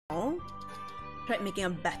Tried making a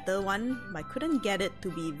better one, but I couldn't get it to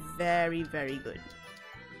be very, very good.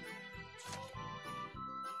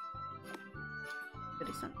 Look at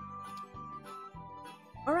this one.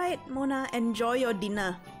 Alright, Mona, enjoy your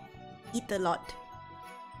dinner. Eat a lot.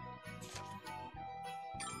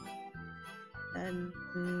 And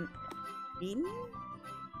green?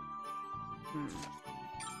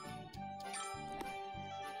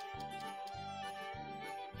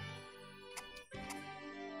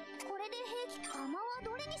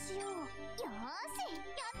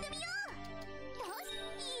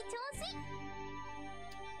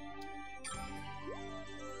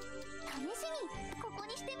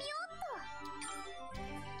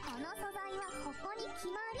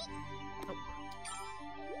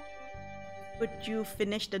 Would you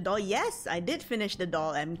finish the doll? Yes, I did finish the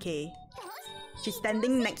doll, MK. She's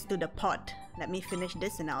standing next to the pot. Let me finish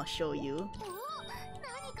this and I'll show you.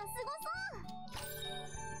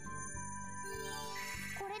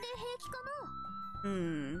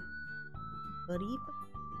 Buddy.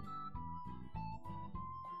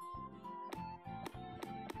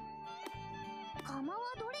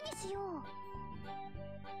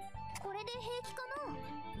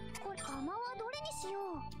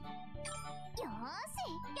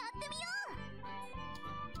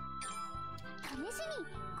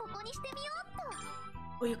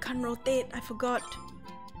 Oh, you can't rotate. I forgot.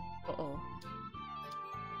 Uh-oh.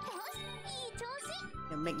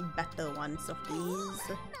 You make better ones of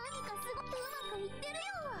these.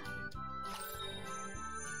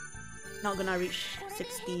 Not gonna reach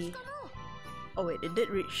 60. Oh wait, it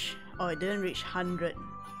did reach. Oh, it didn't reach 100.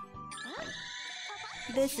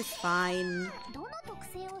 This is fine.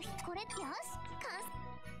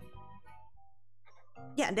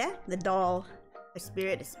 Yeah, there, the doll. The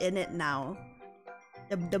spirit is in it now.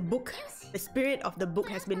 The book, the spirit of the book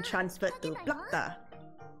has been transferred to Plakta.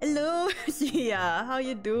 Hello, Sia. How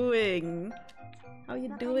you doing? How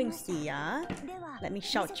you doing, Sia? Let me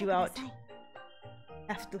shout you out.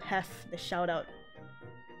 Have to have the shout out.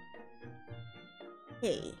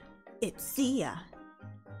 Hey, it's Sia.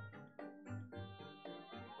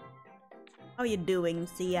 How you doing,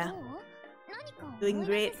 Sia? Doing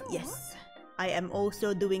great? Yes. I am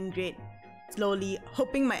also doing great. Slowly,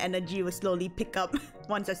 hoping my energy will slowly pick up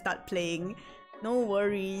once I start playing. No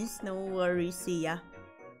worries, Sia.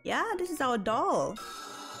 Yeah, this is our doll.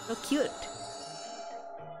 So cute.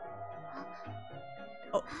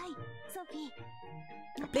 Oh,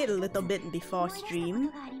 I played a little bit before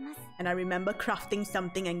stream, and I remember crafting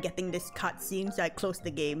something and getting this cutscene, so I closed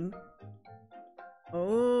the game.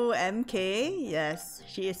 Oh, MK? Yes,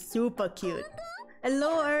 she is super cute.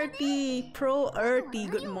 Hello, Erty! Pro Erty,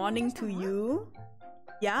 good morning to you.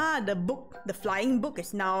 Yeah, the book, the flying book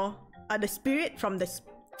is now... the spirit from the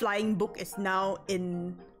flying book is now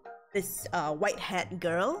in this white hat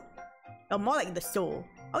girl. Or more like the soul.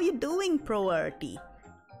 How you doing, Pro Erty?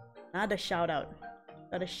 Another shout out.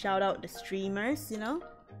 Gotta shout out the streamers, you know?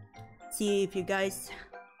 See if you guys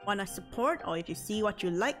wanna support, or if you see what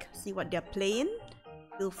you like, see what they're playing.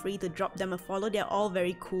 Feel free to drop them a follow. They're all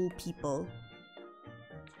very cool people.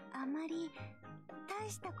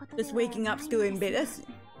 Just waking up still in bed.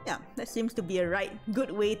 Yeah, that seems to be a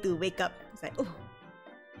good way to wake up. It's like, oh,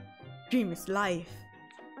 dream is life.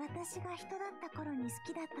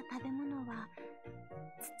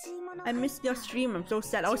 I missed your stream. I'm so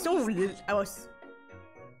sad. I was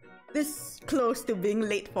this close to being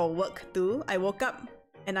late for work too. I woke up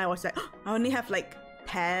and I was like, oh, I only have like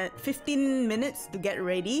 15 minutes to get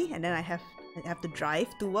ready, and then I have to drive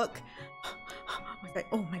to work. I was like,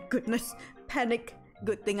 oh my goodness, panic.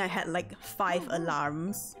 Good thing I had like 5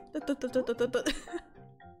 alarms.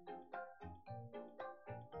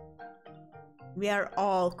 We are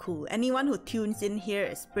all cool. Anyone who tunes in here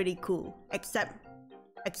is pretty cool, except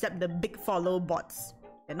the big follow bots.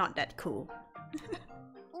 They're not that cool.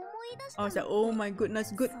 I was like, oh my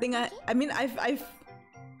goodness, good thing I mean I've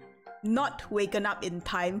not waken up in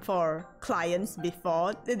time for clients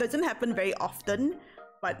before. It doesn't happen very often,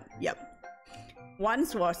 but yep.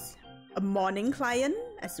 Once was a morning client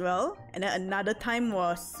as well, and then another time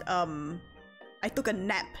was I took a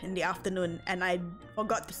nap in the afternoon and I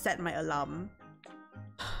forgot to set my alarm.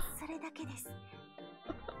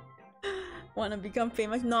 Wanna become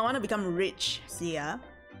famous? No, I wanna become rich, Sia.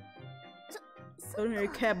 Don't really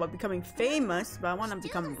care about becoming famous, but I wanna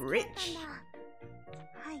become rich.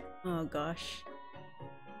 Oh gosh.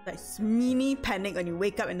 Like mini panic when you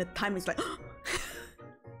wake up and the time is like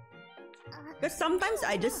because sometimes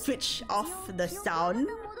I just switch off the sound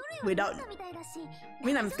without... I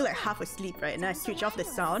mean, I'm still like half asleep, right? And then I switch off the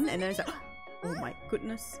sound and then it's like, oh my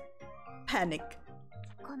goodness. Panic.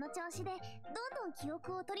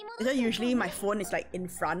 So usually my phone is like in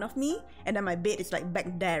front of me and then my bed is like back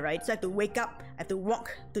there, right? So I have to wake up, I have to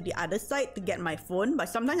walk to the other side to get my phone, but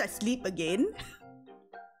sometimes I sleep again.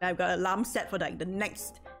 And I've got an alarm set for like the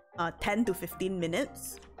next 10 to 15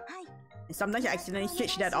 minutes. And sometimes I accidentally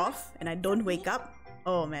switch that off and I don't wake up.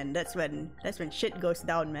 Oh man, that's when shit goes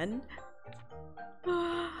down, man.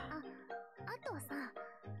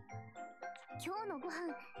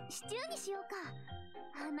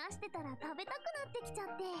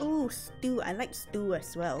 Oh, stew. I like stew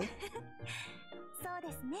as well.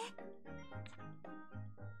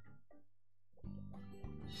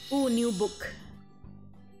 Oh, new book.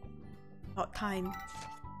 About time.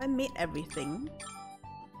 I made everything.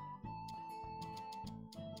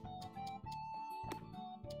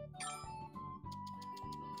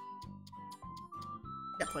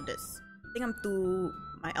 Except for this. I think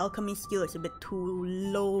my alchemy skill is a bit too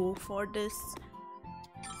low for this.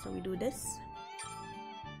 So we do this.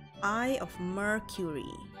 Eye of Mercury.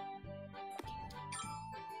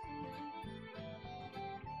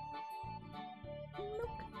 Milk.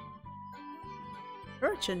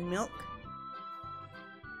 Urchin milk.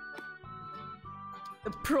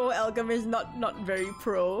 The pro alchemist not very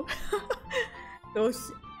pro.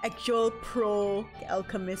 Those actual pro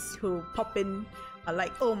alchemists who pop in are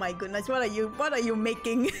like, oh my goodness, what are you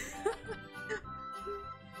making?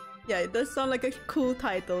 Yeah, it does sound like a cool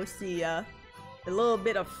title, see a little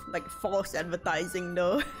bit of like false advertising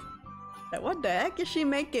though. Like, what the heck is she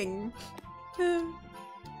making?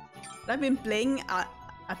 I've been playing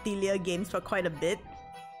Atelier games for quite a bit.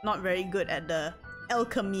 Not very good at the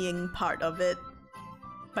alchemying part of it.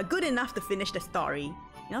 But good enough to finish the story.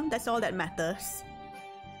 You know, that's all that matters.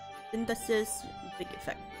 Synthesis, big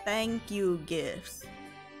effect. Thank you, gifts.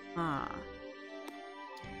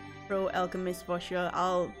 Pro alchemist for sure.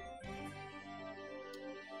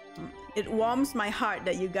 It warms my heart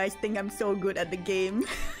that you guys think I'm so good at the game.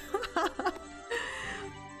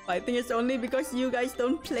 I think it's only because you guys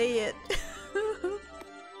don't play it.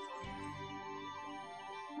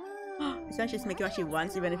 So she's making what she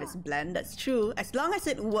wants, even if it's bland. That's true. As long as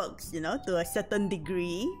it works, you know, to a certain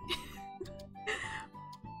degree.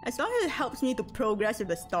 As long as it helps me to progress with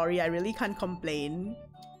the story, I really can't complain.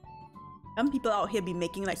 Some people out here be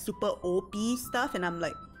making like super OP stuff and I'm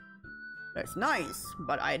like, that's nice,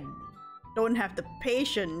 but I don't have the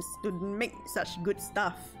patience to make such good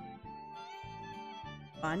stuff.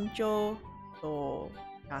 Banjo to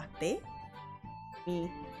kate.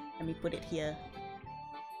 Let me put it here.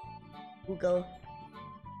 Google.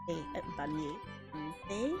 Hey, at Banye.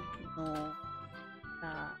 Bante no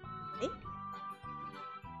kate.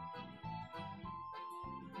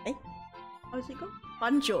 Hey, how's it go?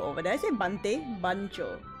 Banjo over there. I say Bante?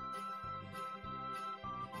 Banjo.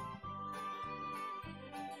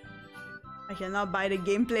 I shall now buy the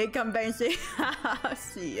gameplay, come back and say, haha,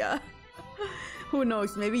 see ya. Who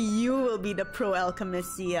knows, maybe you will be the pro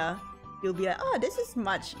alchemist, see ya. You'll be like, oh, this is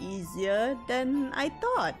much easier than I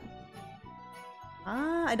thought.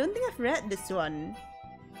 I don't think I've read this one.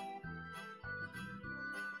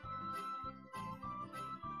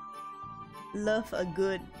 Love a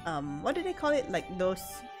good, what do they call it? Like those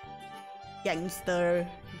gangster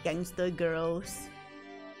girls.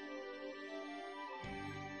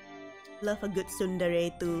 Love a good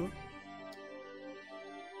tsundere too.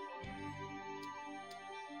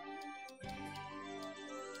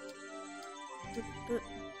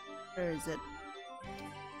 Where is it?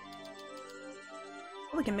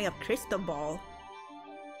 Oh, we can make a crystal ball.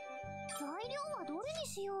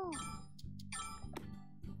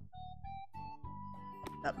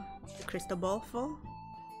 The crystal ball for?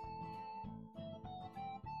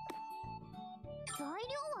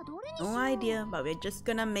 No idea, but we're just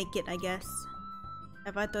gonna make it, I guess.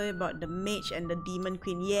 Have I told you about the mage and the demon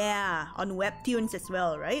queen? Yeah, on webtoons as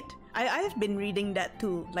well, right? I have been reading that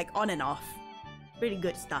too, like on and off. Pretty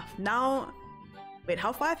good stuff. Now, wait,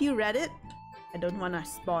 how far have you read it? I don't want to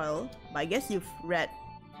spoil, but I guess you've read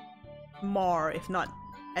more, if not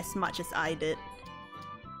as much as I did.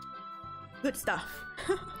 Good stuff.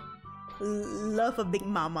 Love a big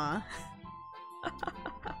mama.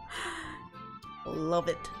 Love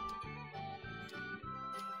it.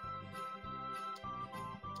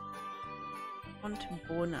 Want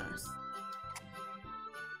bonus.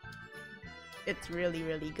 It's really,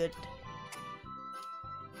 really good.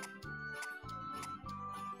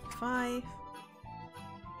 5.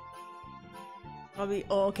 Probably.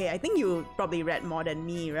 Oh, okay. I think you probably read more than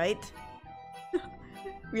me, right?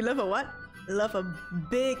 We love a what? Love a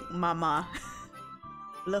big mama.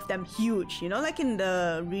 Love them huge. You know, like in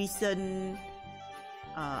the recent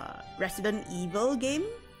Resident Evil game,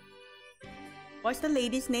 What's the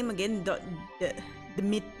lady's name again?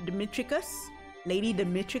 Dimitricus? Lady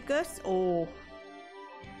Dimitricus? Oh.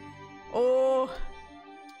 Oh.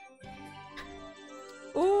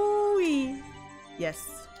 Ooh.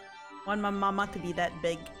 Yes. Want my mama to be that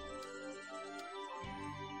big.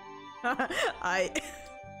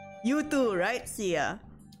 You too, right, Sia?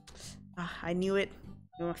 I knew it.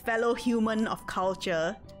 You're a fellow human of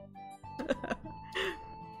culture.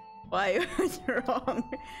 Why was wrong?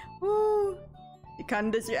 Ooh. You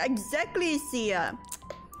can't exactly, Sia.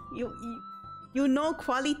 You know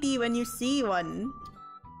quality when you see one.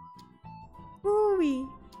 Ooh.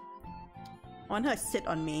 I want her to sit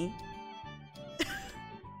on me.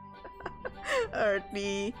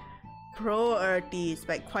 Earthy. Pro Earthy is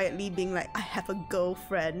like quietly being like, I have a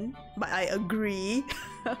girlfriend, but I agree.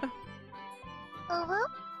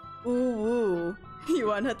 Ooh. You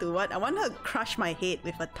want her to what? I want her to crush my head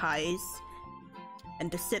with her thighs.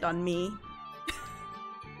 And to sit on me.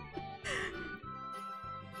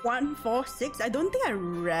 146? I don't think I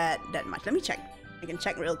read that much. Let me check. I can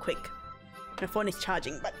check real quick. My phone is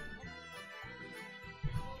charging, but...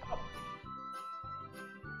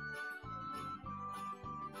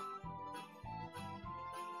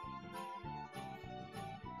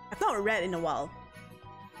 I've not read in a while.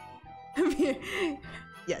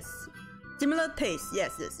 Yes. Similar taste.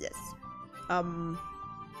 Yes.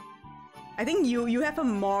 I think you have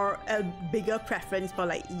a bigger preference for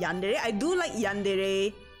like yandere. I do like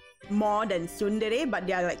yandere more than tsundere, but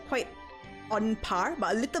they are like quite on par,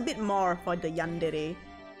 but a little bit more for the yandere.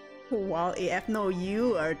 Oh, wow, AF, no,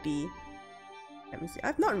 you Earthy. Let me see.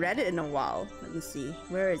 I've not read it in a while. Let me see.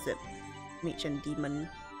 Where is it? Mage and Demon.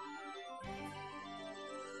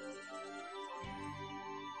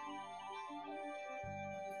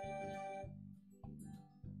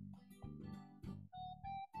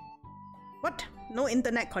 What? No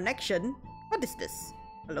internet connection? What is this?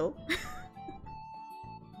 Hello?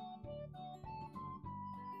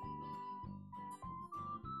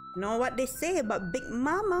 Know what they say about big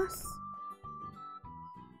mamas?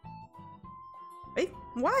 Wait,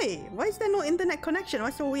 why? Why is there no internet connection?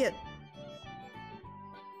 What's so weird?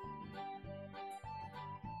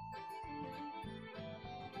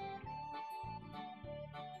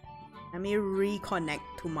 Let me reconnect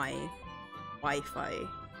to my Wi-Fi.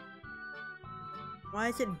 Why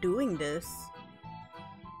is it doing this?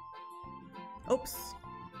 Oops.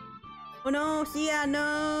 Oh no, Sia,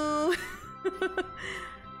 no!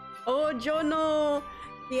 Oh, Jono!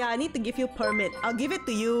 Yeah, I need to give you permit. I'll give it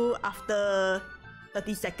to you after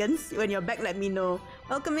 30 seconds. When you're back, let me know.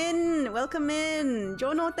 Welcome in! Welcome in!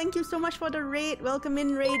 Jono, thank you so much for the raid. Welcome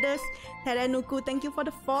in, Raiders. Terenuku, thank you for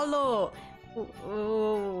the follow.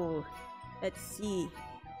 Oh. Let's see.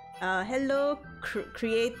 Hello,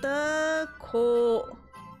 creator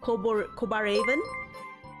Koba-Raven.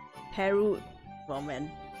 Peru. Oh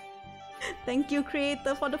man. Thank you,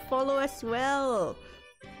 creator, for the follow as well.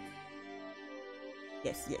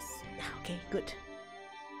 Yes. Yeah, okay, good.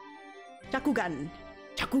 Chakugan.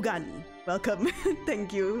 Welcome.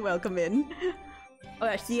 Thank you. Welcome in.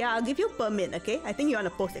 Alright, see, I'll give you permit, okay? I think you want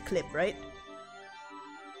to post a clip, right?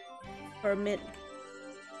 Permit.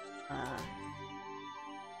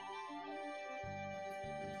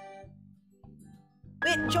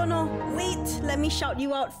 Wait, Jono, wait! Let me shout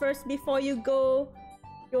you out first before you go.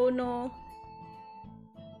 Jono.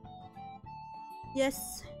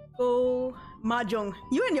 Yes, go Mahjong.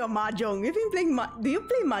 You and your Mahjong. You've been playing do you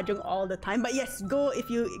play Mahjong all the time? But yes, go if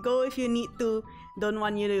you need to. Don't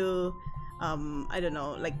want you to I don't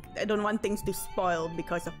know, like I don't want things to spoil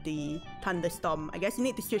because of the thunderstorm. I guess you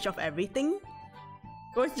need to switch off everything.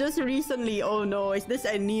 Because just recently, oh no, is this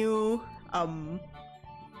a new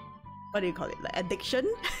what do you call it? Like addiction?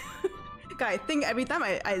 I think every time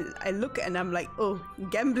I look and I'm like, oh,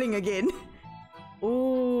 gambling again.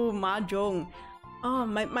 Oh, Mahjong. Oh,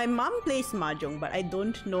 my mom plays Mahjong, but I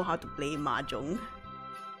don't know how to play Mahjong.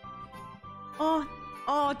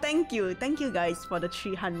 Oh, thank you guys for the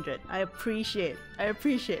 300. I appreciate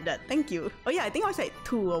that. Thank you. Oh yeah, I think I was like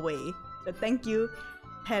 2 away. So thank you,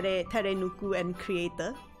 Terenuku and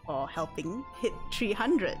creator, for helping hit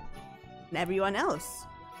 300, and everyone else.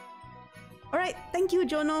 Alright, thank you,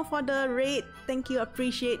 Jono, for the raid. Thank you,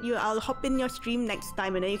 appreciate you. I'll hop in your stream next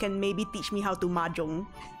time and then you can maybe teach me how to Mahjong.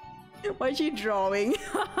 Why is she drawing?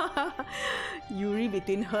 Yuri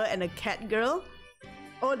between her and a cat girl?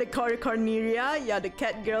 Oh, the Cornelia? Yeah, the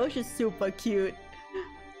cat girl. She's super cute.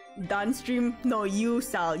 Dance stream? No, you,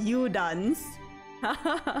 Sal. You dance.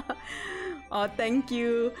 Oh, thank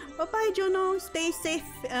you. Bye-bye, Jono. Stay safe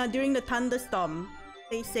during the thunderstorm.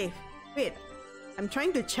 Stay safe. Wait. I'm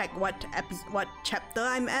trying to check what chapter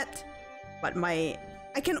I'm at. But I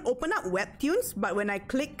can open up webtoons, but when I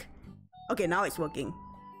click... Okay, now it's working.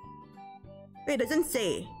 Wait, it doesn't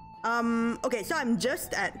say. Okay, so I'm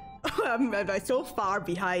just at... I'm so far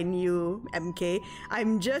behind you, MK.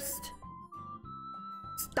 I'm just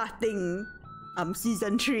starting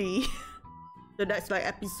season 3. So that's like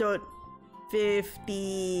episode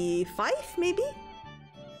 55, maybe?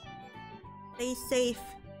 Stay safe.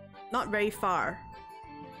 Not very far.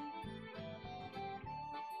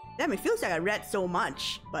 Damn, it feels like I read so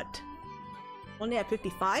much, but only at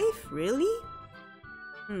 55? Really?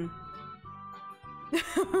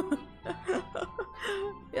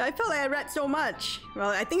 Yeah, I felt like I read so much. Well,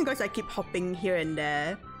 I think because I keep hopping here and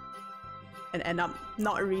there and end up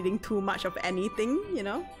not reading too much of anything, you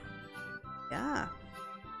know? Yeah.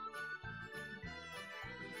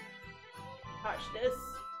 Touch this.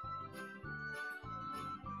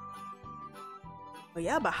 Oh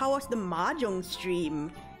yeah, but how was the mahjong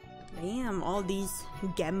stream? Damn, all these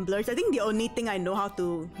gamblers. I think the only thing I know how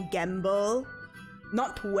to gamble,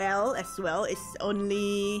 not well as well, is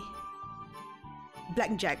only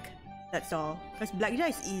blackjack. That's all. Because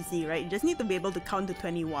blackjack is easy, right? You just need to be able to count to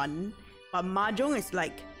 21. But mahjong is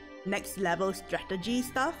like next level strategy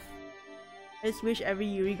stuff. I just wish every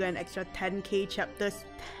Yuri got an extra 10k chapters.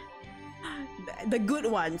 The good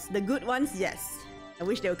ones, yes. I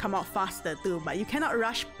wish they would come out faster too, but you cannot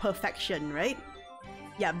rush perfection, right?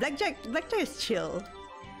 Yeah, blackjack is chill.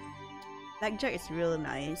 Blackjack is real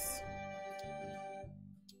nice.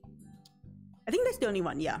 I think that's the only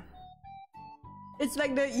one, yeah. It's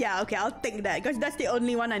like yeah, okay, I'll take that, because that's the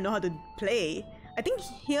only one I know how to play. I think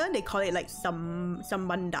here they call it like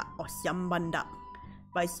sambanda or siambanda.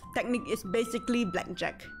 But it's basically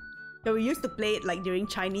blackjack. So we used to play it like during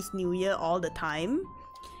Chinese New Year all the time.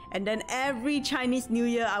 And then every Chinese New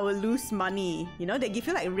Year I will lose money. You know, they give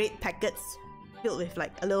you like red packets filled with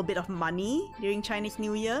like a little bit of money during Chinese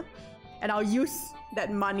New Year. And I'll use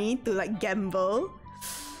that money to like gamble.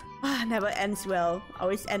 Never ends well. I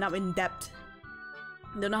always end up in debt.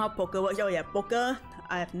 Don't know how poker works. Oh yeah, poker,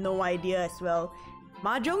 I have no idea as well.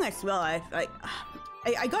 Mahjong as well, I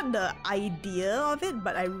got the idea of it,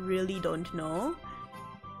 but I really don't know.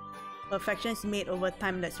 Perfection is made over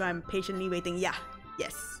time, that's why I'm patiently waiting. Yeah,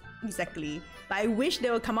 yes, exactly. But I wish they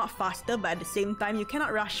would come out faster, but at the same time, you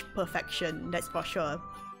cannot rush perfection, that's for sure.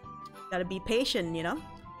 Gotta be patient, you know?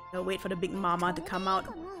 Gotta wait for the big mama to come out.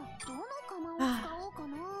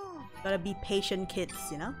 Gotta be patient, kids,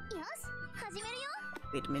 you know?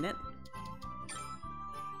 Wait a minute.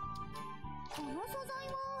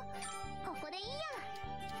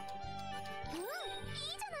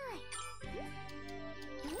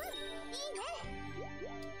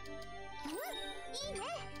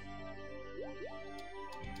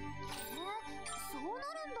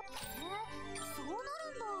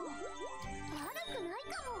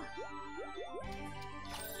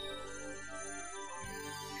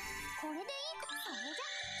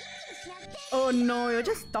 Oh no, you're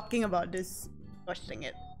just talking about this. Gosh dang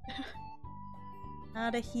it.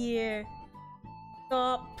 Out of here.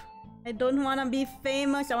 Stop. I don't wanna be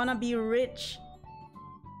famous, I wanna be rich.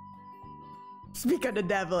 Speak of the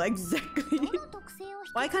devil, exactly.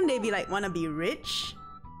 Why can't they be like, wanna be rich?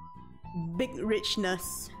 Big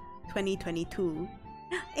richness 2022.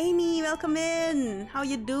 Amy, welcome in! How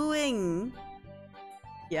you doing?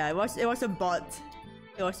 Yeah, it was a bot.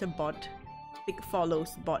 It was a bot. Big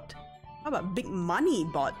follows bot. How about big money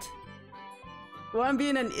bot? You wanna be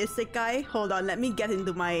in an isekai? Hold on, let me get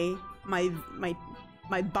into my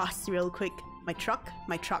bus real quick. My truck?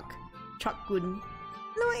 Truck-gun.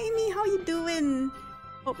 Hello Amy, how you doing?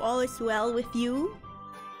 Hope all is well with you.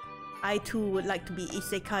 I too would like to be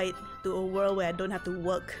isekai to a world where I don't have to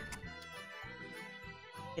work.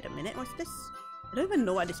 Wait a minute, what's this? I don't even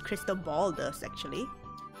know what this crystal ball does actually.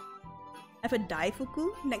 I have a daifuku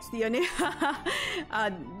next to your name.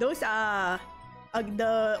 Those are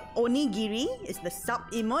the onigiri is the sub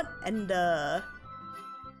emote, and the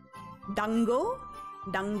dango.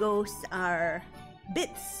 Dangos are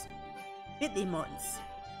bits. Bit emotes.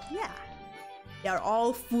 Yeah. They are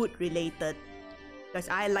all food related. Because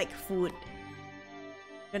I like food.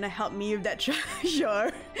 Gonna help me with that? Sure.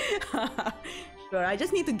 Sure, I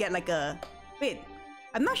just need to get like a... Wait.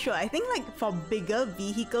 I'm not sure. I think like for bigger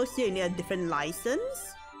vehicles here you need a different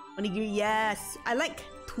license. Onigiri, yes. I like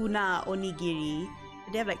tuna onigiri.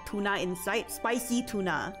 They have like tuna inside. Spicy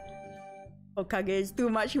tuna. Okage is too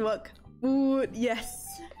much work. Food,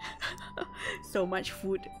 yes. So much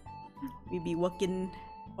food. We be working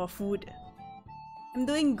for food. I'm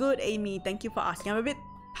doing good, Amy. Thank you for asking. I'm a bit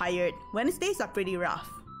tired. Wednesdays are pretty rough,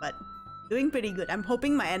 but doing pretty good. I'm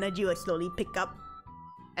hoping my energy will slowly pick up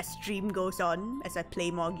as stream goes on, as I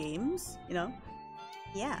play more games, you know?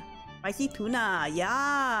 Yeah. Spicy tuna,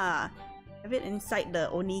 yeah! Have it inside the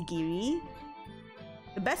onigiri.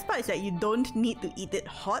 The best part is that you don't need to eat it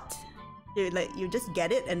hot. You just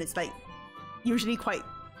get it and it's like usually quite,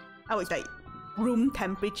 it's like room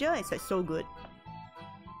temperature. It's like so good.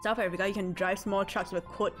 South Africa, you can drive small trucks with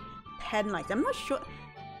quote 10 lights. I'm not sure.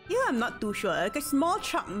 Yeah, I'm not too sure. Like a small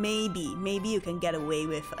truck, maybe you can get away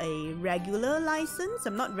with a regular license.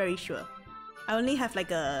 I'm not very sure. I only have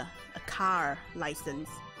like a car license.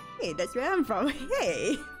 Hey, that's where I'm from.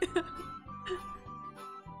 Hey!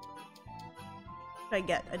 I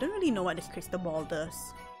don't really know what this crystal ball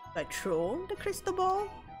does. Do I throw the crystal ball?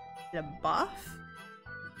 Is it a buff?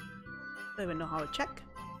 Don't even know how to check.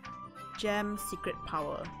 Gem, secret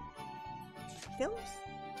power. Skills?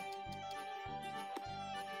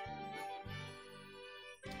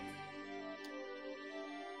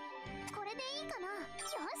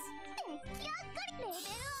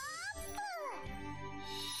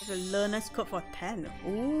 There's a learner's code for 10.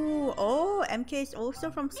 Ooh, oh, MK is also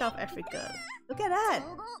from South Africa. Look at that!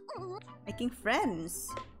 Making friends.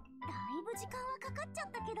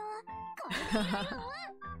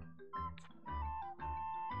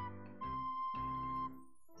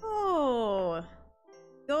 Oh,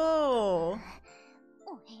 go!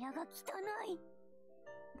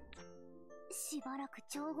 しばらく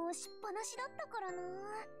調合しっぱなしだったからな。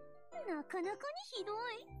なかなかにひど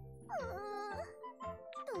い。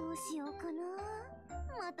どうしようかな。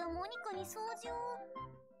またモニカに掃除を。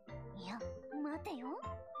いや、待てよ。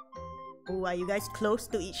Oh, are you guys close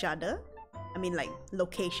to each other? I mean, like,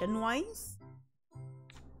 location-wise?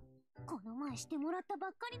 この前してもらったば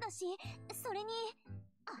っかりだし、それに、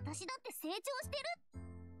私だって成長してる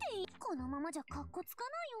って、このままじゃカッコつかな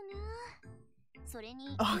いよね。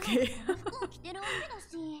Okay.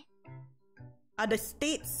 Are the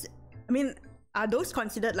states, I mean, are those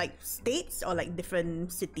considered like states or like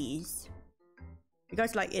different cities?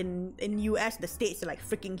 Because like in US, the states are like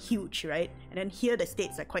freaking huge, right? And then here the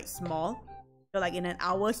states are quite small. So like in an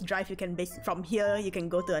hour's drive, you can from here, you can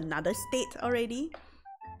go to another state already.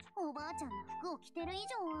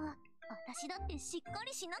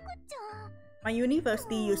 My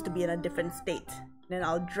university used to be in a different state. Then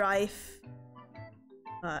I'll drive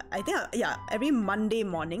I think, every Monday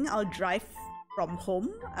morning, I'll drive from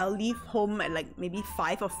home. I'll leave home at like maybe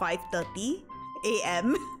 5 or 5:30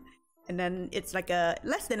 a.m. And then it's like a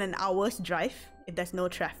less than an hour's drive, if there's no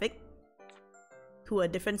traffic, to a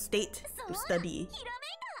different state to study.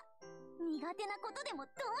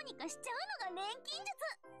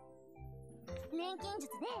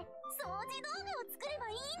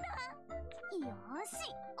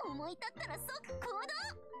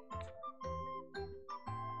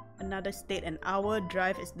 Another state, an hour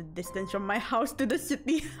drive is the distance from my house to the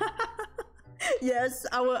city. Yes,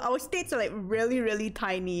 our states are like really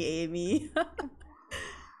tiny, Amy.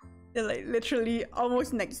 They're like literally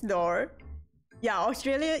almost next door. Yeah,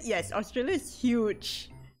 Australia, yes, Australia is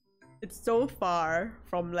huge. It's so far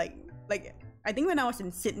from like I think when I was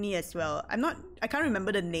in Sydney as well. I can't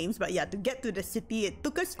remember the names, but yeah, to get to the city, it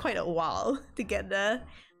took us quite a while to get there.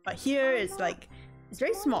 But here it's like, it's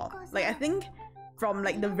very small. Like I think from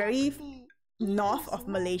like the very north of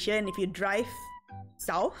Malaysia, and if you drive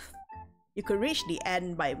south, you could reach the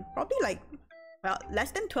end by probably like, well,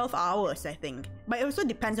 less than 12 hours, I think. But it also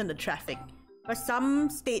depends on the traffic. Because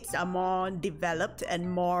some states are more developed and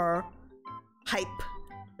more hype.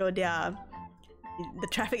 So the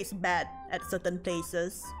traffic is bad at certain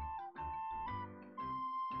places.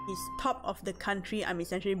 He's top of the country, I'm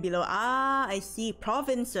essentially below. Ah, I see.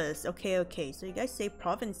 Provinces. Okay. So you guys say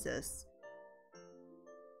provinces.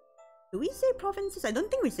 Do we say provinces? I don't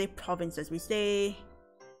think we say provinces. We say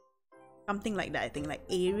something like that, I think. Like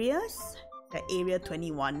areas? Like Area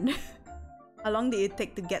 21. How long did it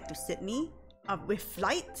take to get to Sydney? With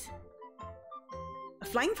flight?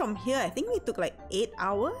 Flying from here, I think we took like 8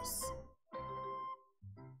 hours.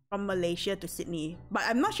 From Malaysia to Sydney. But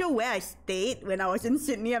I'm not sure where I stayed when I was in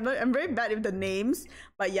Sydney. I'm very bad with the names.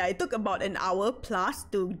 But yeah, it took about an hour plus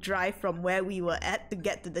to drive from where we were at to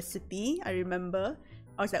get to the city, I remember.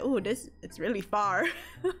 I was like, oh, it's really far.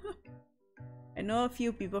 I know a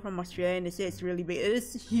few people from Australia and they say it's really big. It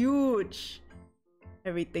is huge.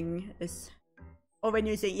 Everything is... Oh, when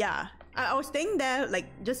you say, yeah. I was staying there like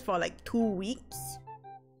just for like 2 weeks.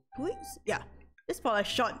 2 weeks? Yeah. Just for a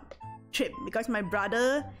short trip because my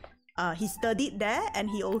brother, he studied there and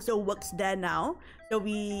he also works there now. So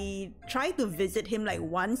we try to visit him like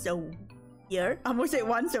once a year. I almost say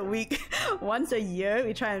once a week. Once a year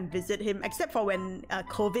we try and visit him, except for when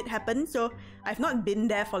COVID happened. So I've not been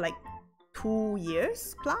there for like 2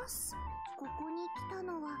 years plus. ここに来た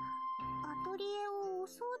のはアトリエをお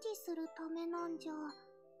掃除するためなんじゃ。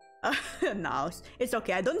No, it's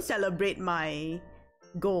okay. I don't celebrate my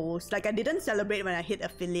goals. Like I didn't celebrate when I hit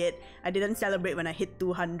affiliate. I didn't celebrate when I hit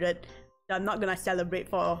 200. So I'm not gonna celebrate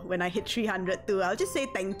for when I hit 300 too. I'll just say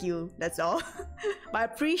thank you. That's all. But I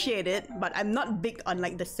appreciate it. But I'm not big on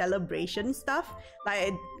like the celebration stuff.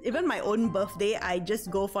 Like even my own birthday, I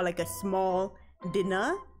just go for like a small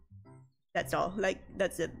dinner. That's all. Like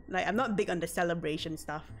that's it. Like I'm not big on the celebration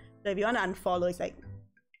stuff. So if you wanna unfollow, it's like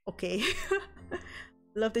okay.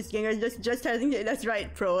 Love this game. Just telling you. That's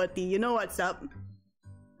right, Proati. You know what's up.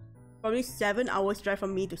 Probably 7 hours drive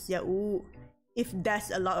from me to Sia. Ooh, if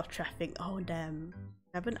there's a lot of traffic. Oh damn,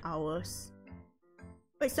 7 hours.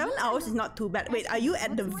 Wait, 7 hours is not too bad. Wait, are you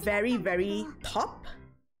at the very top?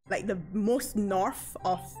 Like the most north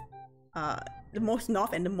of, the most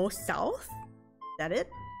north and the most south? Is that it?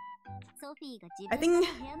 I think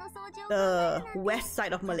the west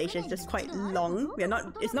side of Malaysia is just quite long.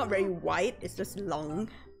 It's not very wide, it's just long.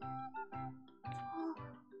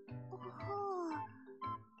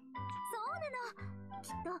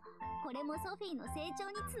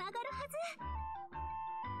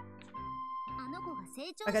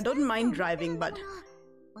 Like I don't mind driving, but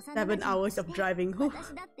 7 hours of driving.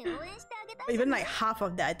 Even like half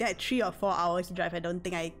of that, I think like 3 or 4 hours drive, I don't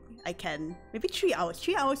think I can. Maybe 3 hours.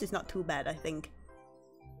 3 hours is not too bad, I think.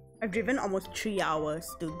 I've driven almost 3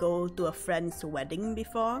 hours to go to a friend's wedding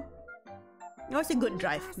before. It was a good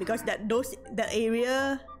drive because that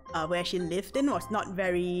area where she lived in was not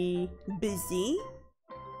very busy.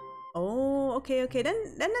 Oh, okay.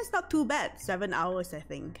 Then that's not too bad. 7 hours, I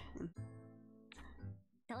think.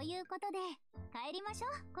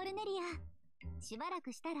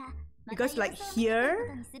 Because like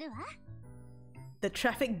here, the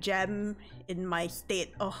traffic jam in my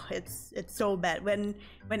state, oh, it's so bad. When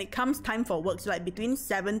it comes time for work, so like between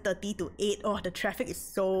 7:30 to 8, oh, the traffic is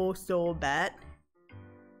so bad.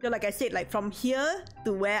 So like I said, like from here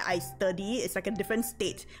to where I study, it's like a different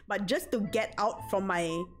state. But just to get out from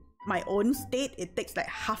my own state, it takes like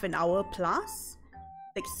half an hour plus.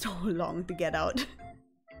 It takes so long to get out.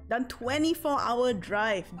 Done 24-hour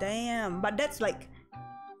drive, damn. But that's like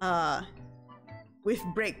with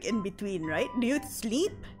break in between, right? Do you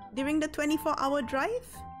sleep during the 24-hour drive?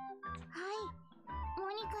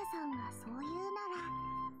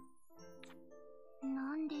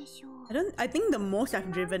 I think the most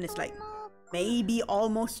I've driven is like maybe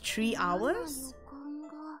almost 3 hours.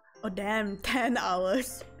 Oh damn, 10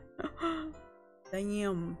 hours.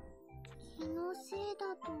 Damn.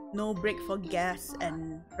 No break for gas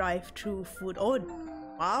and drive through food. Oh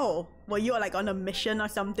wow, were you like on a mission or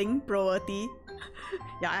something, Proati?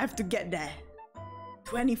 Yeah, I have to get there.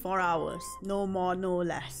 24 hours, no more, no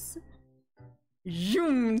less.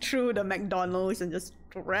 Zoom through the McDonald's and just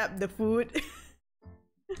grab the food.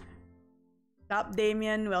 Sup,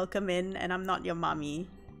 Damien, welcome in, and I'm not your mommy.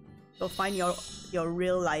 Go find your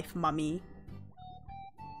real life mommy.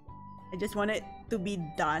 I just want it to be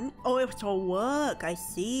done. Oh, it's for work, I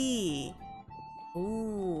see.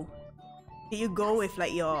 Ooh. Did you go with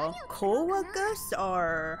like your co-workers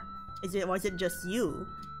or was it just you?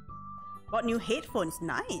 Bought new headphones,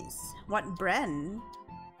 nice. What brand?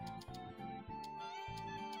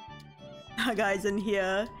 Guys in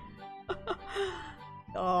here.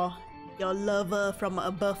 Oh, your lover from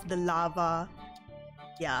above the lava.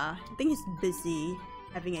 Yeah, I think he's busy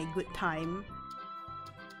having a good time.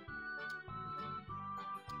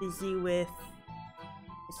 Busy with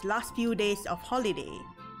his last few days of holiday.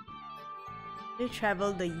 I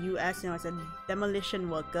traveled the US and I was a demolition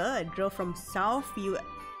worker. I drove from South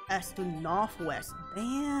US to Northwest.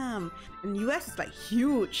 Damn! And US is like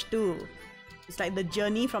huge too. It's like the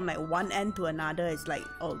journey from like one end to another is like,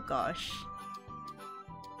 oh gosh.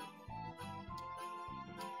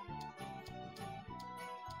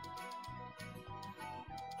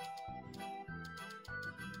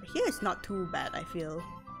 Here it's not too bad, I feel.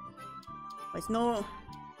 It's no,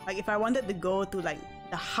 like if I wanted to go to like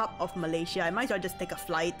the hub of Malaysia, I might as well just take a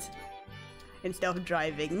flight instead of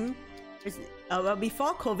driving. Well,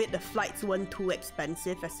 before COVID, the flights weren't too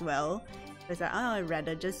expensive as well. So it's like, oh, I'd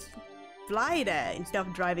rather just fly there instead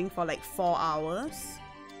of driving for like 4 hours.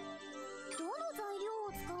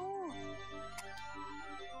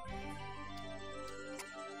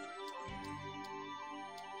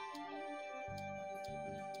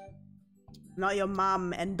 Not your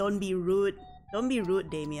mom, and don't be rude. Don't be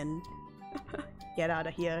rude, Damien. Get out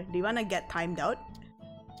of here. Do you wanna get timed out?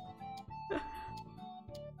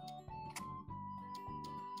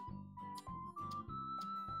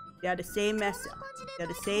 They're the same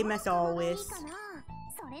as always.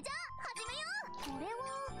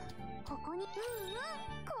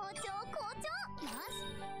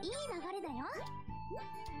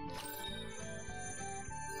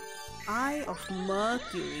 Eye of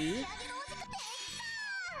Mercury.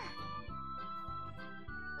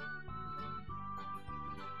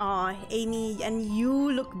 Aw, Amy, and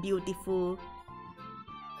you look beautiful.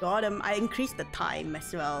 God, I increased the time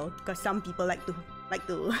as well because some people like to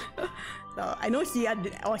so I know Sia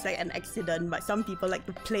was like an accident, but some people like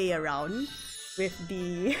to play around with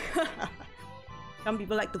the some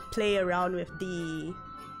people like to play around with the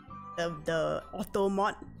auto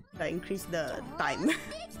mod to increase the time.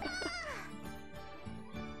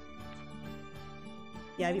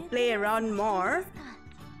 Yeah, if you play around more,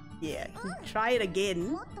 yeah, try it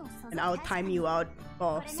again and I'll time you out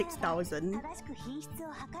for 6,000.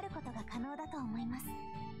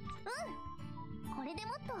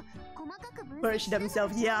 Purge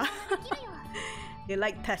themselves, yeah. They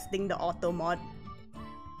like testing the auto mod.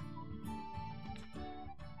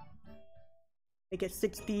 Make it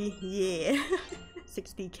 60, yeah.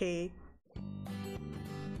 60k.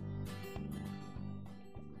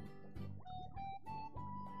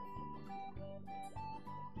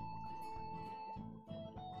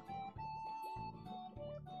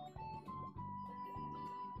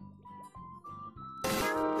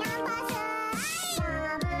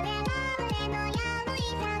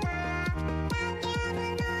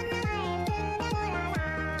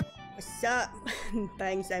 What's up?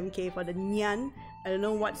 Thanks MK for the nyan. I don't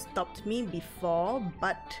know what stopped me before,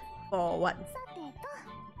 but for what?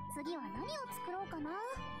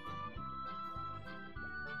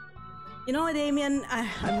 You know, Damien,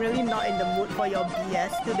 I'm really not in the mood for your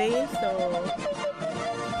BS today, so...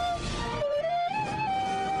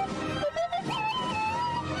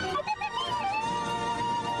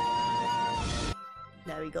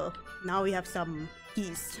 There we go. Now we have some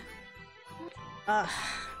peace.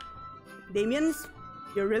 Damien's,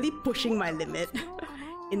 you're really pushing my limit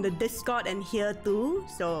in the Discord and here too,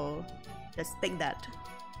 so just take that.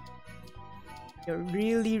 You're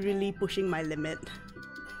really pushing my limit.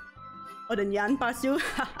 Oh, the Nyan Pasu?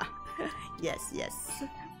 Yes, yes.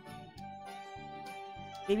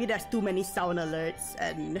 Maybe there's too many sound alerts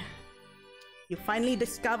and you finally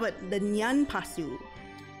discovered the Nyan Pasu.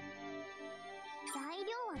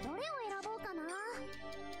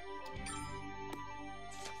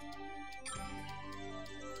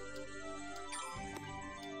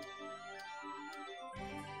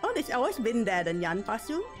 Oh, it's always been there, the Nyan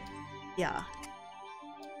Pasu? Yeah.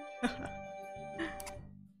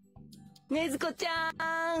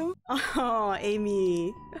 Nezuko-chan! Oh,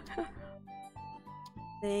 Amy.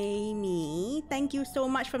 Amy, thank you so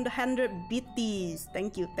much from the 100 bitties.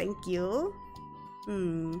 Thank you, thank you.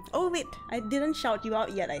 Oh wait, I didn't shout you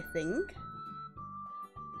out yet, I think.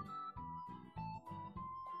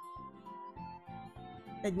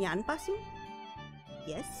 The Nyan Pasu?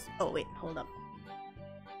 Yes? Oh wait, hold up.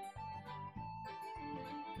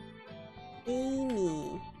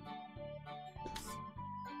 Amy. Oops.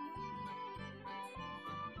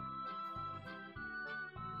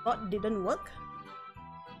 What didn't work?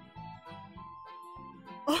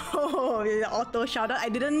 Oh, the auto shoutout. I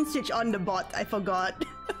didn't switch on the bot. I forgot.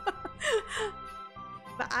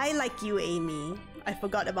 But I like you, Amy. I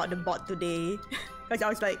forgot about the bot today. Because I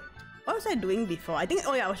was like, what was I doing before? I think,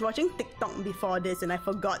 oh yeah, I was watching TikTok before this and I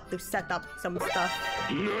forgot to set up some stuff.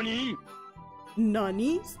 Nani?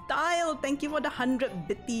 Nani? Style, thank you for the 100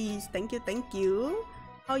 bitties. Thank you, thank you.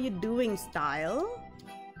 How you doing, Style?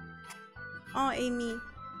 Oh, Amy.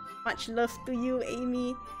 Much love to you,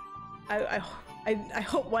 Amy. I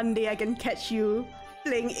hope one day I can catch you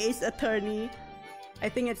playing Ace Attorney. I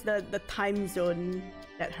think it's the time zone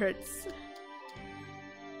that hurts.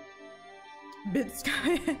 Bits.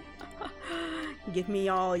 Give me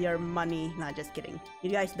all your money. Nah, just kidding. You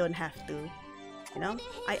guys don't have to. You know?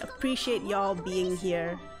 I appreciate y'all being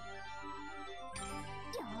here.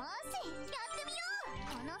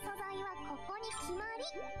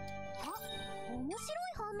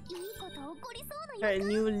 A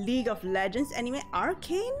new League of Legends anime,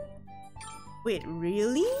 Arcane? Wait,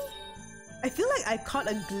 really? I feel like I caught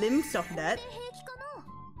a glimpse of that.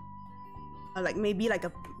 Like maybe like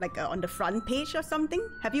on the front page or something.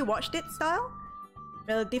 Have you watched it, Style?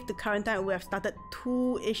 Relative to current time, we have started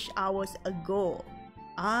 2-ish hours ago.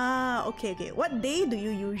 Ah, okay. What day do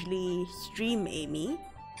you usually stream, Amy?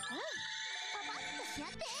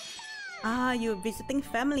 Ah, you're visiting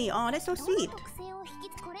family. Oh, that's so sweet.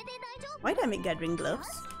 Why did I make gathering gloves?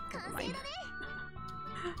 Never mind.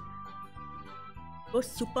 those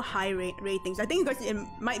super high ratings. I think because it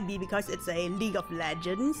might be because it's a League of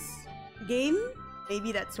Legends game.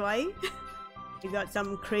 Maybe that's why. We got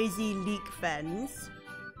some crazy League fans.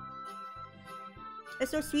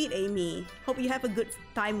 That's so sweet, Amy. Hope you have a good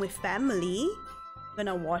time with family.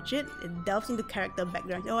 Gonna watch it. It delves into character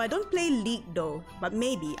background. Oh, I don't play League though, but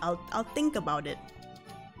maybe I'll think about it.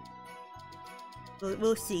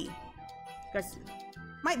 We'll see. Because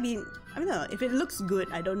might be, I don't know, if it looks good,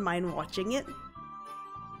 I don't mind watching it.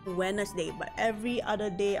 Wednesday, but every other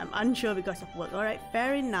day I'm unsure because of work. Alright,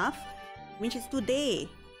 fair enough. Which is today.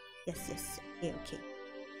 Yes. Okay.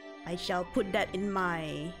 I shall put that in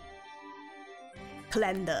my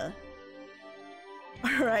calendar.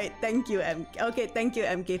 Alright, thank you, MK. Okay, thank you,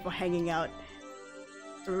 MK, for hanging out.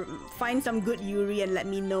 Find some good Yuri and let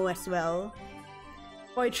me know as well.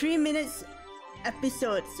 For 3 minutes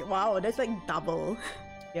episodes, wow, that's like double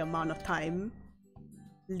the amount of time.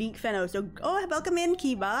 League fan also. Oh, welcome in,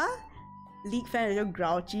 Kiba. League fan are so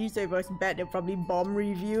grouchy, so if it was bad, they'll probably bomb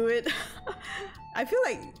review it. I feel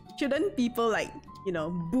like, shouldn't people like, you know,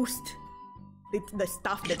 boost the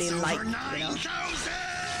stuff that they like, you know?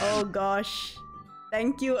 Oh gosh.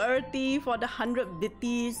 Thank you, Earthy, for the 100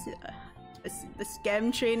 bitties. The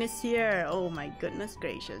scam train is here. Oh my goodness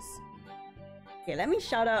gracious. Okay, let me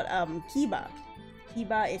shout out Kiba.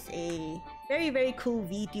 Kiba is a very cool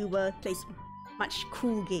VTuber, plays much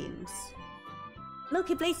cool games. Look,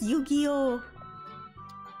 he plays Yu-Gi-Oh!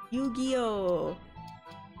 Yu-Gi-Oh!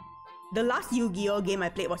 The last Yu-Gi-Oh game I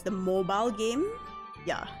played was the mobile game.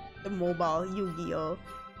 Yeah, the mobile Yu-Gi-Oh!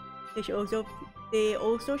 They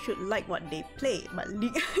also should like what they play, but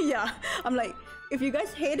yeah, I'm like, if you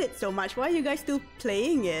guys hate it so much, why are you guys still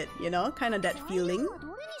playing it? You know, kind of that feeling.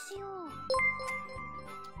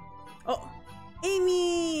 Oh,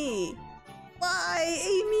 Amy! Why,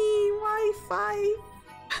 Amy? Why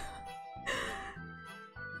 5?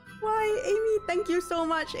 Why, Amy? Thank you so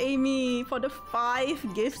much, Amy, for the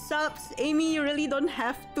 5 gift subs. Amy, you really don't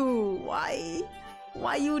have to. Why?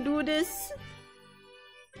 Why you do this?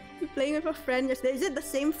 You playing with a friend yesterday? Is it the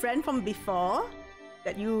same friend from before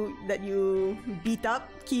that you beat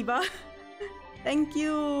up, Kiba? Thank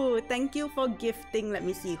you for gifting. Let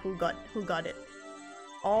me see who got it.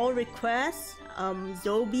 All requests.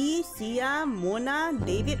 Zobi, Sia, Mona,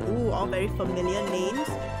 David. Ooh, all very familiar names.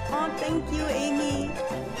 Oh, thank you, Amy.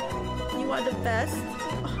 You are the best.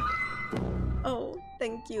 Oh,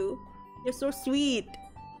 thank you. You're so sweet.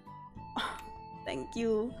 Oh, thank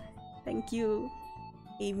you.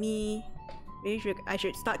 Amy. Maybe I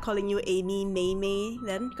should start calling you Amy Mei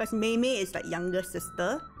then, because Mei is like younger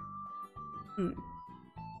sister.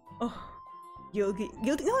 Oh, guilty.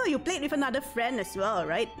 No, you played with another friend as well,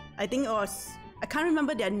 right? I think it was, I can't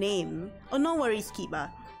remember their name. Oh, no worries,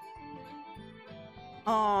 Kiba.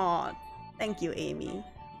 Oh, thank you, Amy.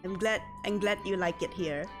 I'm glad you like it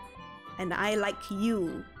here, and I like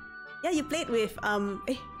you. Yeah, you played with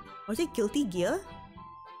was it Guilty Gear?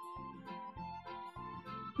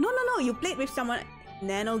 No, you played with someone,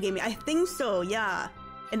 Nano Gaming. I think so, yeah.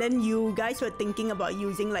 And then you guys were thinking about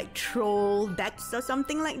using like troll decks or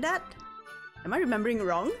something like that. Am I remembering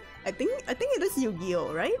wrong? I think it is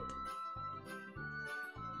Yu-Gi-Oh, right?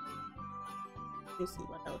 Let me see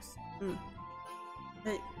what else.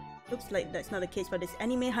 It looks like that's not the case for this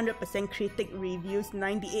anime. 100% critic reviews,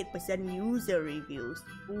 98% user reviews.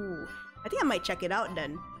 Ooh, I think I might check it out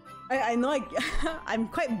then. I know I'm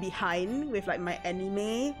quite behind with like my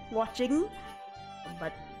anime watching,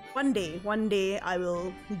 but one day I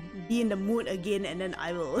will be in the mood again, and then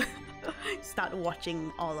I will start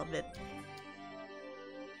watching all of it.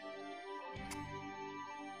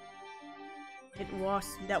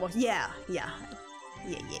 Yeah.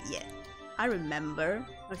 I remember.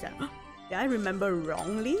 I was like, did I remember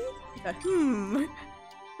wrongly? Like,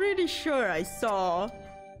 pretty sure I saw.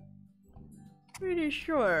 Pretty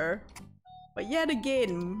sure. But yet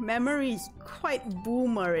again, memory is quite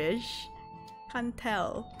boomerish. Can't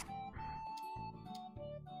tell.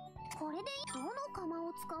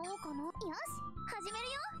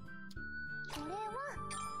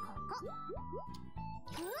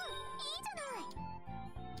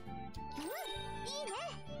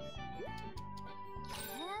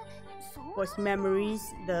 Was Memories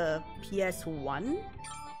the PS1?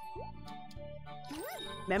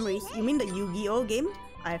 Memories? You mean the Yu-Gi-Oh game?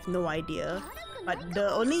 I have no idea. But the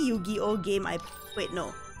only Yu-Gi-Oh game wait,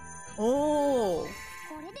 no. Oh!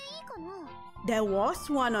 There was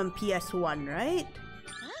one on PS1, right?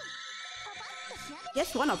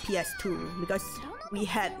 Yes, one on PS2, because we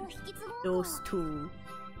had those two.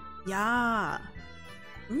 Yeah.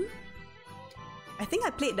 I think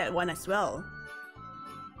I played that one as well.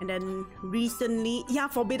 And then recently, yeah,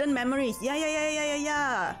 Forbidden Memories.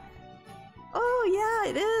 Yeah. Oh yeah,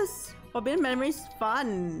 it is. Forbidden Memories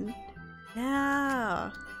fun.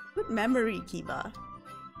 Yeah. Good memory, Kiba.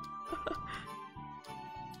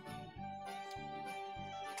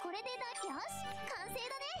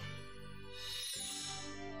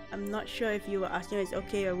 I'm not sure if you were asking, it's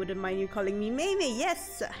okay, I wouldn't mind you calling me Mei.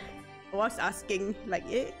 Yes! I was asking, like,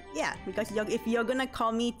 yeah, because if you're gonna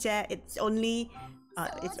call me Che, it's only,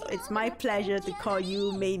 it's my pleasure to call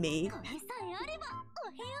you Mei. Mei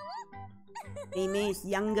is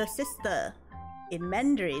younger sister in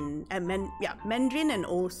Mandarin, Mandarin and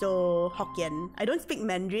also Hokkien. I don't speak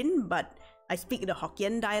Mandarin, but I speak the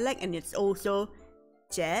Hokkien dialect, and it's also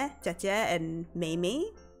Che, and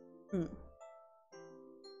Mei.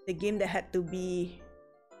 The game that had to be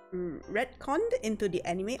retconned into the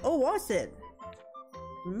anime. Oh, was it?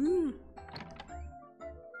 Sophie?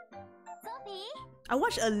 I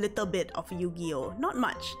watched a little bit of Yu-Gi-Oh! Not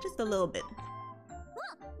much, just a little bit.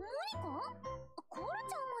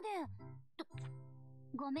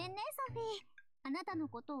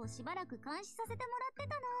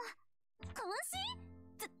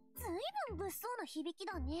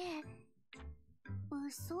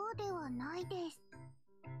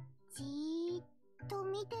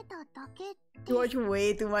 You watch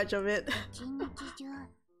way too much of it.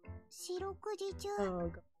 Oh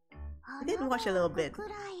god. I did watch a little bit.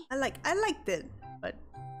 I liked it, but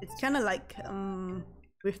it's kind of like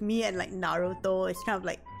with me and like Naruto, it's kind of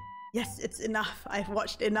like, yes, it's enough. I've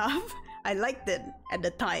watched enough. I liked it at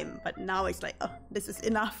the time, but now it's like, oh, this is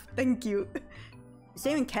enough. Thank you.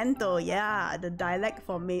 Same in Kento, yeah, the dialect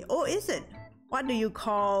for Mei. Oh, is it? What do you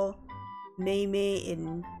call Mei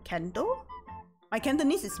in Kento? My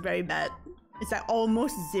Cantonese is very bad. It's like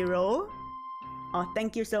almost 0. Oh,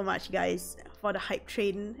 thank you so much, guys, for the hype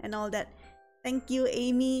train and all that. Thank you,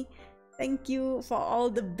 Amy. Thank you for all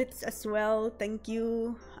the bits as well. Thank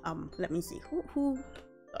you. Let me see. Who?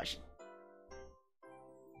 Gosh.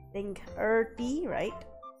 I think Erty, right?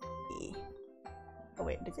 Oh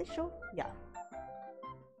wait, does it show? Yeah.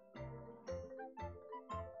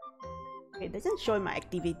 Okay, it doesn't show in my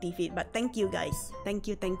activity feed, but thank you guys. Thank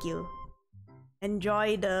you.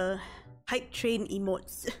 Enjoy the hype train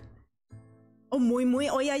emotes. Oh, Mui Mui.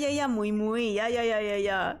 Oh yeah, Mui Mui.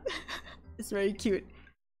 Yeah. It's very cute.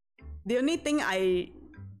 The only thing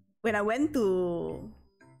when I went to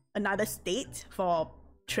another state for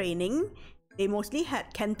training, they mostly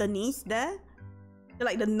had Cantonese there. So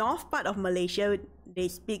like the north part of Malaysia, we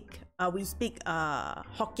speak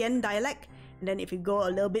Hokkien dialect, and then if you go a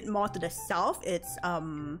little bit more to the south, it's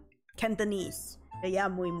Cantonese. So yeah,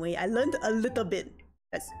 Mui Mui. I learned a little bit.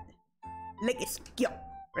 That's leg is kyok,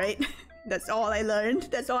 right? That's all I learned.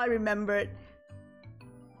 That's all I remembered.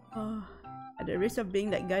 Oh, at the risk of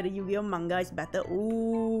being that guy, the Yu-Gi-Oh manga is better.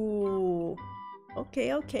 Ooh.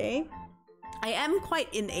 Okay. I am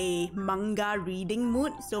quite in a manga reading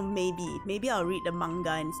mood, so maybe I'll read the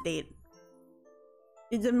manga instead.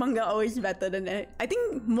 Is the manga always better than it? I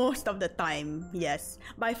think most of the time, yes.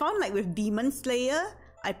 But I found like with Demon Slayer,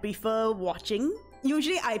 I prefer watching.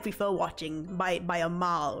 Usually I prefer watching by a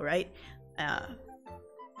mile, right?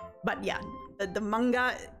 But yeah, the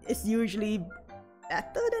manga is usually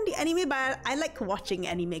better than the anime, but I like watching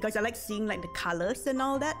anime because I like seeing like the colors and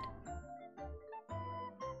all that.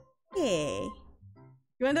 Hey,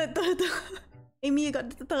 you want the turtle? Amy, you got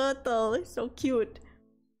the turtle. It's so cute.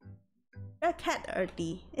 A cat,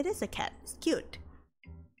 Erty. It is a cat. It's cute.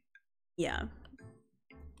 Yeah.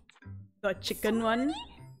 Got a chicken one.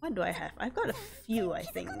 What do I have? I've got a few, I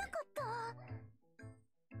think.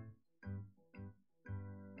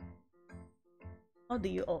 How do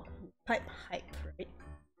you... Oh, type hype, right?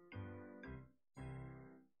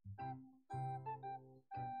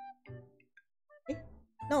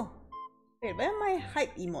 No. Wait, where are my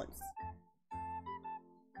hype emotes?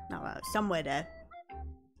 Now, somewhere there.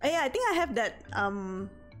 Oh yeah, I think I have that,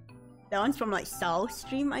 that one's from like South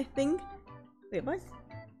Stream, I think. Wait, what's...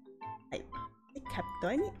 Hype? Do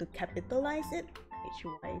I need to capitalize it?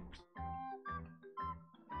 HYP.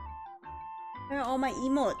 Where are all my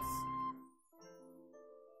emotes?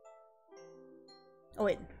 Oh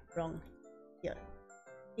wait, wrong. Here.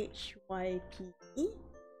 HYP.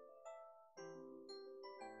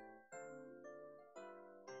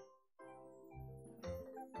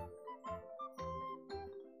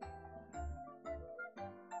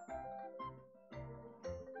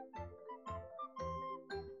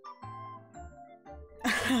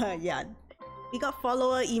 Yeah, we got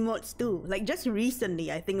follower emotes too. Like just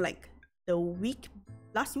recently, I think like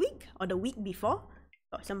last week or the week before,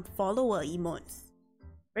 got some follower emotes.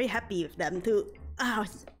 Very happy with them too. I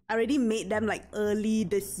already made them like early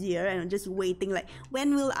this year and I'm just waiting like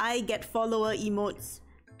when will I get follower emotes?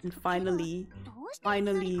 And finally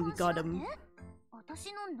we got them. Just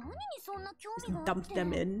dump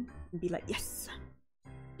them in and be like, yes,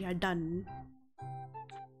 we are done.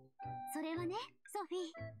 それはね、ソフィ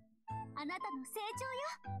ー。あなたの成長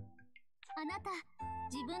よ。あなた、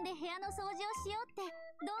自分で部屋の掃除をしようって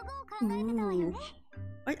道具を考えてたわよね。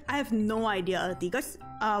I have no idea, because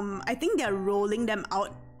I think they're rolling them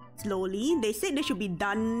out slowly. They said they should be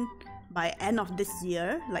done by end of this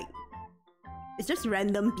year. Like, it's just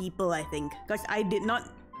random people, I think, because I did not.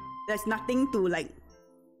 There's nothing to like.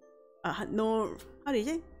 No, how do you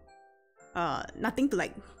say? Nothing to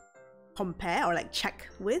like compare or like check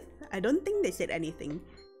with. I don't think they said anything.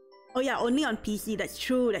 Oh yeah, only on PC. That's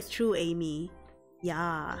true, Amy.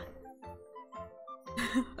 Yeah.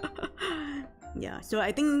 Yeah, so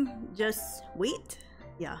I think just wait.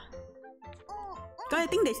 Yeah. So I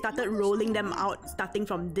think they started rolling them out starting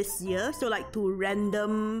from this year. So like to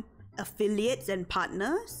random affiliates and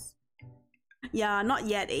partners. Yeah, not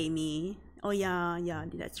yet, Amy. Oh yeah,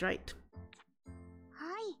 that's right.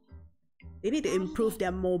 They need to improve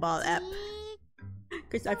their mobile app.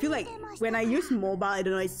 Because I feel like when I use mobile, I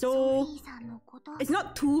don't know, it's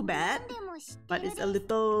not too bad, but it's a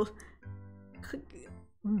little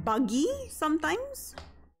buggy sometimes.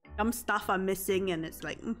 Some stuff are missing and it's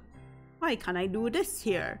like, why can't I do this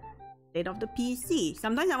here? State of the PC.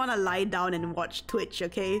 Sometimes I want to lie down and watch Twitch,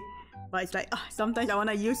 okay? But it's like, sometimes I want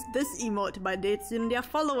to use this emote, but it's in their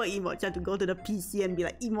follower emote. So I have to go to the PC and be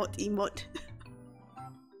like, emote.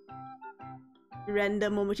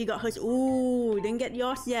 Random Momochi got hers. Ooh, didn't get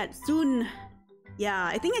yours yet. Soon. Yeah,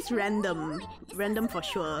 I think it's random. Random for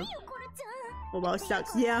sure. Mobile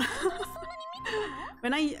sucks, yeah.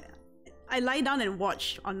 When I lie down and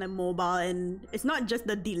watch on the mobile and it's not just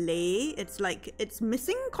the delay, it's like it's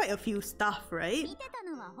missing quite a few stuff, right?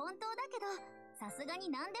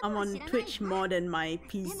 I'm on Twitch more than my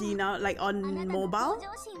PC now, like on mobile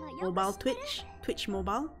Twitch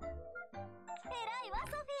mobile.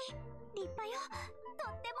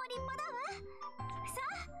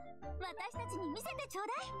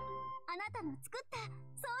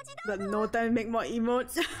 Got no time to make more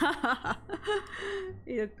emotes.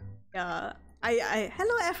 Yeah.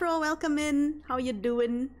 Hello Afro, welcome in. How you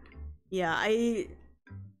doing? Yeah, I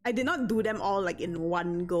did not do them all like in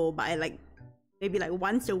one go, but I like maybe like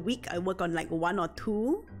once a week I work on like one or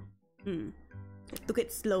two. I took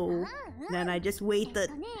it slow. Then I just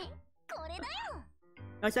waited.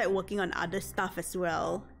 I started working on other stuff as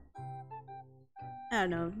well. I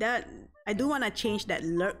don't know, that I do want to change that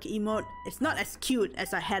lurk emote. It's not as cute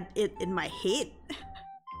as I had it in my head.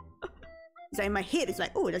 It's like in my head, it's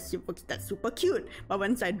like, oh, that's super cute. But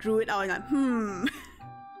once I drew it out, I'm like,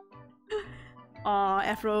 Aw,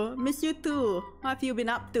 Afro, miss you too. What have you been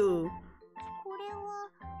up to?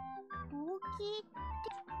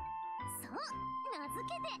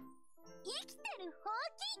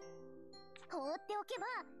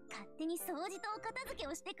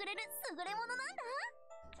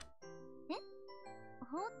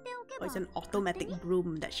 Oh, it's an automatic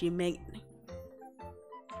broom that she made.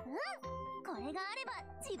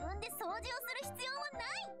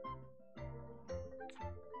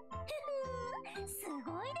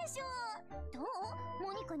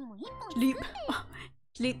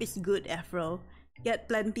 Sleep is good, Afro. Get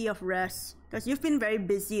plenty of rest. Because you've been very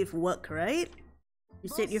busy with work, right? You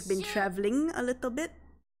said you've been traveling a little bit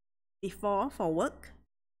before for work.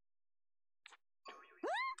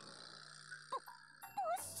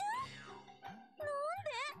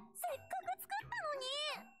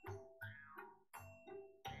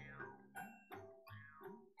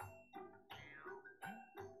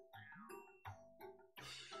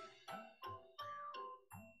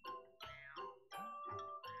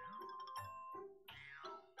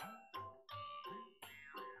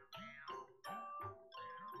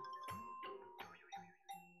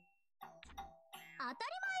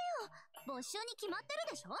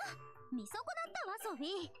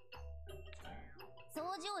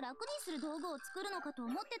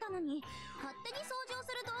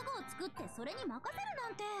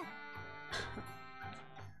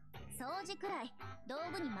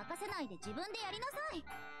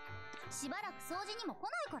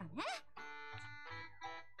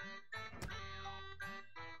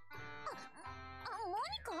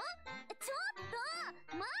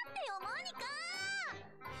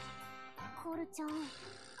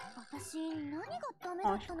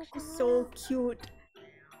 Oh, she's so cute.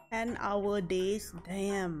 10-hour days.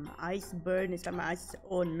 Damn. Ice burn is like my eyes.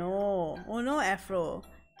 Oh no, Afro.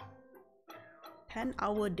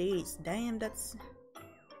 10-hour days. Damn, that's...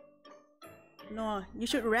 No, you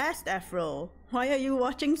should rest, Afro. Why are you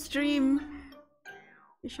watching stream?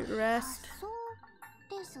 You should rest.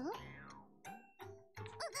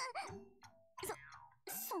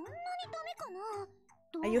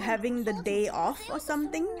 Are you having the day off or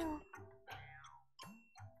something?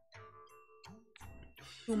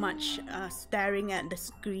 Too much staring at the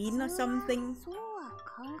screen or something?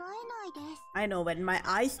 I know, when my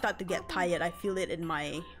eyes start to get tired, I feel it in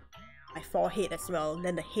my forehead as well.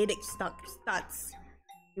 Then the headache starts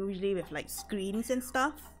usually with like screens and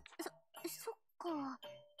stuff.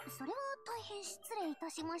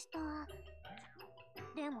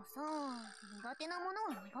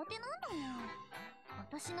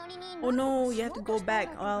 Oh no, you have to go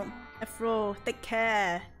back. Well, Afro, take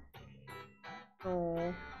care.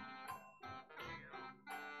 Oh.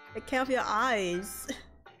 Take care of your eyes.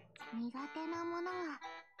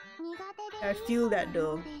 I feel that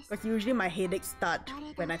though, because usually my headache starts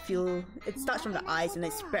when I feel it starts from the eyes and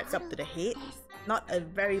it spreads up to the head. Not a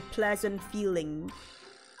very pleasant feeling.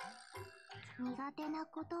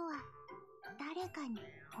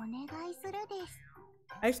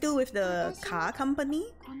 Are you still with the car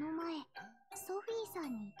company?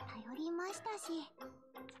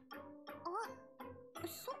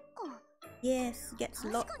 Yes, get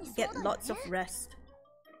lots of rest.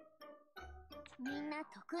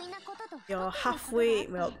 You're halfway,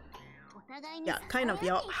 well, yeah, kind of,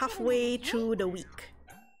 you're halfway through the week.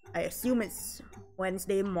 I assume it's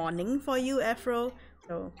Wednesday morning for you, Afro,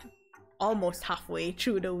 so almost halfway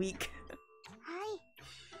through the week.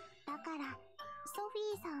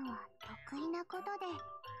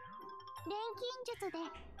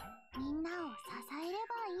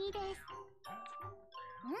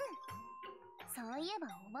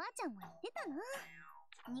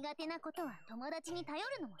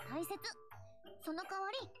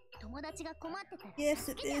 Yes,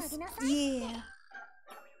 it is. Yeah.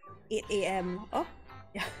 8 AM. Oh,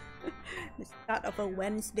 yeah. The start of a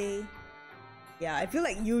Wednesday. Yeah, I feel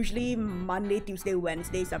like usually Monday, Tuesday,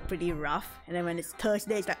 Wednesdays are pretty rough. And then when it's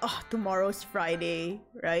Thursday, it's like, oh, tomorrow's Friday,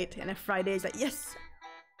 right? And then Friday is like, yes,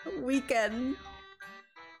 weekend.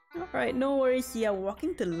 Alright, no worries, Sia.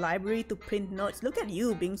 Walking to the library to print notes. Look at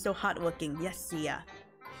you being so hardworking. Yes, Sia.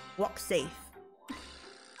 Walk safe.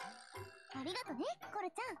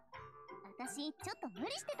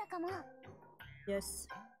 Yes.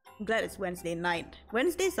 I'm glad it's Wednesday night.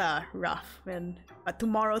 Wednesdays are rough, man. But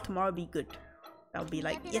tomorrow will be good. I'll be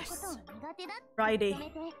like, yes. Friday.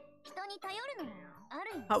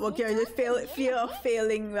 Hardworking or just fear of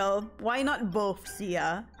failing? Well, why not both,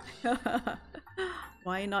 Sia?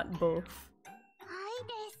 Why not both?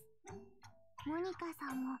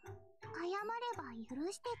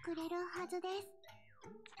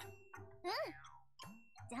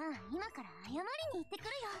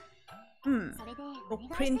 Go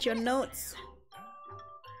print your notes.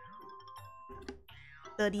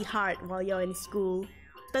 Study hard while you're in school.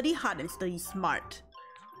 Study hard and study smart.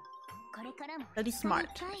 Study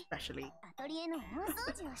smart, especially.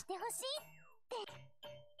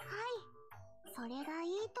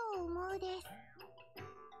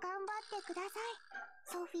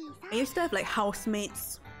 I used to have like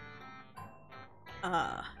housemates.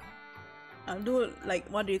 Do like,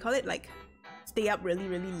 what do you call it? Like, stay up really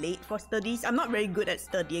late for studies. I'm not very good at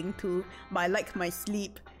studying too, but I like my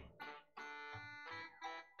sleep.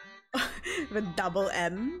 With double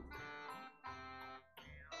M.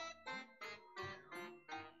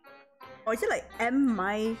 Or is it like M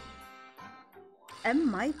my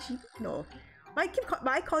G? No. But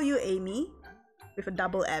I call you Amy with a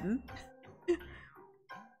double M.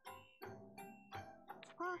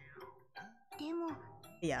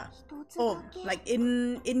 Yeah. Oh, like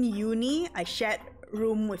in uni, I shared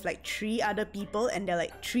room with like 3 other people, and they're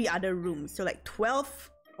like 3 other rooms. So like 12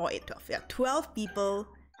 or 8, 12. Yeah, 12 people.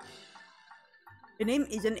 Your name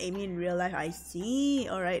isn't Amy in real life. I see.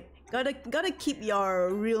 All right. Gotta keep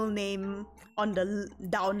your real name on the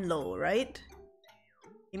down low, right?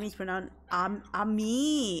 Amy's pronounced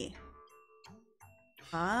Ami.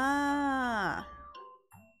 Ah.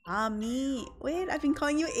 Ami. Wait, I've been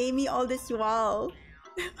calling you Amy all this while.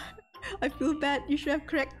 I feel bad. You should have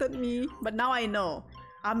corrected me. But now I know.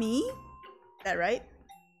 Ami? Is that right?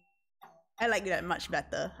 I like that much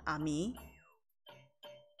better. Ami.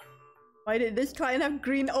 Why did this client have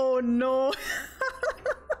green? Oh no!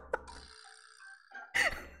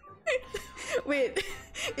 Wait,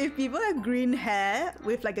 if people have green hair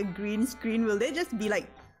with like a green screen, will they just be like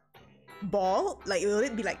bald? Like, will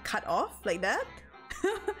it be like cut off like that?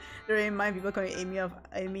 Don't remind people calling Amy of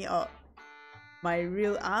Amy or My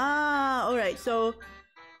real... Ah, alright. So,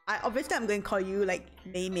 obviously I'm going to call you like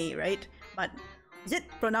Mei Mei, right? But is it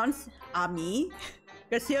pronounced Ami?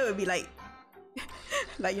 Because here it would be like...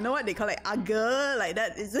 like, you know what they call like Aga? Like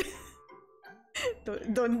that is...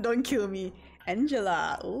 don't kill me.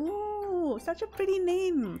 Angela. Oh, such a pretty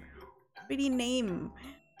name. Pretty name.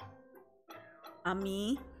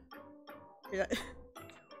 Ami.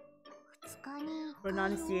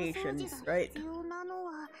 Pronunciations, right?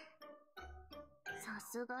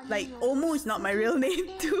 Like, Omu is not my real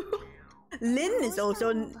name too. Lin is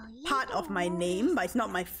also part of my name, but it's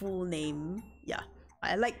not my full name. Yeah,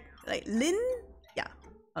 I like Lin. Yeah,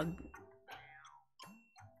 I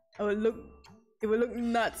would look. It would look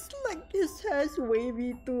nuts. Like his hair's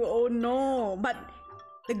wavy too. Oh no! But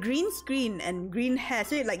the green screen and green hair.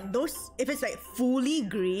 So like those, if it's like fully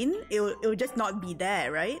green, it will just not be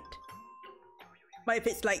there, right? But if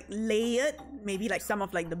it's like layered, maybe like some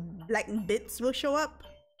of like the black bits will show up.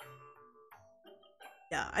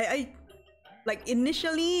 Yeah, I like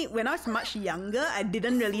initially when I was much younger, I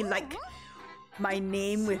didn't really like my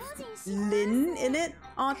name with Lin in it.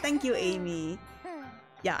 Oh, thank you, Amy.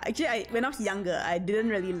 Yeah, actually, when I was younger, I didn't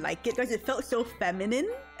really like it because it felt so feminine,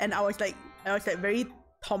 and I was like very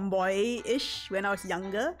tomboy-ish when I was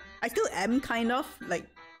younger. I still am kind of like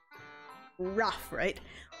rough, right?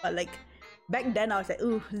 But like back then I was like,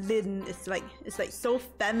 ooh, Lin, it's like so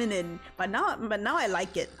feminine. But now I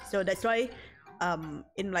like it. So that's why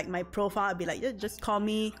in like my profile I'll be like, yeah, just call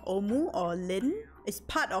me Omu or Lin. It's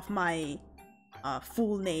part of my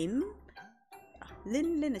full name. Yeah,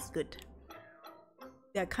 Lin is good.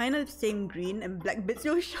 They're kind of the same green and black bits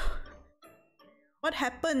will show. What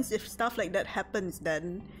happens if stuff like that happens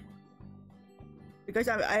then? Because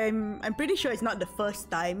I'm pretty sure it's not the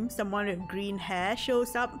first time someone with green hair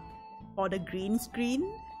shows up for the green screen.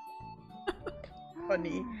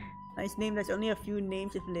 Funny. Nice name. There's only a few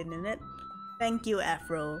names with Lin in it. Thank you,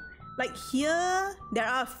 Afro. Like here, there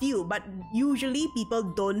are a few, but usually people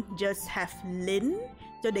don't just have Lin.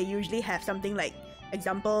 So they usually have something like,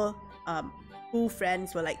 example, two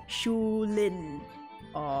friends were like Shu Lin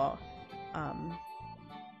or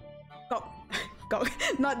Kok,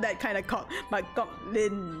 not that kind of Kok, but Kok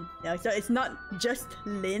Lin. Yeah, so it's not just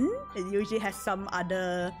Lin. It usually has some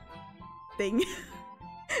other thing.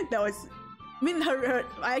 That was, I mean,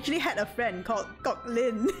 I actually had a friend called Kok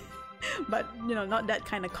Lin, but you know, not that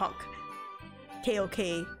kind of Kok.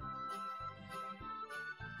 KOK.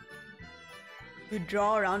 You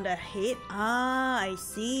draw around the head? Ah, I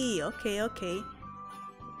see. Okay, okay.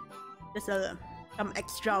 Just some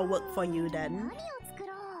extra work for you then.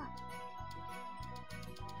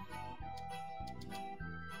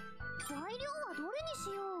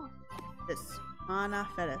 This mana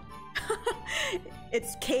feather.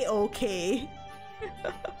 It's KOK.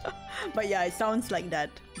 But yeah, it sounds like that.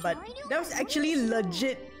 But that was actually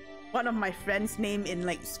legit one of my friends' name in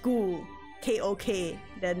like school. KOK.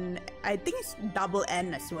 Then I think it's double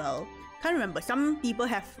N as well. Can't remember. Some people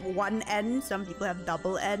have one N, some people have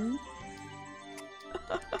double N.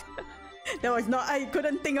 That was not, I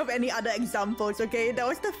couldn't think of any other examples, okay? That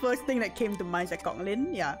was the first thing that came to mind, like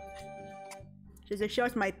Konglin, yeah. She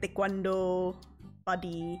was my taekwondo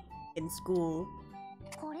buddy in school.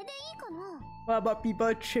 What about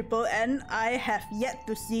people triple N? I have yet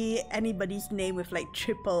to see anybody's name with like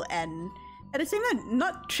triple N. At the same time,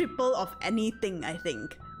 not triple of anything, I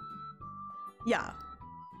think. Yeah.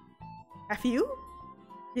 Have you?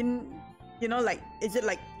 You know, like, is it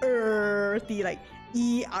like earthy, like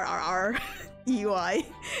ERRREY?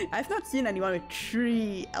 I've not seen anyone with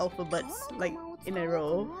 3 alphabets, like, in a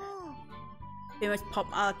row. Famous pop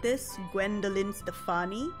artist, Gwendolyn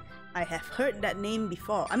Stefani. I have heard that name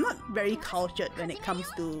before. I'm not very cultured when it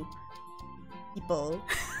comes to people.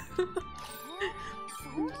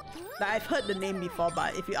 Like, I've heard the name before,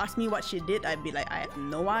 but if you ask me what she did, I'd be like, I have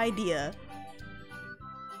no idea.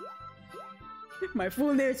 My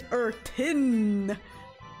full name is Ertin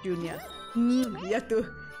Jr. You have to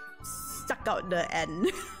suck out the N.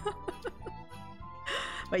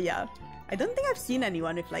 But yeah, I don't think I've seen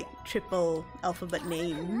anyone with like triple alphabet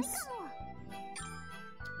names.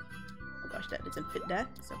 Oh gosh, that doesn't fit there.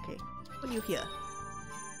 It's okay. What do you hear?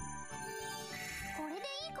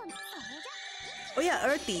 Oh yeah,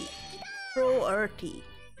 Earthy. Pro Earthy.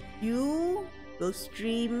 You will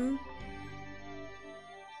stream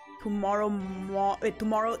tomorrow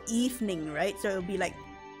evening, right? So it'll be like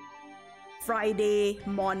Friday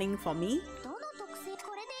morning for me.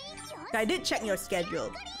 I did check your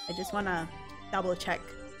schedule. I just wanna double check.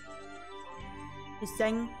 You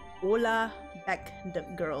sang Ola Back the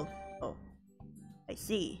Girl. Oh, I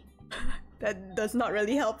see. That does not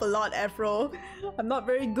really help a lot, Afro. I'm not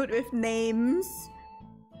very good with names.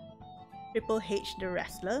 Triple H the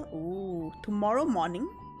wrestler. Ooh, tomorrow morning.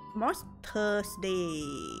 Tomorrow's Thursday,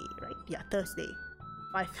 right? Yeah, Thursday.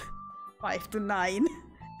 5 to 9.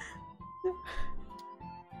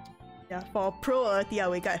 Yeah, for pro earthy, I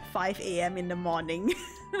wake up at 5 AM in the morning.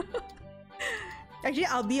 Actually,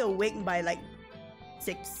 I'll be awake by like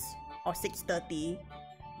 6 or 6:30.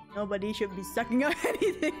 Nobody should be sucking up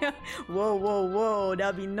anything. Whoa, whoa, whoa.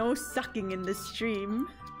 There'll be no sucking in the stream.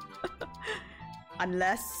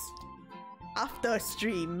 Unless after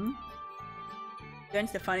stream. Gwen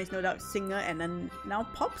Stefani is no doubt singer and then now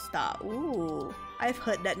pop star. Ooh, I've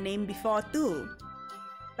heard that name before too.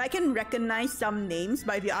 I can recognize some names,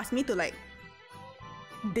 but if you ask me to like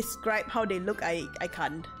describe how they look, I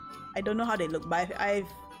can't. I don't know how they look, but I've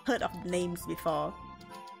heard of names before.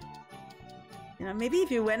 You know, maybe if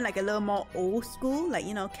you went like a little more old school, like,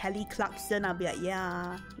 you know, Kelly Clarkson, I'll be like,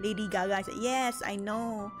 yeah. Lady Gaga, I say, yes, I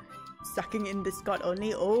know. Sucking in Discord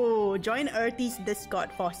only. Oh, join Earthy's Discord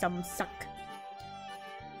for some suck.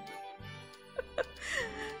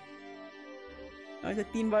 Oh, the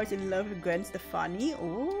teen boys in love with Gwen Stefani.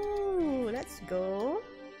 Oh, let's go.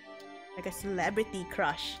 Like a celebrity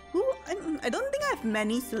crush. Who? I don't think I have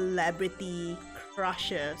many celebrity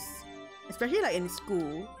crushes, especially like in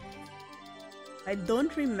school. I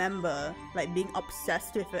don't remember like being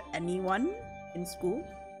obsessed with anyone in school.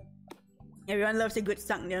 Everyone loves a good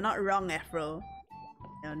suck. You're not wrong, Afro.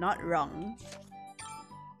 You're not wrong.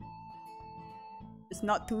 It's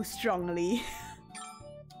not too strongly.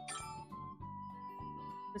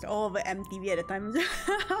 It was all over MTV at the time.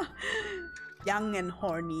 Young and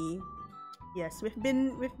horny. Yes, we've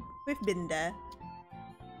been there.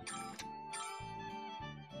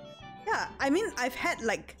 Yeah, I mean, I've had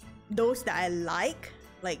like those that I like,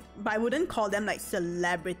 but I wouldn't call them like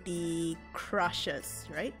celebrity crushes,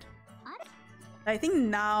 right? I think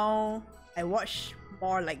now I watch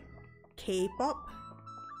more like K-pop.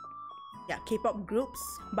 Yeah, K-pop groups,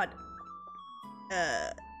 but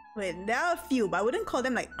wait, there are a few, but I wouldn't call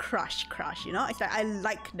them like crush, you know? It's like I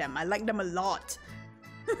like them a lot.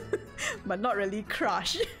 But not really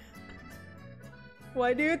crush.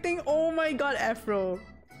 Why do you think? Oh my god, Afro.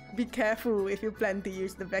 Be careful if you plan to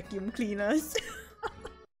use the vacuum cleaners.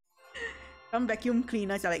 Some vacuum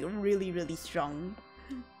cleaners are like really, really strong.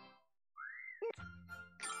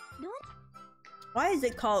 Why is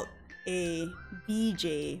it called a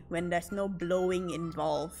BJ when there's no blowing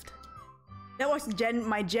involved? That was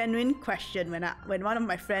my genuine question when one of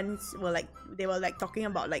my friends were like, they were like talking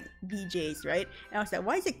about like BJs, right? And I was like,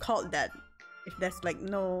 why is it called that if there's like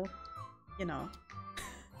no, you know?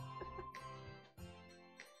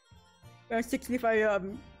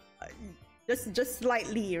 65, just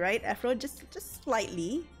slightly, right, Afro? Just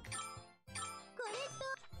slightly.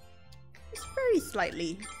 Just very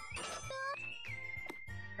slightly.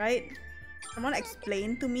 Right? Someone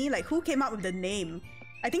explain to me, like, who came up with the name?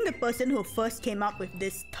 I think the person who first came up with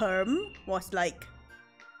this term was like...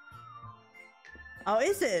 Oh,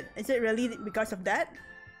 is it? Is it really because of that?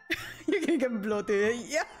 You can blow to it,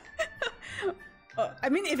 yeah. I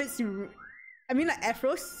mean, if it's... I mean, like,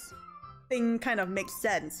 Afro's thing kind of makes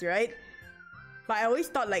sense, right? But I always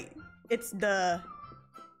thought, like, it's the...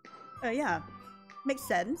 yeah, makes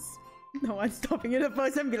sense. No one's stopping you. The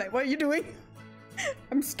person be like, what are you doing?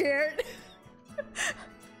 I'm scared.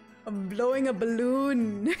 I'm blowing a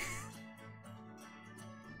balloon.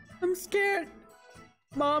 I'm scared.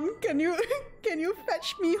 Mom, can you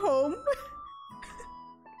fetch me home?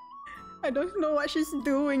 I don't know what she's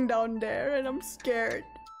doing down there and I'm scared.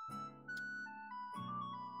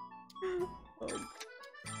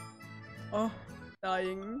 Oh,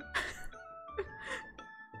 dying.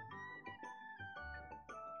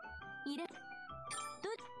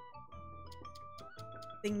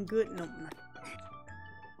 Thing good? No, not.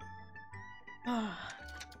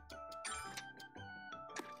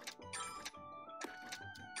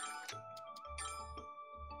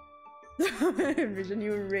 Vision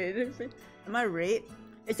you red. Am I red?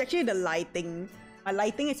 It's actually the lighting. My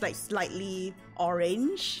lighting is like slightly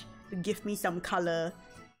orange to give me some color.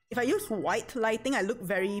 If I use white lighting, I look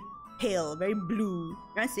very pale, very blue. You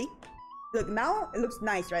wanna see? Look, now it looks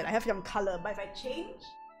nice, right? I have some color, but if I change,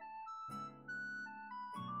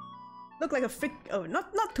 look like a freak. Oh,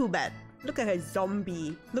 not too bad. Look like a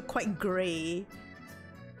zombie. Look quite grey.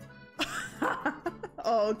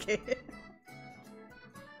 Oh, okay.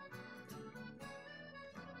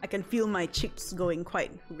 I can feel my cheeks going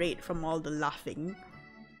quite red from all the laughing.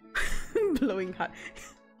 Blowing hard.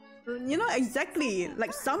 You know, exactly.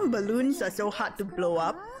 Like some balloons are so hard to blow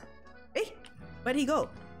up. Hey, where'd he go?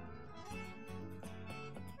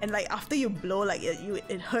 And like after you blow, like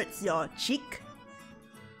it hurts your cheek.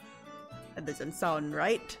 That doesn't sound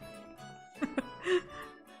right.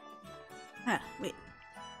 Huh, wait.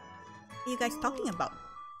 What are you guys talking about?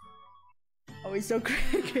 Oh, it's so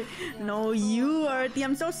great. No, you, Artie.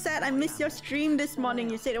 I'm so sad. I missed your stream this morning.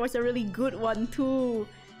 You said it was a really good one too.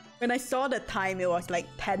 When I saw the time, it was like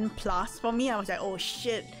 10 plus for me. I was like, oh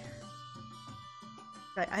shit.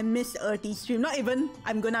 Like, I missed Artie's stream. Not even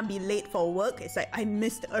I'm gonna be late for work. It's like I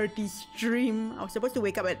missed Artie's stream. I was supposed to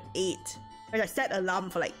wake up at 8. Like, I set alarm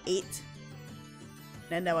for like 8.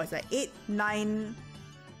 Then there was like 8, 9,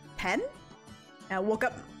 10. And I woke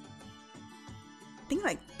up, I think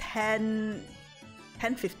like 10,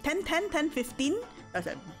 15. I was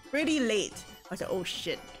like pretty late. I was like, oh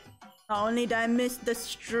shit. Not only did I miss the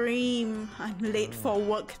stream, I'm late for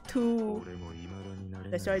work too.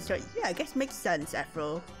 That's why, yeah, I guess makes sense,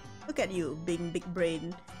 Afro. Look at you, being big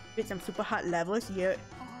brain. Did some super hard levels here.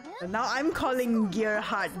 So now I'm calling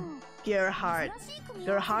Gerhard. Gerard.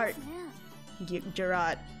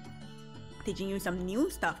 Teaching you some new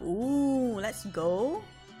stuff. Ooh, let's go.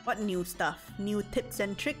 What new stuff? New tips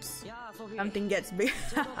and tricks? Something gets big.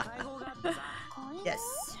 Yes.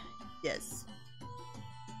 Yes.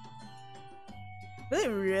 Will it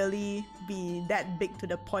really be that big to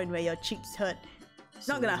the point where your cheeks hurt? It's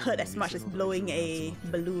not gonna hurt as much as blowing a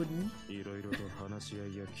balloon.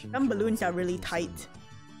 Some balloons are really tight.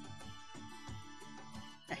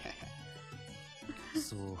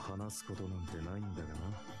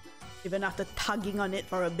 Even after tugging on it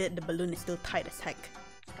for a bit, the balloon is still tight as heck.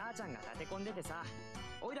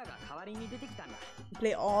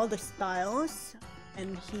 Play all the styles,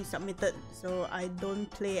 and he submitted, so I don't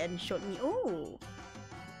play and showed me.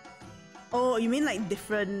 Oh, you mean like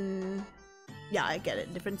different? Yeah, I get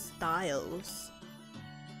it. Different styles.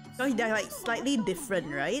 So they're like slightly different,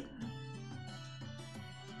 right?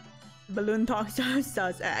 Balloon talk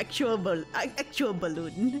stars, actual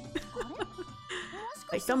balloon.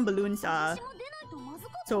 Like some balloons are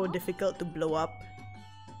so difficult to blow up.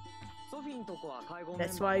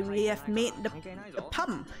 That's why we have made the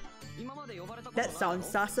pump. That sounds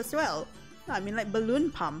sus as well. I mean like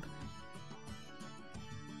balloon pump.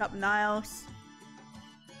 Up Niles.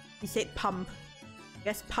 He said pump. I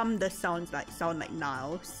guess pump does sound like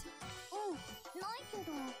Niles.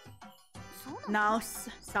 Niles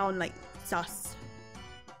sound like sus.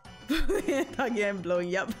 Tugging and blowing,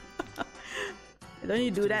 yup. Don't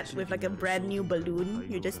you do that with like a brand new balloon?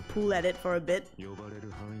 You just pull at it for a bit.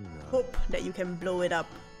 Hope that you can blow it up.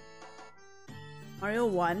 Mario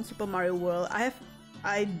 1, Super Mario World.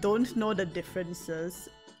 I don't know the differences.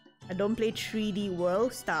 I don't play 3D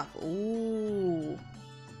World stuff. Ooh.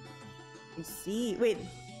 I see. Wait,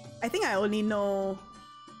 I think I only know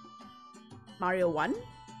Mario 1.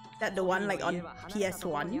 That the one like on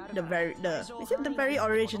PS1? Is it the very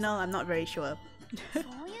original? I'm not very sure.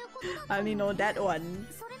 I only know that one.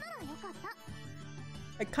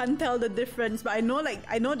 I can't tell the difference, but I know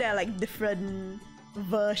there are like different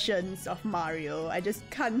versions of Mario. I just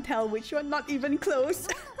can't tell which one, not even close.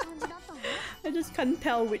 I just can't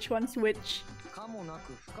tell which one's which.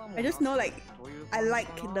 I just know like I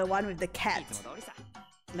like the one with the cat.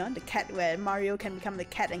 You know, the cat where Mario can become the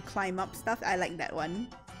cat and climb up stuff. I like that one.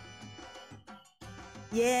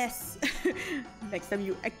 Yes! Next time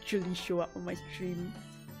you actually show up on my stream.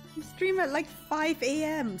 You stream at like 5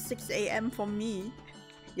 AM, 6 AM for me.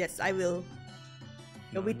 Yes, I will.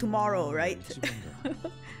 It'll be tomorrow, right?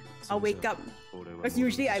 I'll wake up. Because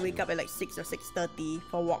usually I wake up at like 6 or 6:30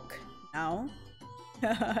 for walk now.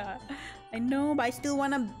 I know, but I still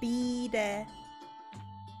wanna be there.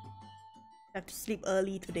 I have to sleep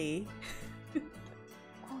early today.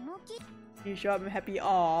 You show up, I'm happy.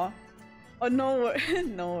 Aww. Oh no,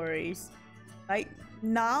 no worries. Like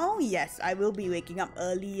now, yes, I will be waking up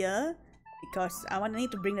earlier because I need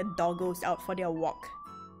to bring the doggos out for their walk.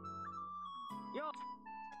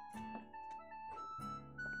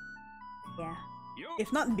 Yeah.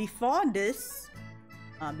 If not before this,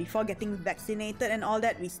 before getting vaccinated and all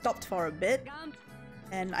that, we stopped for a bit,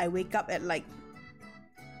 and I wake up at like,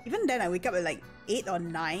 even then I wake up at like 8 or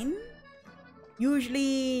 9.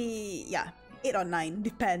 Usually, yeah, 8 or 9,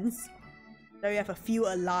 depends. So we have a few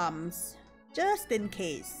alarms, just in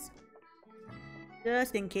case.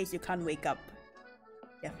 Just in case you can't wake up.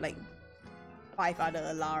 You have like 5 other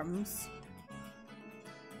alarms.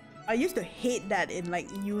 I used to hate that in like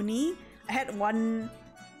uni. I had one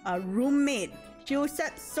roommate. She would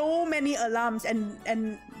set so many alarms, and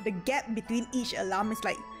the gap between each alarm is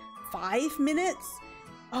like 5 minutes.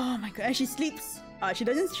 Oh my god, and she sleeps. She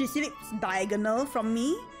sleeps diagonal from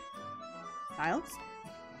me. Niles?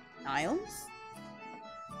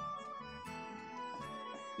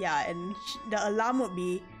 Yeah, and the alarm would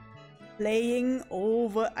be playing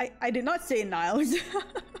over. I did not say Niles.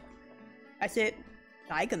 I said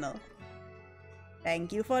diagonal.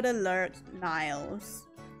 Thank you for the alert, Niles.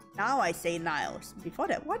 Now I say Niles. Before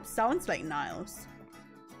that, what sounds like Niles?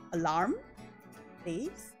 Alarm?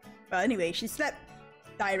 Please? Well, anyway, she slept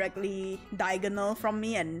directly diagonal from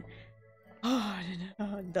me, and oh,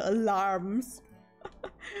 the alarms.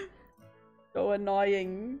 So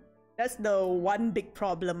annoying. That's the one big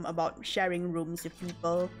problem about sharing rooms with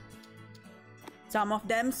people. Some of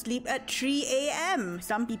them sleep at 3 AM.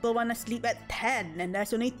 Some people want to sleep at 10, and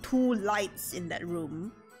there's only 2 lights in that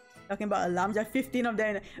room. Talking about alarms, there are 15 of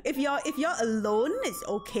them. If you're alone, it's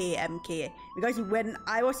okay, MK. Because when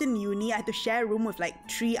I was in uni, I had to share a room with like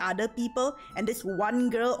 3 other people, and this one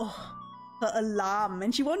girl, oh, her alarm,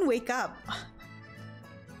 and she won't wake up.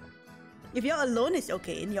 If you're alone, it's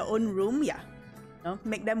okay. In your own room, yeah. You know,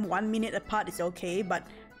 make them 1 minute apart, it's okay. But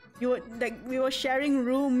you were like, we were sharing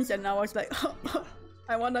rooms, and I was like,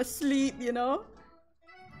 I wanna sleep, you know.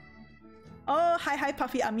 Oh, hi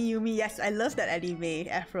Puffy Ami Yumi. Yes, I love that anime,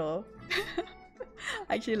 Afro.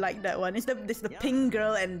 I actually like that one. It's the pink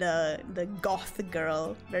girl and the goth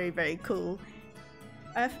girl. Very cool.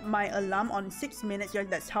 I have my alarm on 6 minutes.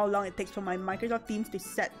 That's how long it takes for my Microsoft Teams to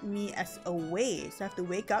set me as away. So I have to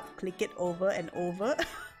wake up, click it over and over.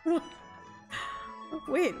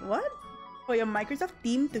 Wait, what? For your Microsoft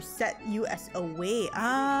team to set you as away.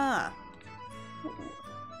 Ah.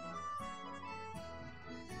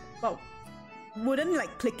 Well, wouldn't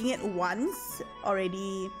like clicking it once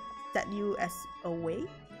already set you as away?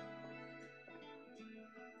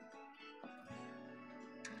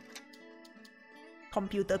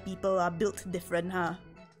 Computer people are built different, huh?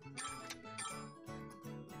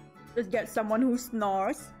 Just get someone who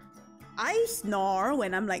snores. I snore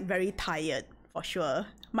when I'm like very tired, for sure.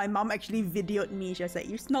 My mom actually videoed me. She was like,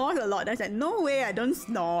 you snore a lot. I said, no way, I don't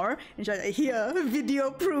snore. And she was like, here, video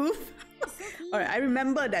proof. Alright, I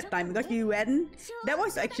remember that time because we went, that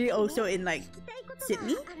was actually also in like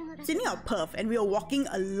Sydney or Perth, and we were walking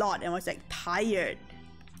a lot and I was like tired.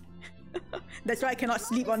 That's why I cannot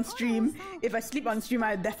sleep on stream. If I sleep on stream,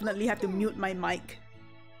 I definitely have to mute my mic.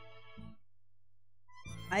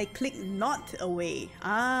 I click not away.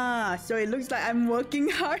 Ah, so it looks like I'm working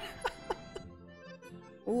hard.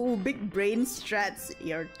 Ooh, big brain strats,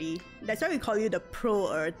 Erty. That's why we call you the pro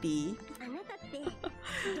Erty.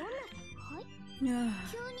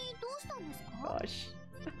 Gosh.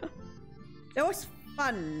 That was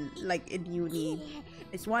fun, like in uni.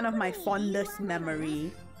 It's one of my fondest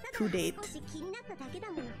memory to date.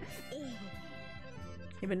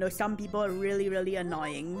 Even though some people are really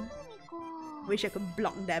annoying. Wish I could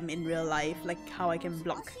block them in real life, like how I can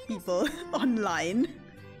block people online.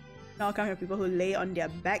 Now come here, people who lay on their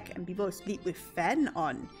back and people who sleep with fan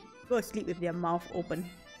on. People who sleep with their mouth open.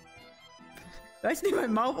 Do I sleep with my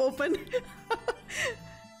mouth open?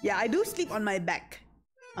 Yeah, I do sleep on my back.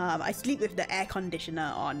 I sleep with the air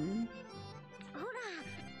conditioner on.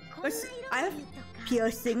 Because I have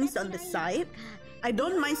piercings on the side. I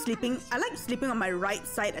don't mind sleeping. I like sleeping on my right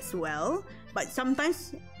side as well. But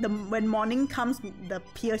sometimes when morning comes, the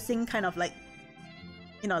piercing kind of like,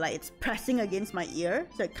 you know, like it's pressing against my ear.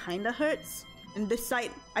 So it kind of hurts. And this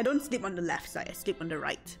side, I don't sleep on the left side. I sleep on the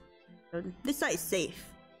right. So this side is safe.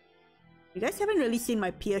 You guys haven't really seen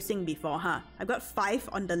my piercing before, huh? I've got 5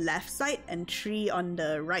 on the left side and 3 on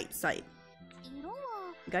the right side.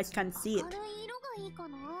 You guys can't see it.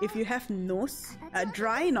 If you have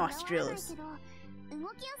dry nostrils.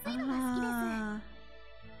 Ah.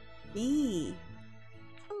 See.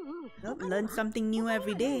 Well, learn something new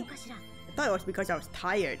every day. I thought it was because I was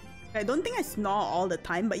tired. I don't think I snore all the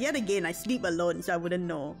time, but yet again, I sleep alone, so I wouldn't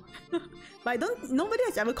know. But nobody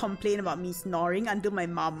has ever complained about me snoring until my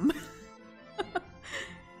mom.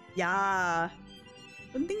 Yeah.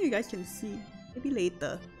 Don't think you guys can see. Maybe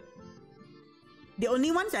later. The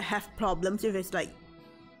only ones I have problems with is like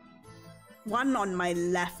one on my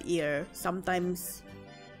left ear sometimes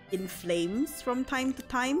inflames from time to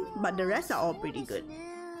time, but the rest are all pretty good.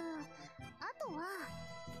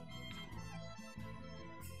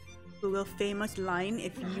 Google famous line,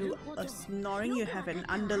 if you are snoring you have an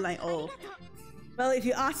underlying... Oh. Well, if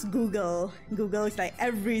you ask Google, Google is like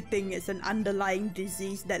everything is an underlying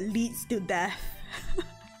disease that leads to death.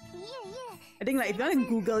 I think like if you want to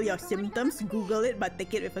Google your symptoms, Google it, but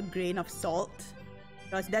take it with a grain of salt.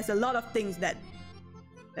 Because there's a lot of things that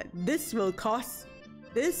this will cause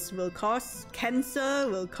cancer,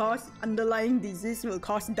 will cause underlying disease, will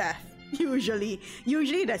cause death. Usually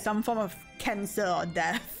there's some form of cancer or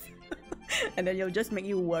death. And then it'll just make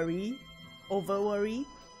you worry, over worry.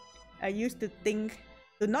 I used to think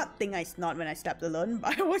Do not think I snort when I slept alone,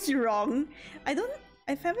 but I was wrong.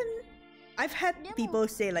 I've had people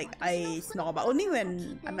say like I snore, but only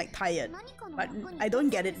when I'm like tired. But I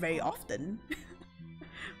don't get it very often.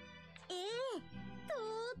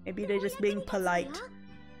 Maybe they're just being polite,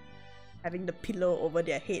 having the pillow over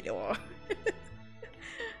their head or...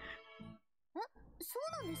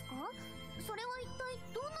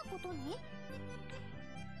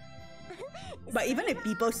 But even if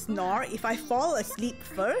people snore, if I fall asleep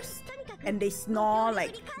first and they snore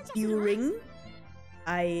like during,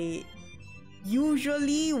 I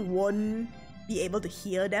usually won't be able to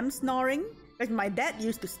hear them snoring. Like my dad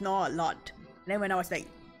used to snore a lot. And then when I was like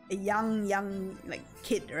a young like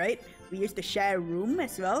kid, right? We used to share a room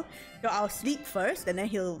as well. So I'll sleep first and then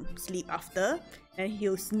he'll sleep after. And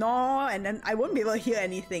he'll snore and then I won't be able to hear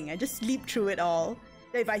anything. I just sleep through it all.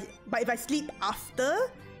 So if I sleep after,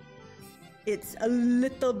 it's a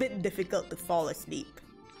little bit difficult to fall asleep.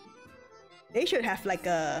 They should have like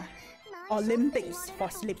a Olympics for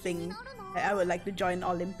sleeping. I would like to join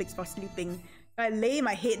Olympics for sleeping. I lay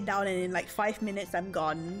my head down and in like 5 minutes I'm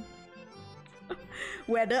gone.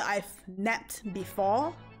 Whether I've napped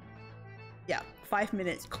before, yeah, 5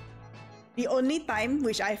 minutes. The only time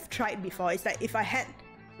which I've tried before is that if I had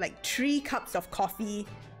like 3 cups of coffee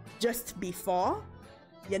just before,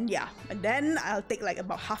 then yeah, and then I'll take like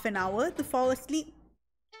about half an hour to fall asleep.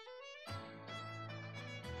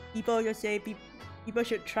 People just say people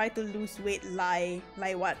should try to lose weight. Lie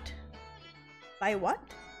what? Lie what?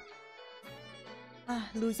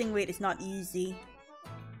 Losing weight is not easy.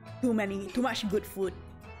 Too much good food.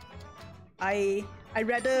 I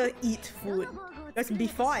rather eat food. Because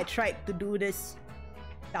before I tried to do this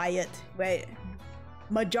diet where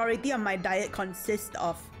majority of my diet consists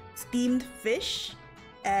of steamed fish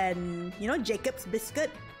and you know Jacob's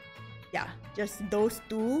biscuit. Yeah, just those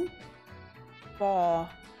 2 for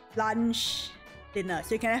lunch, dinner.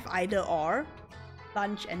 So you can have either or,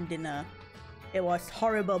 lunch and dinner. It was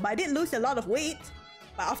horrible, but I did lose a lot of weight.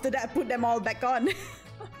 But after that, I put them all back on. It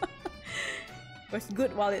was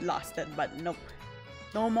good while it lasted, but nope.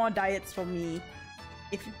 No more diets for me.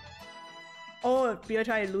 If people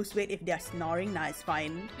try to lose weight if they're snoring, nah, it's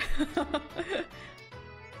fine.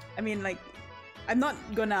 I mean, like, I'm not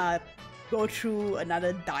gonna go through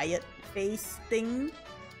another diet phase thing.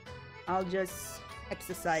 I'll just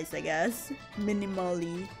exercise, I guess,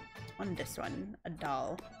 minimally on this one. A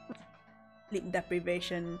dull. Sleep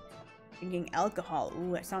deprivation, drinking alcohol.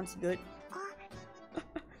 Ooh, that sounds good.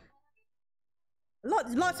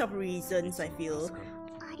 Lots of reasons, I feel.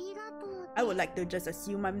 I would like to just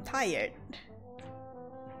assume I'm tired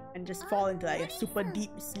and just fall into like a super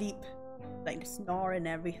deep sleep, like the snore and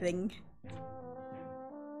everything.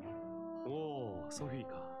 Oh, Sophie.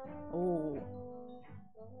 Oh.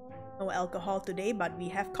 No alcohol today, but we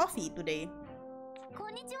have coffee today.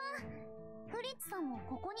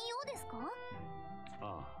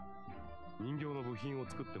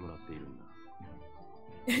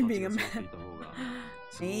 Being a man.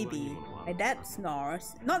 Maybe. My dad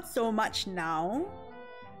snores. Not so much now,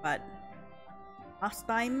 but last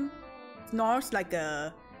time snores like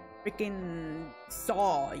a freaking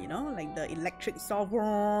saw, you know? Like the electric saw.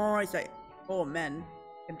 It's like, oh man.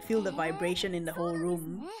 I can feel the vibration in the whole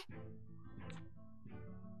room.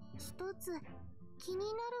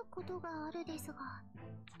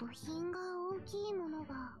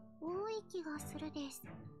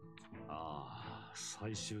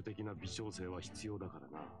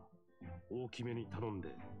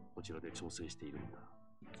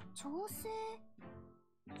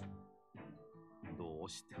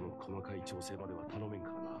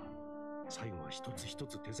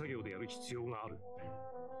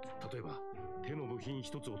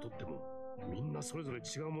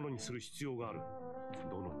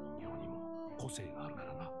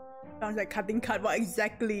 Sounds like cutting cardboard,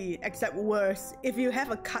 exactly, except worse. If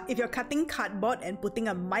you're cutting cardboard and putting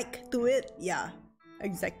a mic to it, yeah,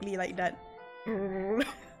 exactly like that. I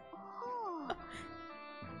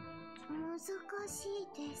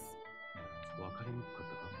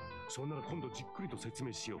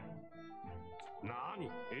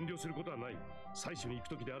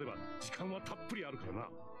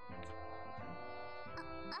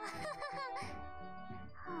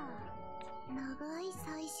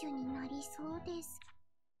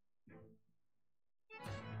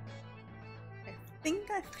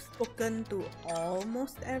think I've spoken to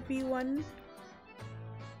almost everyone.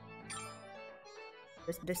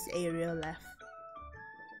 Just this area left.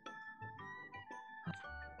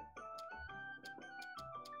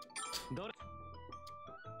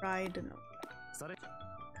 I don't know.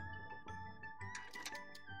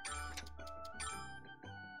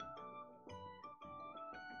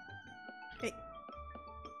 Hey.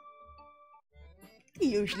 He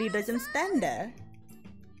usually doesn't stand there.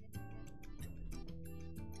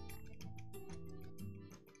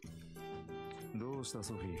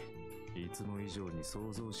 Sophie? いつも以上に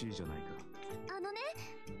想像しいじゃないか。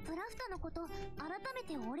プラフタのこと改め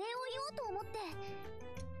てお礼を言おうと思って。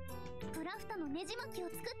プラフタのねじ巻きを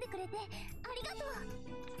作ってくれてありがとう。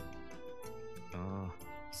ああ、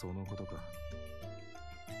そのことか。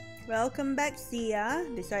Welcome back, Sia.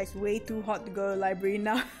 This is way too hot to go to the library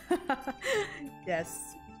now.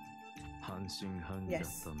 Yes.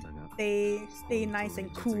 Yes. Stay nice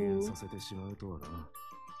and cool.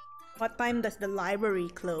 What time does the library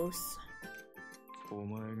close?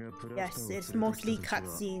 Yes, it's mostly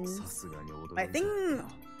cutscenes. I think,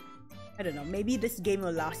 I don't know, maybe this game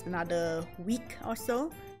will last another week or so.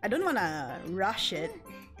 I don't wanna rush it,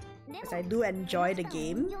 because I do enjoy the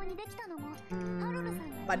game.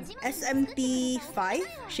 But SMT 5,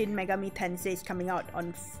 Shin Megami Tensei, is coming out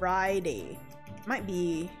on Friday. Might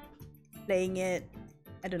be playing it,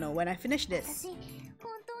 I don't know, when I finish this.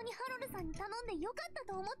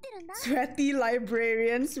 Sweaty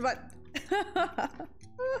librarians, but...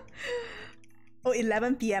 Oh,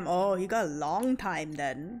 11 PM. Oh, you got a long time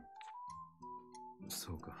then.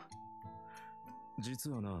 そうか。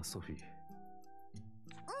実はな、ソフィー。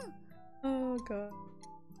Oh god.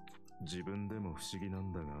 自分でも不思議な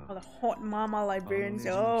んだが。Oh, the hot mama librarians.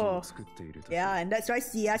 Oh. Yeah, and that's why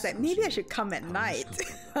Sia's like, maybe I should come at night.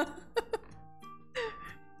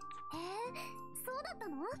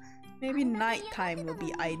 Maybe nighttime will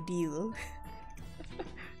be ideal.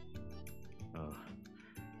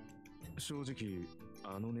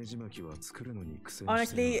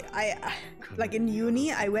 Honestly, I like in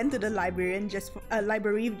uni, I went to the library just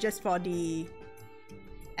for the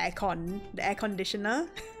air conditioner,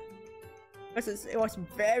 because it was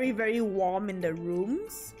very warm in the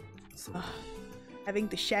rooms. Having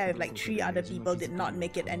to share with like 3 other people did not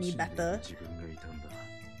make it any better.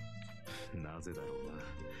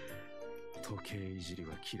 時計いじり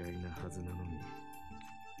は嫌いなはずなのに。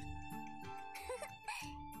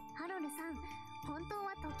ハロルさん、本当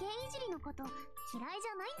は時計いじりのこと嫌いじ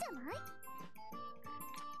ゃないんじゃない？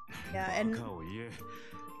 Yeah, and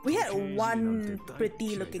we had one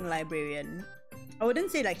pretty looking librarian. I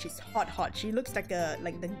wouldn't say like she's hot. She looks like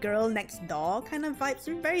the girl next door kind of vibes.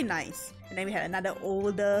 Very nice. And then we had another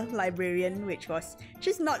older librarian,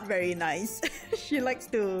 she's not very nice. She likes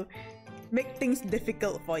to make things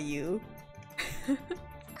difficult for you.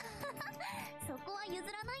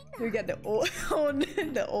 We get the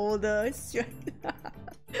older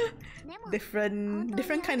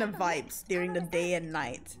different kind of vibes during the day and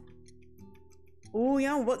night. Oh, you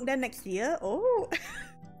wanna work there next year? Oh,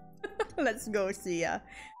 let's go, Sia.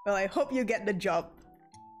 Well, I hope you get the job.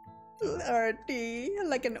 RT,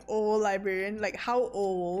 like an old librarian. Like how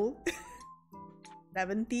old?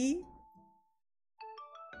 70?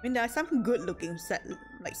 I mean, there are some good-looking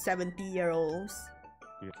like 70-year-olds.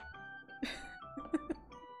 Yeah.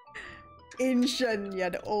 Ancient, yeah,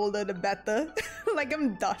 the older the better. Like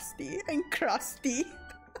I'm dusty and crusty.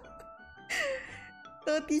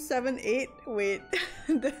 37.8. Wait,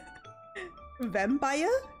 the vampire?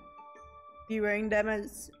 Be wearing them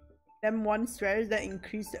as one swears that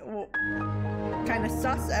increase. Oh, kind of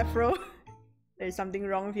sus, Afro. There's something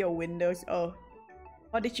wrong with your windows. Oh,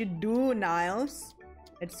 what did you do, Niles?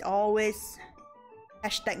 It's always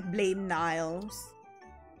 #blame Niles.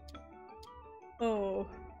 Oh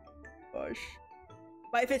gosh.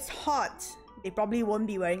 But if it's hot, they probably won't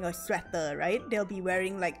be wearing a sweater, right? They'll be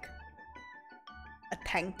wearing like a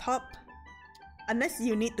tank top. Unless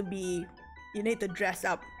you need to dress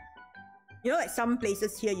up. You know, like some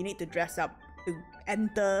places here you need to dress up to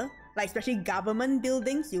enter. Like especially government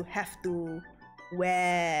buildings, you have to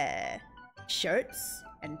wear shirts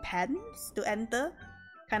and pants to enter.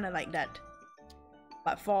 Kind of like that.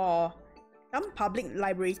 But for some public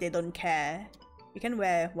libraries, they don't care. You can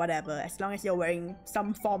wear whatever as long as you're wearing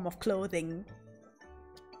some form of clothing.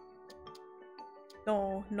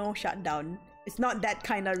 No shutdown. It's not that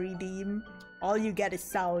kind of redeem. All you get is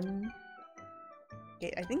sound.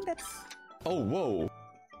 Okay, I think that's... Oh, whoa.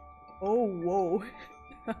 Oh, whoa.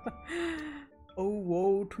 Oh,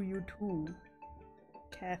 whoa to you too.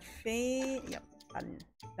 Cafe... Yep,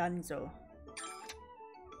 done so.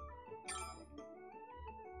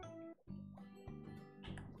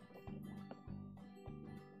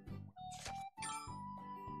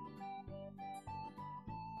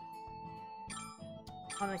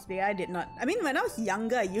 Honestly, I did not. I mean, when I was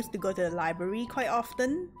younger, I used to go to the library quite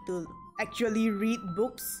often to actually read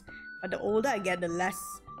books. But the older I get, the less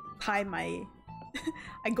time I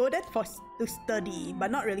I go there to study,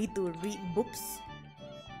 but not really to read books.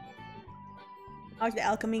 How's the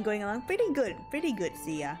alchemy going along? Pretty good,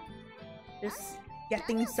 Sia. Just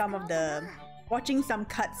getting some of the... watching some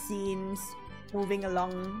cutscenes, moving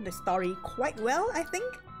along the story quite well, I think.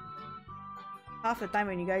 Half the time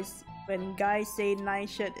when guys say nice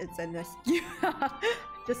shit, it's an excuse.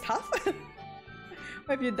 Just half?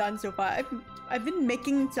 What have you done so far? I've been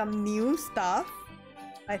making some new stuff.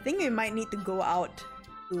 I think we might need to go out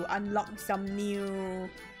to unlock some new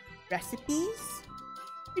recipes.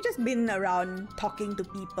 We've just been around talking to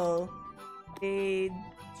people. They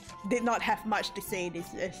did not have much to say.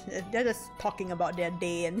 They're just talking about their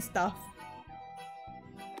day and stuff.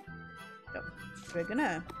 So we're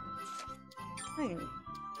gonna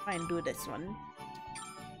try and do this one.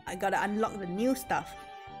 I gotta unlock the new stuff.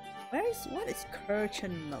 What is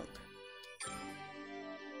Curtain Milk?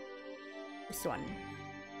 This one.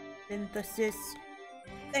 Synthesis.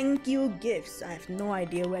 Thank you gifts. I have no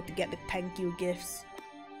idea where to get the thank you gifts.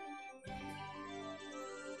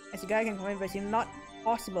 As a guy can comment, but it's not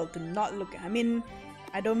possible to not look at. I mean,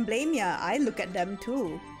 I don't blame ya. I look at them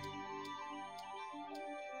too.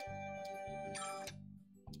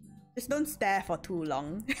 Just don't stare for too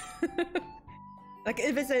long. Like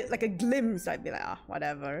if it's like a glimpse, I'd be like, ah,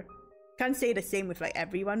 whatever. Can't say the same with like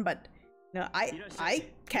everyone, but no, I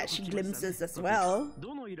catch glimpses as well.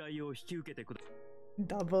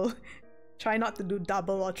 Double. Try not to do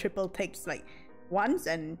double or triple takes like once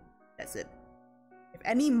and that's it. If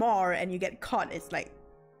any more and you get caught, it's like,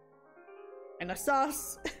 and a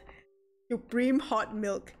sauce. Supreme hot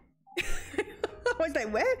milk. I was like,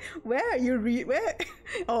 where are you where?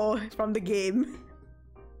 Oh, from the game.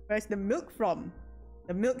 Where's the milk from?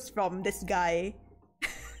 The milk's from this guy.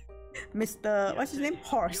 Mr. What's his name?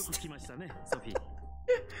 Horst.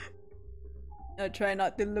 I try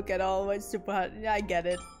not to look at all what's super hard. Yeah, I get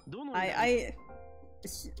it.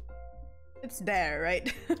 It's there,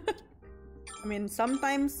 right? I mean,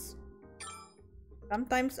 sometimes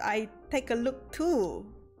I take a look too.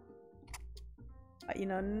 But, you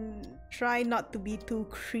know, try not to be too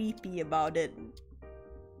creepy about it.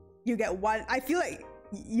 You get one. I feel like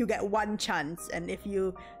you get one chance, and if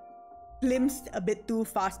you glimpse a bit too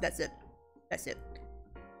fast, that's it. That's it.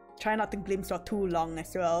 Try not to glimpse for too long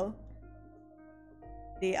as well.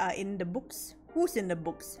 They are in the books. Who's in the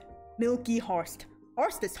books? Milky Horst.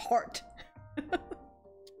 Horst is Hort.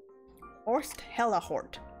 Horst hella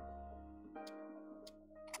Hort.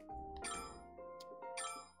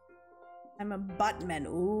 I'm a buttman.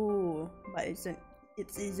 Ooh, but it's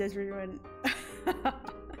easier to run.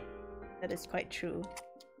 That is quite true.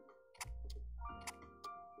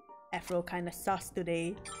 Afro kinda sus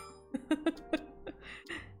today.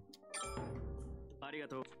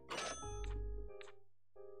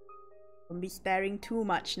 Don't be staring too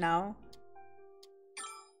much now.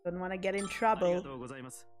 Don't wanna get in trouble.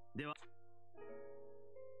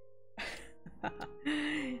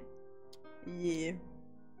 Yeah.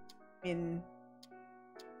 I mean,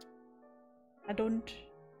 I don't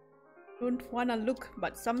wanna look,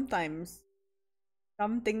 but sometimes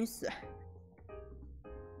some things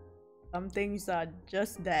are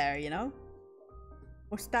just there, you know?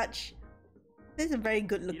 Mustache. This is a very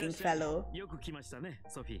good looking fellow.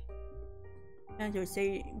 And you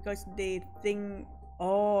say because they think,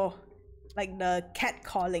 oh, like the cat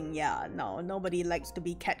calling. Yeah, no, nobody likes to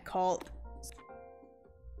be cat called.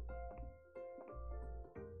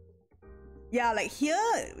 Yeah, like here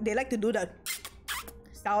they like to do the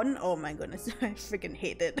sound. Oh my goodness, I freaking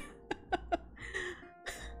hate it.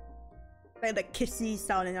 Like the kissy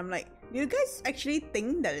sound, and I'm like, do you guys actually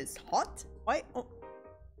think that it's hot? Why? Oh.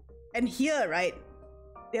 And here, right,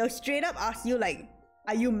 they'll straight up ask you like,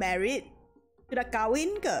 are you married? Sudah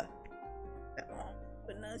kawin ke? Oh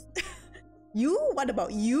goodness. You? What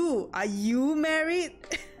about you? Are you married?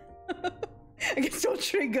 I get so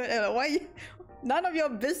triggered. Why? None of your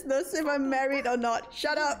business if I'm married or not.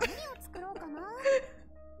 Shut up.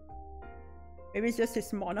 Maybe it's just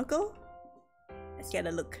his monocle? Let's get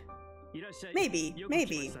a look. Maybe.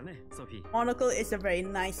 Monocle is a very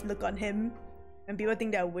nice look on him. And people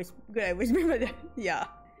think they're good at whispering, but yeah.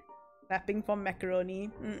 Clapping for macaroni.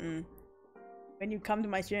 When you come to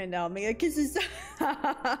my stream and I'll make a kisses.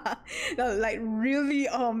 No, like really,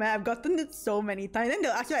 oh man, I've gotten it so many times. Then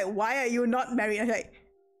they'll ask you like, why are you not married? I'm like,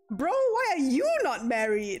 bro, why are you not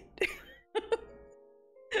married?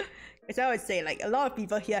 Because I would say like a lot of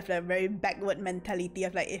people here have a very backward mentality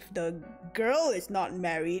of like, if the girl is not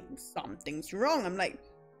married, something's wrong. I'm like,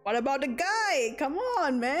 what about the guy? Come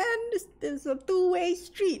on, man. This is a two-way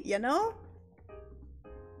street, you know?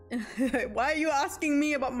 Why are you asking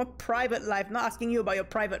me about my private life? Not asking you about your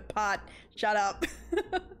private part. Shut up.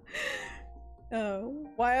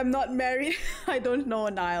 Why I'm not married? I don't know,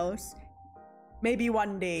 Niles. Maybe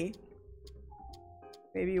one day.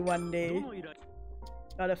 Maybe one day.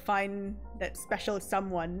 Gotta find that special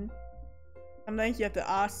someone. Sometimes you have to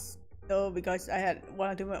ask though, because I had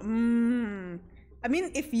one or two. I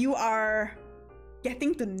mean, if you are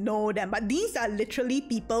getting to know them, but these are literally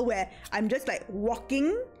people where I'm just like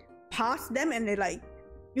walking past them and they're like,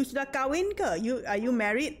 "You sudah kawin ke? Are you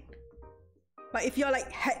married?" But if you're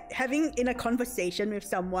like having in a conversation with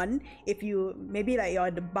someone, if you maybe like you're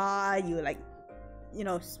at the bar, you like, you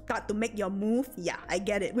know, start to make your move, yeah, I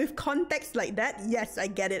get it. With context like that, yes, I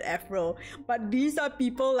get it, Afro. But these are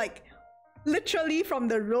people like literally from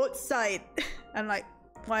the roadside. I'm like,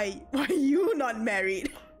 why are you not married?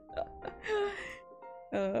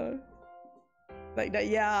 Like that,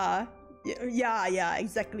 yeah,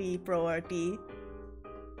 exactly, priority.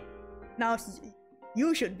 Now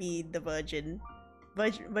you should be the virgin.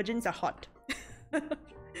 Virgins are hot.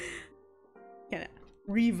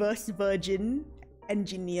 Reverse virgin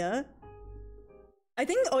engineer. I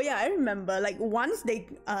think, oh yeah, I remember, like once they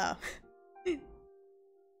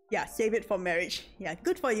yeah, save it for marriage. Yeah,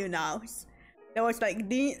 good for you now. There was like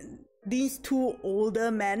these two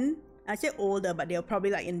older men. I say older, but they're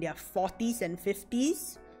probably like in their 40s and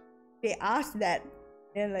 50s. They asked that.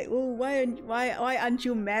 They're like, "Oh, why aren't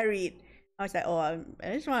you married?" I was like, "Oh, I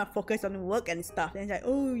just want to focus on work and stuff." And it's like,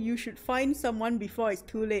 "Oh, you should find someone before it's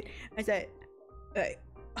too late." I said, like,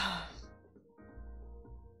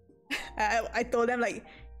 I told them like,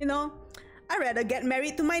 you know, I'd rather get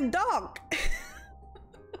married to my dog.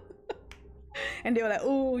 And they were like,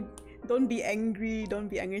 "Oh, don't be angry, don't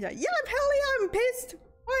be angry." Like, yeah, hell yeah, I'm pissed.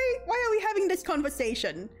 Why are we having this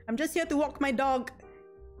conversation? I'm just here to walk my dog.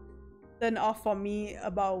 Turn off for me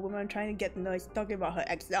about a woman trying to get to know. He's talking about her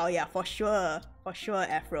ex. Oh yeah, for sure,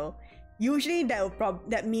 Afro. Usually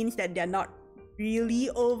that means that they're not really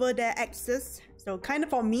over their exes. So kind of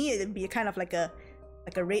for me, it'd be kind of like a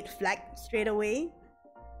red flag straight away.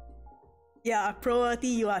 Yeah, priority,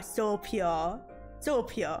 you are so pure, so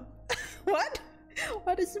pure. What?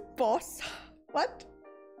 What is boss? What?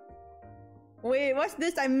 Wait, what's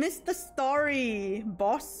this? I missed the story.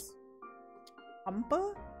 Boss?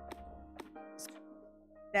 Humper?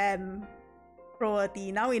 Damn.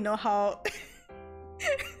 Priority. Now we know how...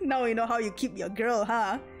 now we know how you keep your girl,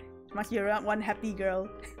 huh? Must be around one happy girl.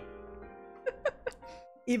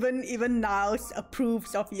 Even Niles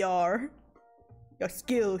approves of your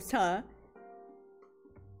skills, huh?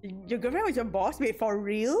 Your girlfriend was your boss? Wait, for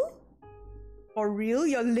real? For real?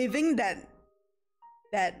 You're living that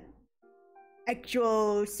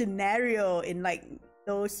actual scenario in like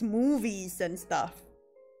those movies and stuff.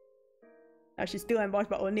 Now she's still my boss,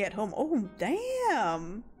 but only at home. Oh,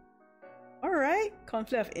 damn. Alright.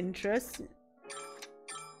 Conflict of interest.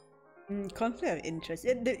 Conflict of interest.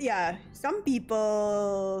 Yeah, some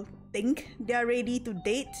people think they're ready to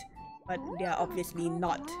date, but they're obviously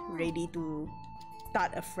not ready to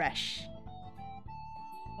start afresh.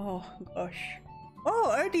 Oh gosh.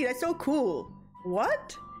 Oh, Erdy, that's so cool.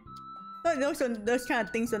 What? Those kind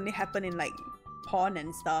of things only happen in like porn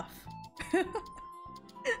and stuff.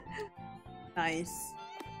 Nice.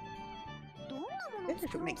 I guess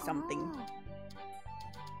I should make something.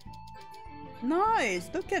 Nice!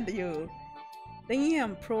 Look at you!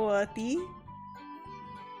 Damn, priority.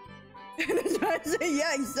 That's what I say,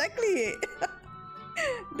 yeah, exactly!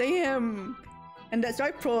 Damn! And that's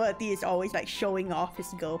why priority is always like showing off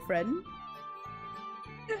his girlfriend.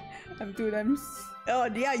 I'm too damn... Oh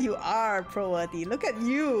yeah, you are priority. Look at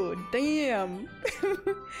you! Damn!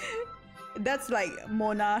 That's like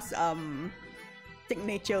Mona's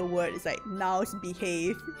signature word. It's like, "Now's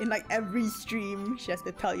behave." In like every stream, she has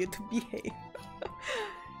to tell you to behave.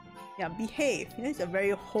 Yeah, behave. It's a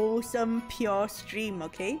very wholesome, pure stream,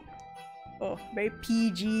 okay? Oh, very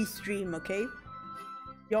PG stream, okay?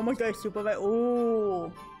 You almost got a super vibe.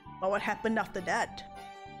 Oh, but what happened after that?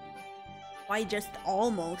 Why just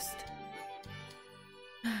almost?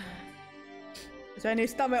 So I need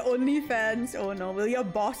to start my OnlyFans. Oh no, will your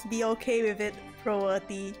boss be okay with it,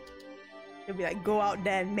 priority? He'll be like, "Go out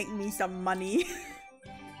there and make me some money."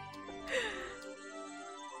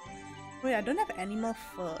 Wait, I don't have animal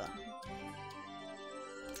fur.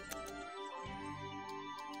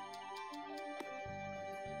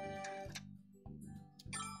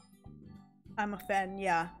 I'm a fan,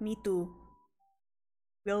 yeah, me too.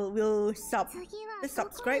 We'll subscribe,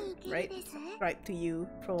 right? Subscribe to you,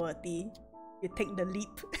 priority. You take the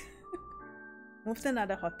leap. Moved to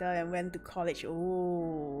another hotel and went to college.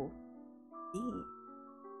 Oh.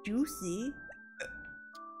 Juicy.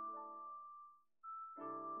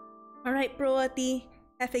 Alright, Proati.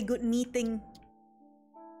 Have a good meeting.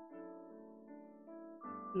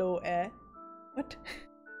 Blow air. What?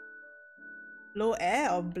 Blow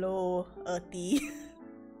air or blow earthy?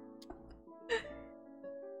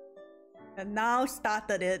 And now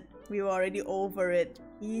started it. We were already over it.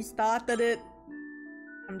 He started it.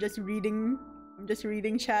 I'm just reading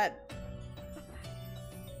chat.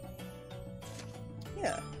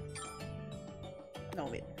 Yeah. No,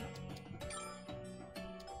 wait.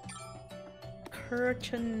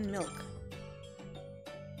 Curtain milk.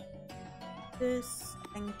 This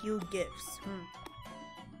thank you gifts.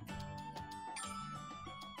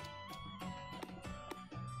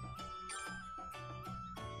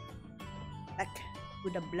 Back to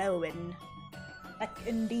the blowing. Back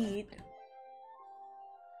indeed.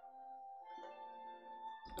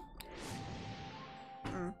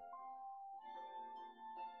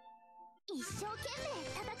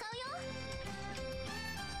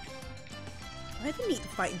 Why do we need to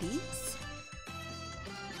fight these?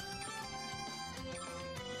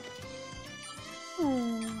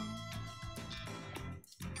 Oh.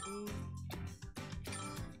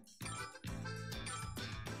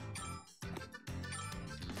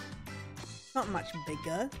 Not much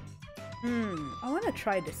bigger. I want to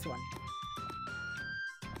try this one.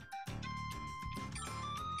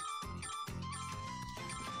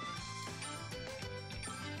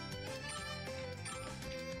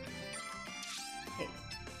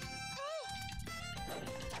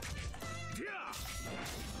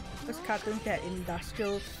 Those cartoons that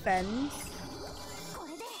industrial fans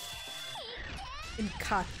in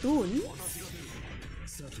cartoons?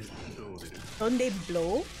 Don't they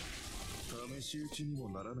blow?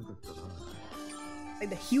 Like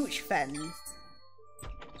the huge fans.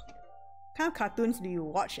 What kind of cartoons do you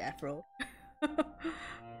watch, Afro?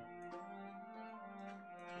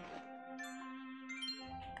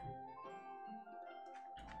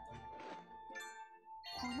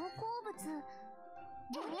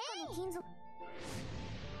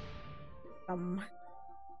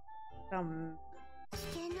 Some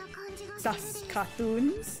sus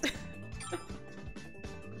cartoons.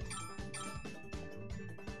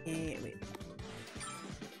 Wait.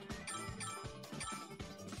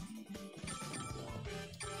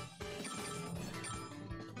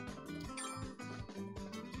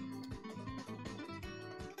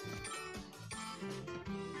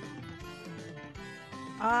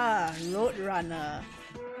 Ah, Roadrunner.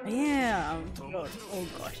 Yeah, oh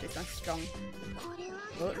gosh, this one's strong.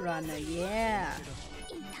 Roadrunner, yeah.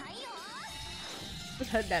 I've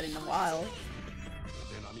heard that in a while.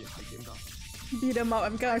 Beat him up,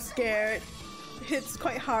 I'm kind of scared. It's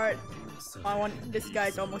quite hard. This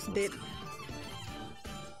guy's almost dead.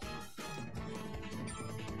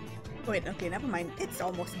 Wait, okay, never mind. It's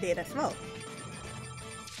almost dead as well.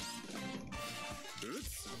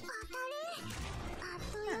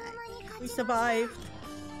 We survived.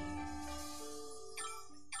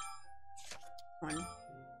 One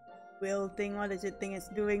whale thing, what does it think it's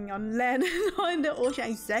doing on land and not in the ocean?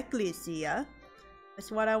 Exactly, Sia. That's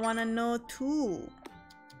what I want to know too.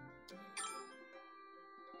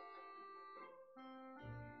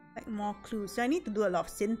 Like more clues. So I need to do a lot of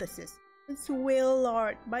synthesis. It's whale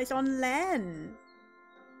lord, but it's on land.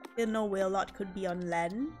 Didn't know whale lord could be on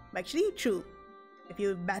land. But actually, true. If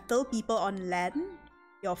you battle people on land,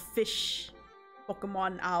 your fish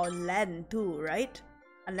Pokemon are on land too, right?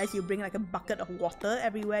 Unless you bring like a bucket of water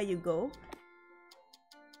everywhere you go.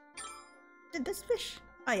 This fish.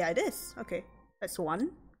 Ah yeah, it is. Okay, that's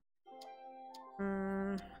one.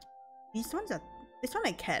 These ones are. This one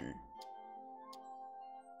I can.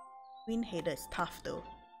 Queen Hater is tough though.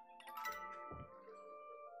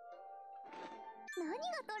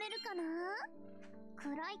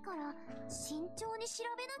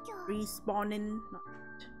 Respawning. Not.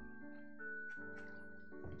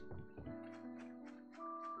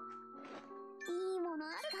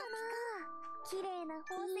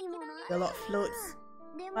 A lot floats.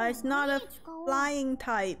 But it's not a flying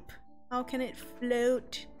type. How can it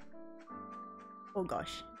float? Oh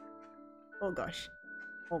gosh. Oh gosh.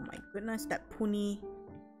 Oh my goodness, that pony.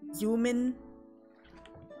 Zoom in.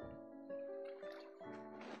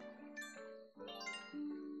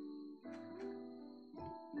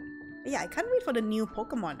 Yeah, I can't wait for the new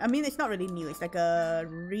Pokemon. I mean, it's not really new. It's like a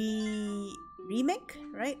remake,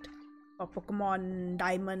 right? Of Pokemon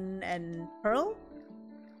Diamond and Pearl.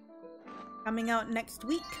 Coming out next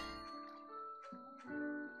week.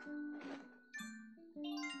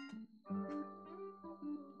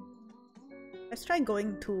 Let's try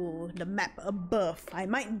going to the map above. I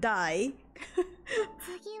might die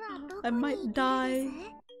I might die.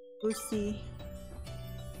 We'll see.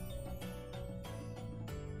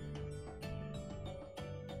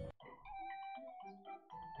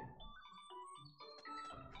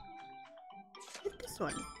 This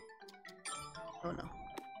one. Oh no.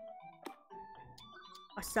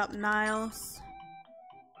 What's up, Niles?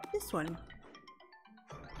 This one.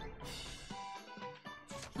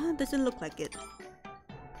 Doesn't look like it.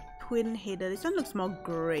 Twin header. This one looks more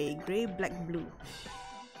grey. Grey, black, blue.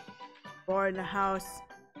 Board in the house.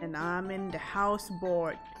 And I'm in the house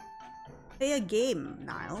board. Play a game,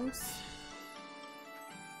 Niles.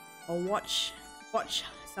 Or watch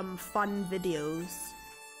some fun videos.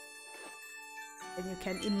 And you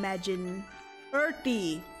can imagine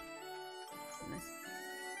 30. Goodness.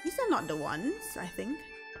 These are not the ones, I think.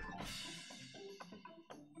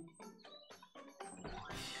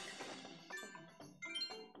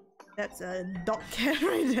 That's a dog cat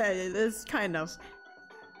right there. It's kind of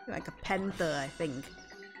like a panther, I think.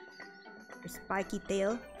 A spiky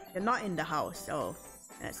tail. You're not in the house. Oh,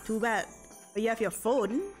 that's too bad. But you have your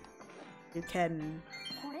phone. You can,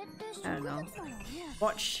 I don't know,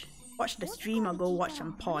 watch the stream or go watch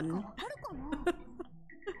some porn.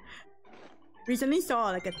 Recently saw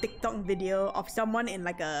like a TikTok video of someone in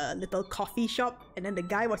like a little coffee shop, and then the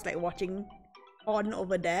guy was like watching porn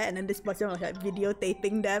over there, and then this person was like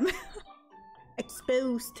videotaping them.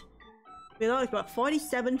 Exposed. Below is about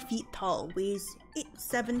 47 feet tall, weighs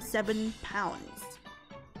 877 pounds.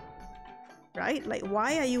 Right? Like,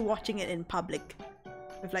 why are you watching it in public?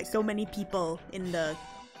 With like so many people in the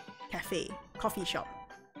coffee shop.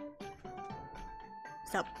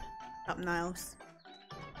 What's up? What's up, Niles?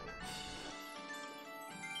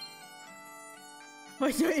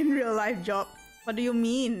 What's your in real life job? What do you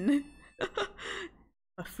mean?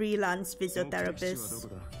 A freelance physiotherapist.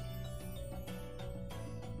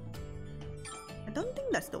 I don't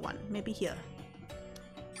think that's the one. Maybe here.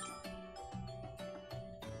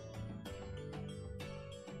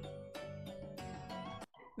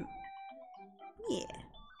 Yeah.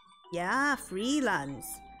 Yeah, freelance.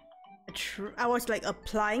 I was like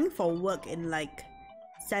applying for work in like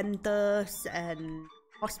centers and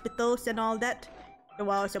hospitals and all that. So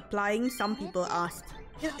while I was applying, some people asked,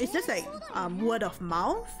 you know, it's just like word of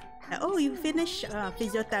mouth. Like, oh, you finished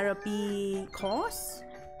physiotherapy course?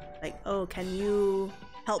 Like, oh, can you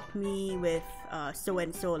help me with so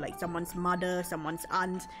and so, like someone's mother, someone's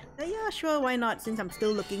aunt? Like, yeah, sure, why not? Since I'm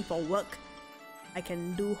still looking for work, I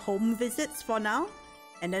can do home visits for now.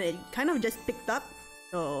 And then it kind of just picked up.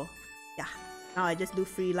 So yeah, now I just do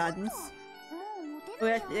freelance. Oh,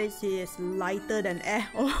 it is lighter than air.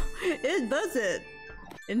 Oh, it does it.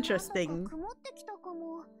 Interesting.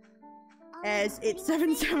 As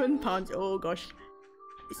 877 pounds. Oh gosh.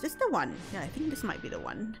 Is this the one? Yeah, I think this might be the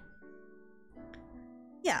one.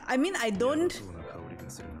 Yeah, I mean, I don't...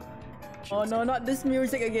 Oh no, not this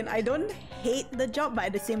music again. I don't hate the job, but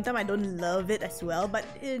at the same time, I don't love it as well. But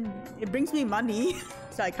it brings me money,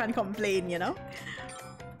 so I can't complain, you know?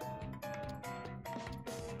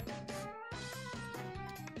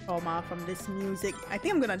 Trauma from this music. I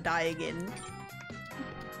think I'm gonna die again.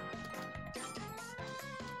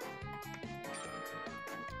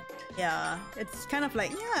 Yeah, it's kind of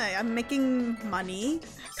like, yeah, I'm making money.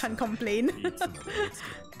 Can't complain.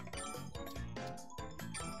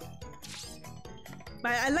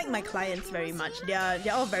 But I like my clients very much. They're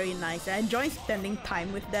all very nice. I enjoy spending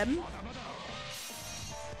time with them.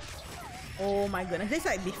 Oh my goodness, it's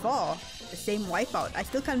like before. The same wipeout. I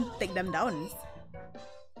still can't take them down.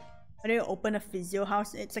 When you open a physio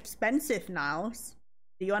house, it's expensive now.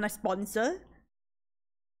 Do you want a sponsor?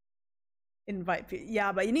 Invite people.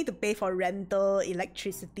 Yeah, but you need to pay for rental,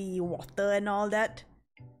 electricity, water and all that.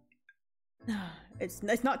 It's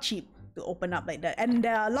not cheap to open up like that. And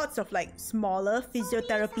there are lots of like smaller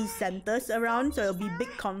physiotherapy centers around, so it'll be big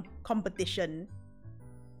competition.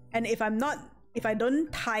 And if I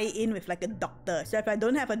don't tie in with like a doctor, so if I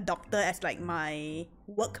don't have a doctor as like my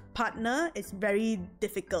work partner, it's very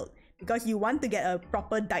difficult because you want to get a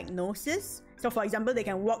proper diagnosis. So for example, they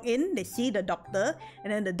can walk in, they see the doctor,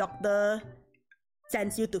 and then the doctor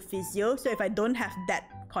sends you to physio. So if I don't have that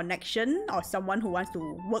connection or someone who wants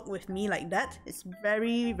to work with me like that, it's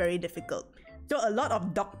very, very difficult. So a lot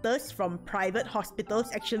of doctors from private hospitals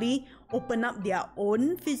actually open up their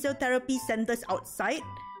own physiotherapy centers outside.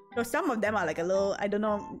 So some of them are like a little, I don't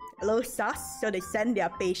know, a little sus. So they send their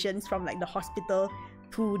patients from like the hospital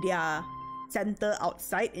to their center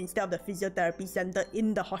outside instead of the physiotherapy center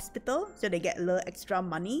in the hospital. So they get a little extra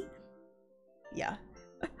money. Yeah.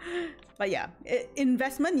 But yeah,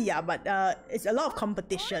 investment, yeah, but it's a lot of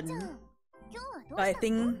competition. So I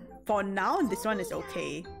think for now, this one is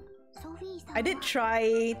okay. I did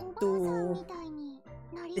try to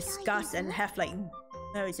discuss and have like,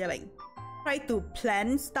 how is it, like, try to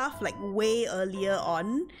plan stuff like way earlier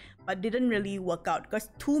on, but didn't really work out because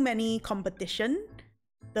too many competition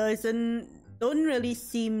don't really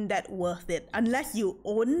seem that worth it unless you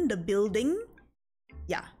own the building.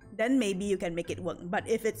 Yeah, then maybe you can make it work. But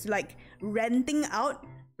if it's like renting out,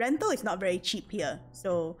 rental is not very cheap here,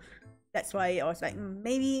 so that's why I was like,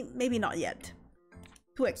 maybe not yet.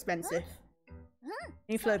 Too expensive.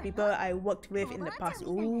 Any for the people I worked with in the past.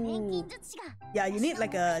 Ooh. Yeah, you need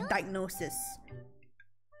like a diagnosis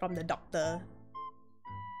from the doctor.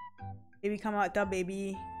 Baby come out, tell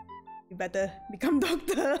baby, you better become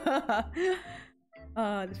doctor.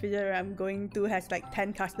 The physio I'm going to has like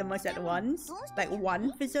 10 customers at once. Like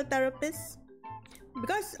one physiotherapist.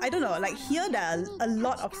 Because, I don't know, like here there are a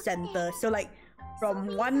lot of centers. So like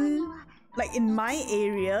from one, like in my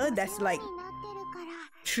area, there's like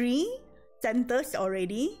 3 centers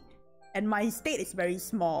already. And my state is very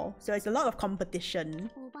small. So it's a lot of competition.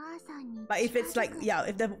 But if it's like, yeah,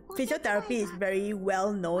 if the physiotherapy is very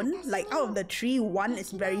well known, like out of the 3, 1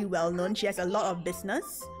 is very well known. She has a lot of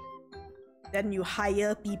business. Then you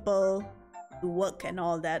hire people to work and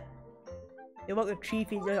all that. They work with 3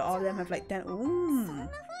 physios, all of them have like 10. Ooh,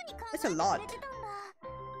 that's a lot.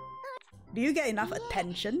 Do you get enough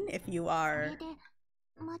attention if you are,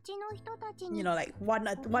 you know, like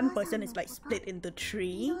one person is like split into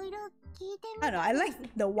 3? I don't know, I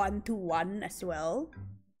like the 1-to-1 as well.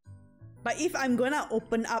 But if I'm gonna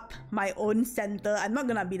open up my own center, I'm not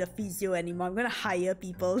gonna be the physio anymore. I'm gonna hire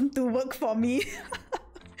people to work for me.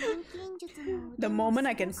 The moment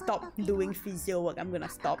I can stop doing physio work, I'm gonna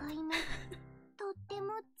stop.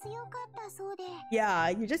 Yeah,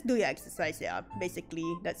 you just do your exercise, yeah, basically,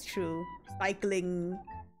 that's true. Cycling,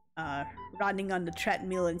 running on the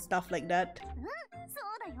treadmill and stuff like that.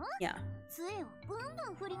 Yeah.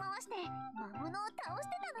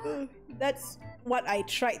 That's what I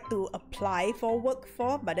tried to apply for work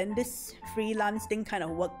for, but then this freelance thing kind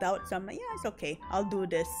of worked out, so I'm like, yeah, it's okay, I'll do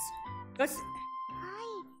this. Because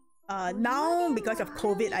now, because of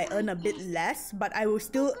COVID, I earn a bit less, but I will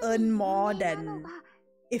still earn more than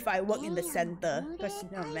if I work in the center. Because,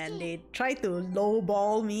 you know, man, they try to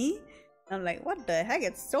lowball me. I'm like, what the heck?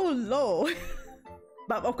 It's so low.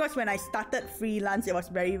 But of course, when I started freelance, it was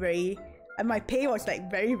very, and my pay was like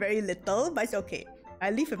very little, but it's okay. I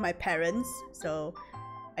live with my parents, so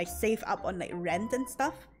I save up on like rent and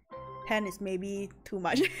stuff. 10 is maybe too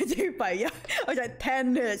much. But yeah, I was like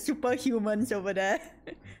 10 superhumans over there.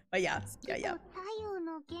 But yeah.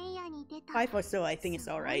 5 or so, I think it's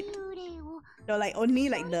alright. So like only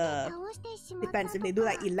like the, depends, if they do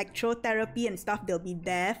like electrotherapy and stuff, they'll be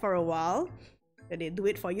there for a while. So they do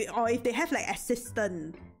it for you. Or if they have like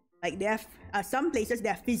assistant, like they have, some places they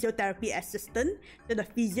have physiotherapy assistant. So the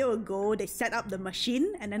physio will go, they set up the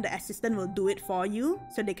machine, and then the assistant will do it for you.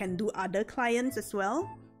 So they can do other clients as well.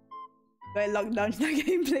 But lockdown's not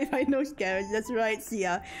getting played by no scares. That's right,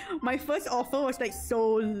 Sia. My first offer was like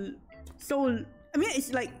so, I mean,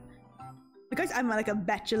 it's like, because I'm like a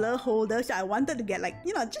bachelor holder, so I wanted to get like,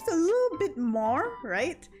 you know, just a little bit more,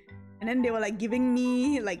 right? And then they were like giving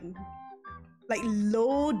me like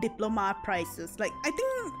low diploma prices. Like, I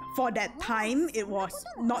think for that time, it was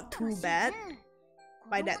not too bad.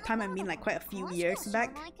 By that time, I mean like quite a few years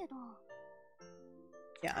back.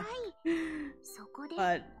 Yeah.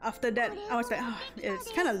 But after that, I was like, oh,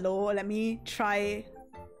 it's kind of low. Let me try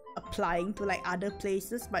applying to like other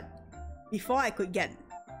places. But before I could get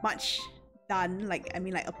much done, like, I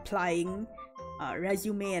mean like applying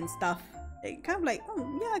resume and stuff, it kind of like,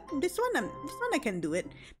 oh yeah, this one I can do it.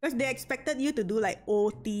 Because they expected you to do like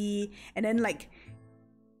OT, and then like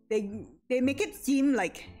they make it seem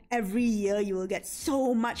like every year you will get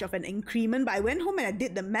so much of an increment. But I went home and I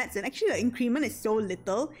did the maths, and actually the increment is so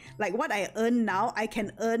little. Like what I earn now, I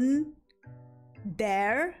can earn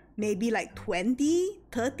there maybe like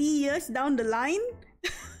 20-30 years down the line.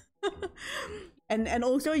 and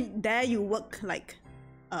also there you work like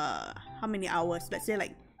how many hours? Let's say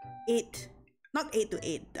like 8, not 8 to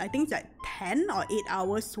 8, I think it's like 10 or 8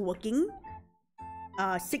 hours working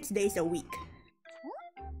 6 days a week.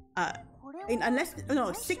 Unless,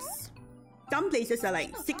 no, 6, some places are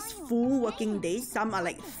like 6 full working days, some are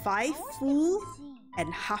like 5 full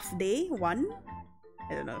and half day, 1.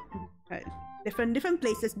 I don't know. Different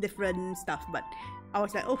places, different stuff. But I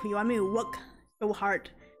was like, oh, you want me to work so hard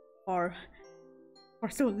for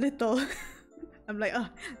so little? I'm like, oh,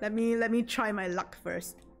 let me try my luck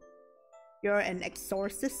first. You're an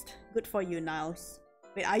exorcist? Good for you, Niles.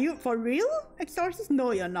 Wait, are you for real exorcist?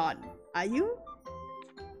 No, you're not. Are you?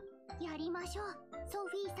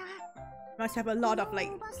 Must have a lot of like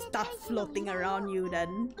stuff floating around you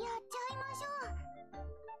then.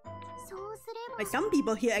 Like some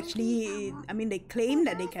people here actually, I mean, they claim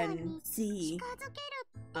that they can see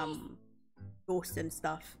ghosts and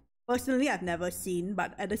stuff. Personally, I've never seen,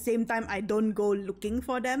 but at the same time, I don't go looking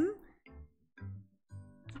for them.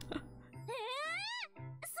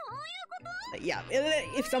 But yeah,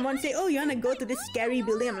 if someone say, oh, you wanna go to this scary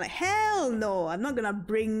building, I'm like, hell no, I'm not gonna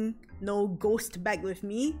bring no ghost back with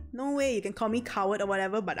me. No way. You can call me coward or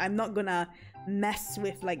whatever, but I'm not gonna mess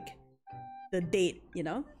with like the date, you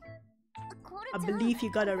know? I believe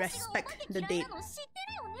you gotta respect the date.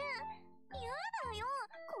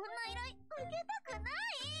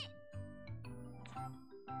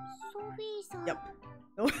 Yep.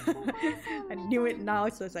 I knew it now,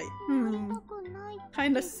 so it's like,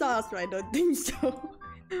 kinda sus, but I don't think so.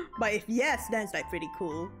 But if yes, then it's like pretty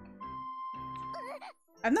cool.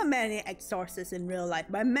 I've not met any exorcists in real life,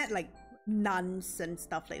 but I met like nuns and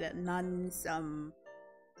stuff like that. Nuns,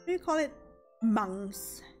 what do you call it?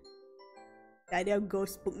 Monks. The idea of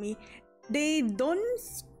ghosts spook me. They don't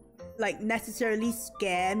like necessarily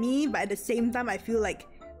scare me, but at the same time I feel like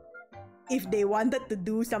if they wanted to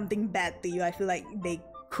do something bad to you, I feel like they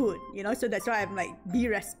could, you know? So that's why I'm like, be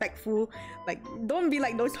respectful. Like, don't be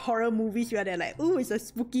like those horror movies where they're like, oh, it's a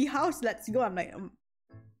spooky house, let's go. I'm like,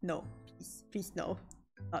 no, please no.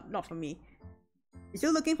 Not for me. You're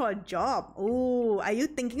still looking for a job. Oh, are you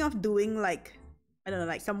thinking of doing like, I don't know,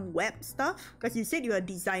 like some web stuff? Because you said you are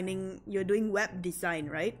you're doing web design,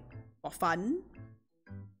 right? For fun.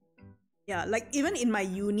 Yeah, like even in my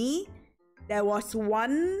uni, there was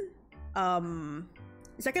one,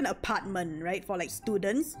 it's like an apartment, right? For like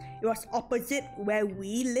students. It was opposite where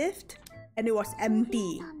we lived and it was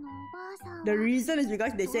empty. The reason is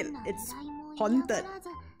because they said it's haunted.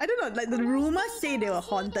 I don't know, like the rumors say they were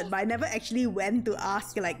haunted, but I never actually went to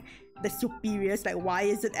ask like the superiors, like why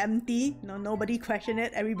is it empty? No, nobody questioned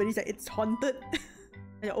it. Everybody's like, it's haunted.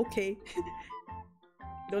 Like, okay.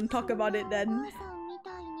 Don't talk about it then.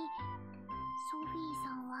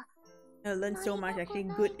 I learned so much, actually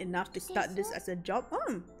good enough to start this as a job.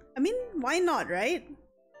 I mean, why not, right?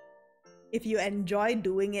 If you enjoy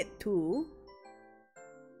doing it too,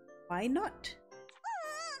 why not?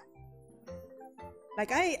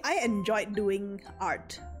 Like I enjoyed doing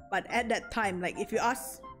art, but at that time, like if you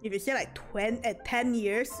say like 10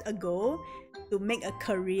 years ago, to make a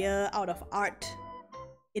career out of art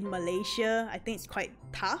in Malaysia, I think it's quite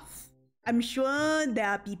tough. I'm sure there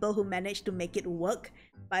are people who manage to make it work,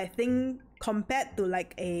 but I think compared to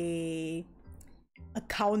like a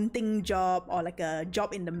accounting job or like a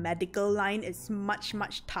job in the medical line, it's much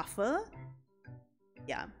tougher.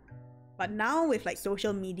 Yeah, but now with like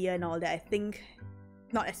social media and all that, I think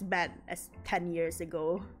not as bad as 10 years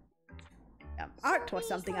ago. Yeah, art was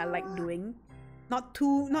something I liked doing. Not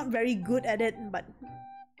very good at it, but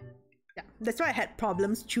yeah, that's why I had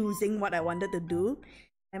problems choosing what I wanted to do.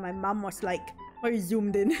 And my mom was like, oh, you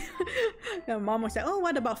zoomed in. My mom was like, oh,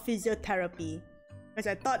 what about physiotherapy? Because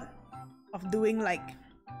I thought of doing like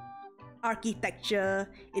architecture,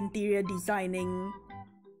 interior designing,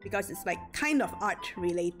 because it's like kind of art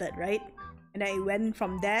related, right? And then it went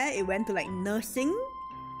from there, it went to like nursing.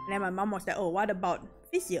 And then my mom was like, oh, what about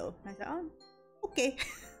physio? And I said, oh, okay.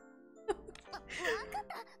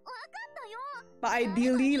 But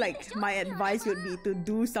ideally, like, my advice would be to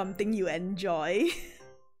do something you enjoy.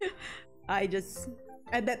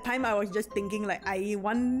 At that time, I was just thinking like, I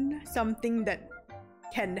want something that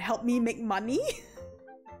can help me make money.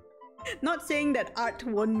 Not saying that art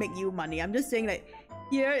won't make you money. I'm just saying like,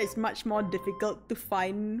 here it's much more difficult to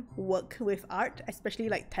find work with art, especially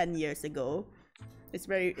like 10 years ago. It's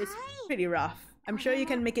pretty rough. I'm sure you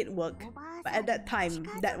can make it work, but at that time,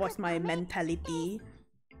 that was my mentality.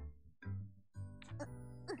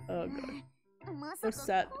 Oh god. So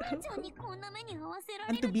sad.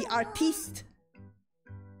 And to be artist.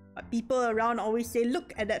 But people around always say,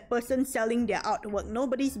 look at that person selling their artwork.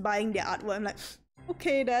 Nobody's buying their artwork. I'm like,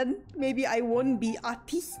 okay then, maybe I won't be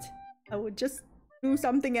artist. I would just do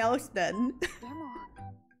something else then.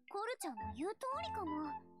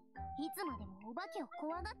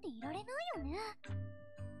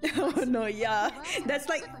 Oh no, yeah. That's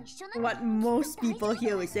like what most people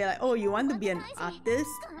here would say, like, oh, you want to be an artist?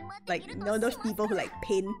 Like, you know, those people who like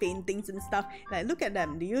paint paintings and stuff. Like, look at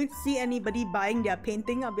them. Do you see anybody buying their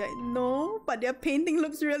painting? I'll be like, no, but their painting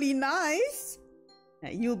looks really nice.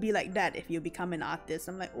 You'll be like that if you become an artist.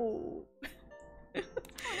 I'm like, oh.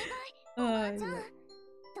 Yeah.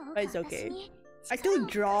 But it's okay. I still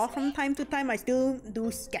draw from time to time. I still do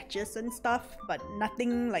sketches and stuff, but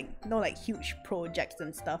nothing like, no like huge projects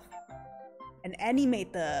and stuff. An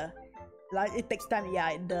animator. Like, it takes time.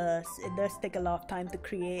 Yeah, it does. It does take a lot of time to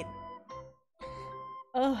create.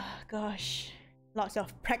 Oh gosh. Lots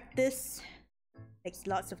of practice. Takes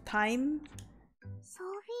lots of time.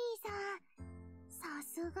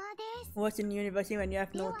 Works in university when you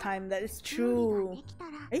have no time. That is true.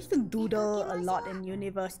 I used to doodle a lot in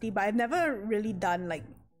university, but I've never really done like...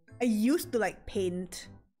 I used to like paint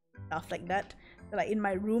stuff like that. So, like in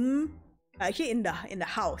my room, actually in the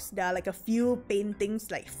house, there are like a few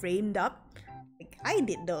paintings like framed up. Like I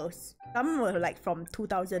did those. Some were like from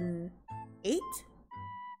 2008,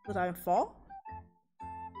 2004.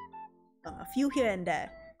 A few here and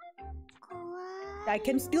there. I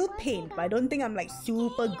can still paint, but I don't think I'm like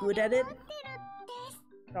super good at it.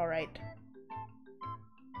 Alright.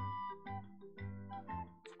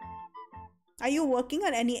 Are you working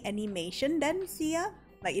on any animation then, Sia?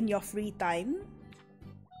 Like in your free time?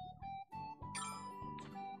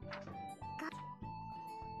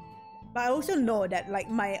 But I also know that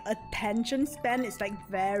like my attention span is like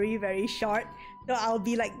very short. So I'll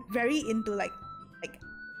be like very into like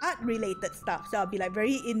art related stuff. So I'll be like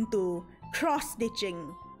very into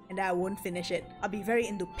cross-stitching and then I won't finish it. I'll be very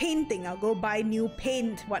into painting. I'll go buy new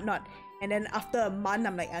paint, whatnot. And then after a month,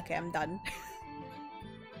 I'm like, okay, I'm done.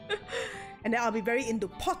 And then I'll be very into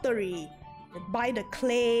pottery. Buy the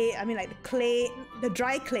clay, I mean like the clay, the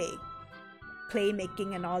dry clay. Clay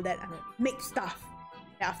making and all that. I mean, make stuff.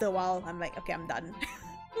 And after a while, I'm like, okay, I'm done.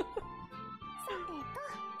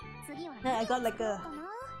 Yeah, I got like a...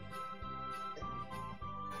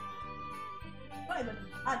 Not even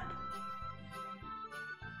art.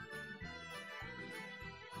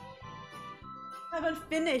 I haven't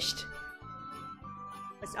finished.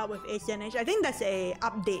 What's up with ACNH? I think that's a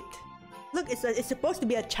update. Look, it's supposed to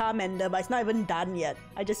be a Charmander, but it's not even done yet.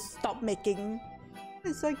 I just stopped making.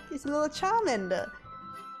 It's like it's a little Charmander.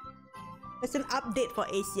 It's an update for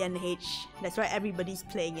ACNH. That's why everybody's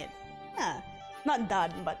playing it. Yeah, not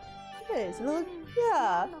done, but it's a little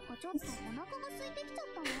yeah.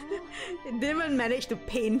 It didn't even manage to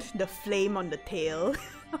paint the flame on the tail.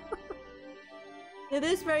 It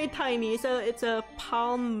is very tiny, so it's a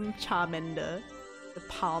palm Charmander. The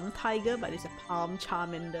palm tiger, but it's a palm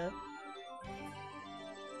Charmander.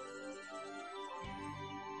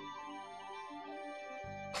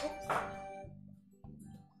 Oops.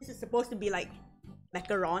 This is supposed to be like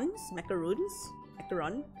macarons.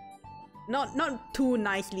 Not too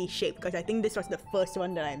nicely shaped because I think this was the first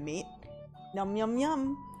one that I made. Yum yum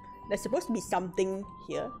yum. There's supposed to be something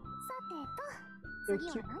here. So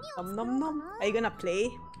cute. Nom nom nom. Are you gonna play?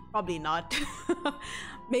 Probably not.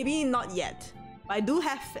 Maybe not yet. But I do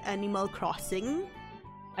have Animal Crossing.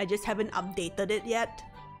 I just haven't updated it yet.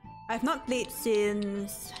 I've not played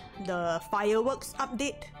since the fireworks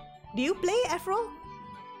update. Do you play, Afro?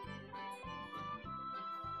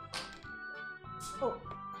 Oh.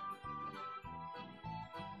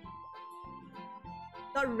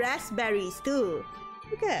 Got raspberries too.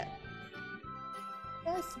 Look at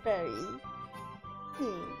raspberry.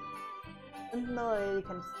 No, you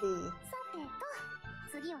can see.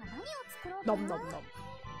 Nom nom nom.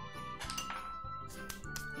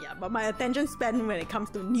 Yeah, but my attention span when it comes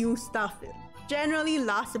to new stuff generally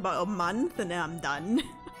lasts about a month and then I'm done.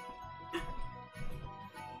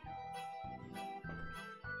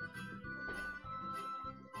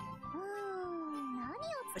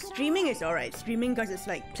 Streaming is alright. Streaming because it's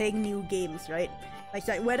like playing new games, right? Like, it's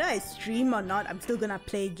like whether I stream or not, I'm still gonna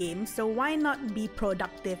play games. So why not be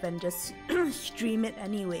productive and just stream it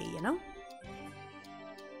anyway, you know?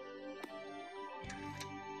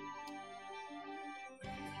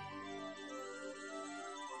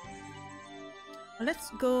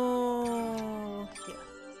 Let's go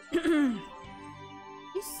here.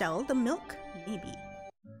 You sell the milk? Maybe.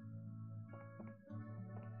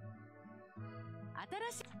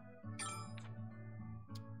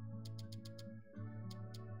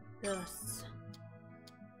 Yes.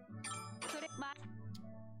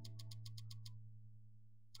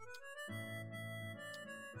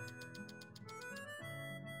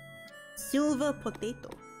 Silver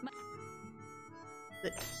potato.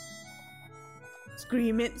 Good.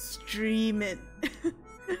 Scream it, stream it.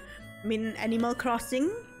 I mean, Animal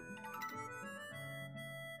Crossing?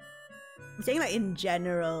 I'm saying like in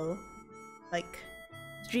general, like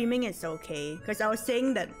streaming is okay. Because I was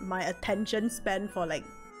saying that my attention span for like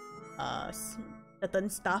certain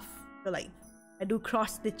stuff, so like I do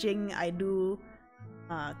cross-stitching, I do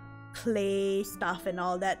clay stuff and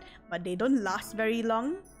all that, but they don't last very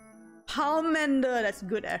long. Palmander, that's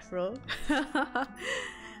good, Afro.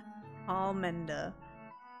 Palmander,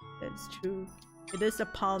 that's true. It is a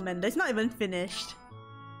Palmander. It's not even finished.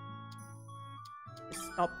 It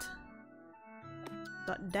stopped.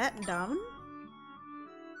 Got that down.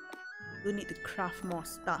 We need to craft more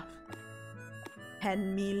stuff.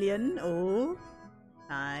 10 million. Oh,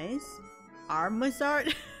 nice.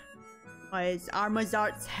 Armazard. Why is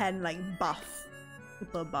Armazard's hand like buff?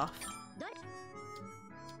 Super buff.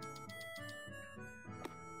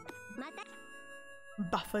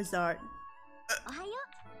 Buffazard.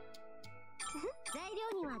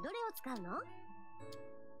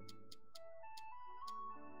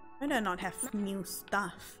 Why do I not have new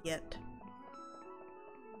stuff yet?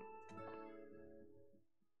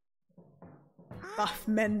 Buff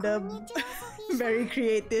Mender. Very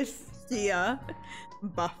creative. See ya.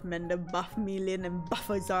 Buff Mender, Buff Million, and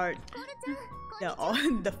Buffazard. They're all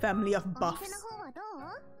the family of buffs.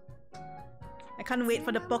 I can't wait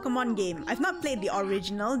for the Pokemon game. I've not played the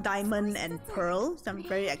original Diamond and Pearl, so I'm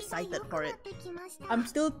very excited for it. I'm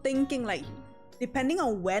still thinking, like, depending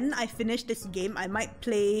on when I finish this game, I might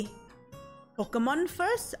play Pokemon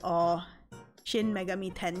first or Shin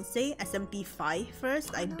Megami Tensei SMT5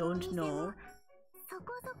 first. I don't know.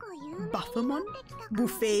 Buffamon?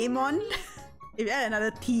 Buffetmon? If you add another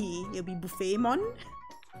T, it'll be Buffetmon.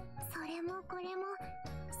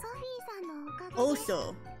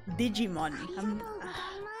 Also, Digimon.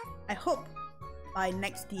 I hope by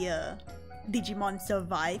next year, Digimon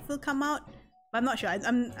Survive will come out. But I'm not sure.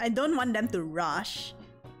 I don't want them to rush.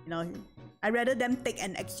 You know, I'd rather them take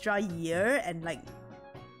an extra year and like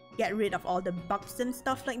get rid of all the bugs and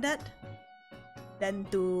stuff like that, than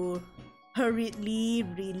to hurriedly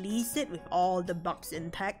release it with all the bugs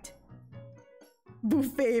intact.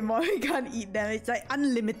 Buffetmon, you can't eat them. It's like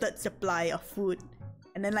unlimited supply of food.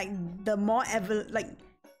 And then like the more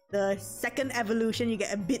the second evolution you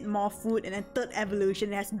get a bit more food, and then third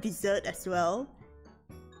evolution it has dessert as well.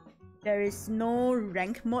 There is no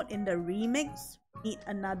rank mode in the remix. Need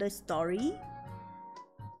another story.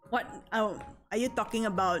 What? Oh, are you talking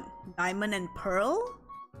about Diamond and Pearl?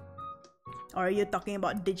 Or are you talking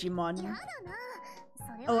about Digimon?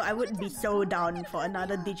 Oh, I would be so down for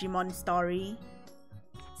another Digimon story.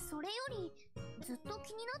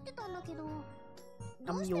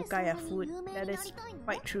 Some yokai are food. That is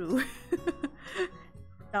quite true.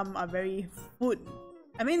 Some are very food.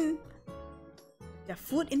 I mean, they're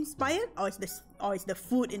food inspired, or is the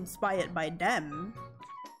food inspired by them?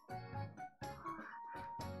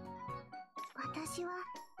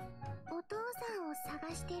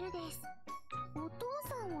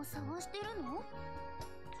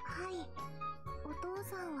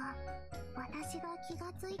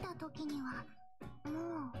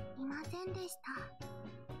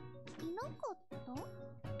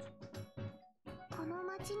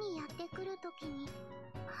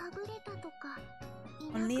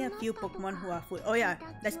 Only a few Pokemon who are food. Oh yeah,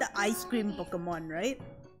 that's the ice cream Pokemon, right?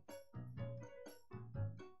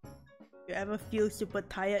 You ever feel super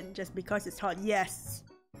tired just because it's hot? Yes.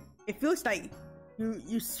 It feels like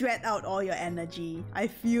you sweat out all your energy. I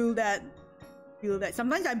feel that.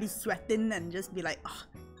 Sometimes I'd be sweating and just be like, oh,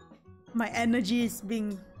 my energy is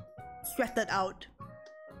being sweated out.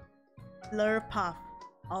 Lurpuff.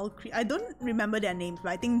 I don't remember their names,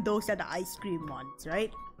 but I think those are the ice cream ones,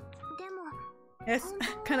 right? Yes,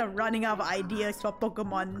 kind of running out of ideas for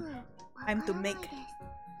Pokemon. Time to make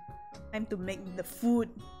the food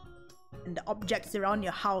and the objects around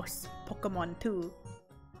your house Pokemon too.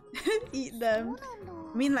 Eat them.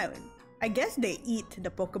 I mean, like, I guess they eat the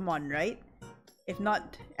Pokemon, right? If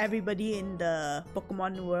not, everybody in the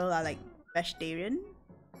Pokemon world are like vegetarian.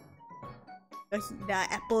 Because there are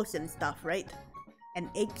apples and stuff, right? And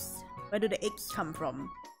eggs. Where do the eggs come from?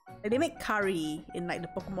 Like, they make curry in like the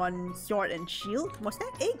Pokemon Sword and Shield. Was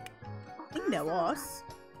that egg? I think there was.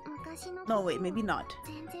 No, wait, maybe not.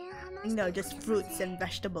 I think they were just fruits and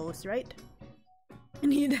vegetables, right? I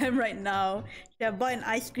need them right now. Should I buy an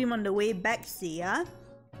ice cream on the way back, Sia?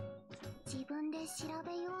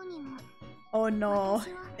 Oh no.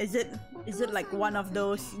 Is it like one of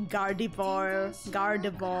those Gardevoir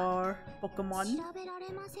Pokemon?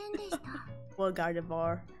 Poor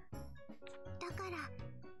Gardevoir.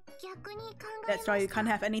 That's why you can't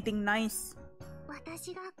have anything nice.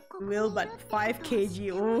 Will but 5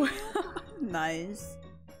 kg. Oh, nice.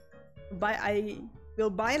 I will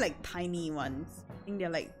buy like tiny ones. I think they're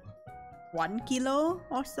like 1 kilo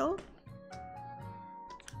or so.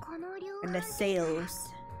 And the sales.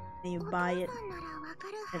 Then you buy it.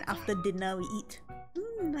 And after dinner we eat.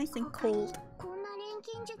 Nice and cold.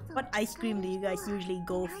 What ice cream do you guys usually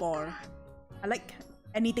go for? I like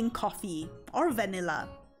anything coffee or vanilla.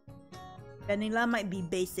 Vanilla might be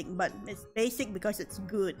basic, but it's basic because it's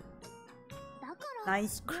good.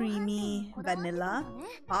 Nice creamy vanilla.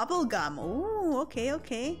 Bubblegum. Oh,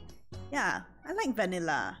 okay. Yeah, I like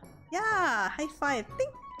vanilla. Yeah, high five.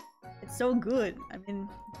 Think it's so good. I mean,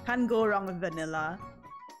 can't go wrong with vanilla.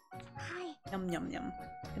 Yum yum yum.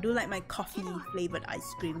 I do like my coffee flavored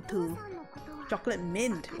ice cream too. Chocolate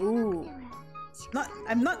mint. Ooh.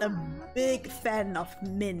 I'm not a big fan of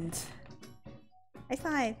mint. High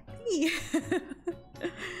five. Hey.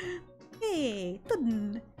 Hey.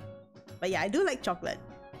 But yeah, I do like chocolate.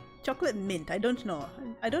 Chocolate mint. I don't know.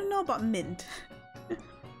 I don't know about mint.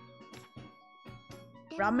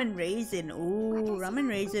 Ramen raisin. Ooh, ramen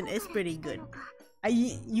raisin is pretty good. I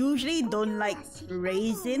usually don't like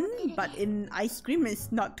raisin, but in ice cream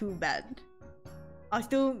it's not too bad. I'll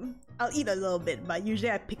eat a little bit, but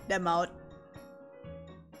usually I pick them out.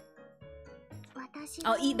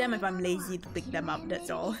 I'll eat them if I'm lazy to pick them up,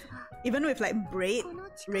 that's all. Even with like bread,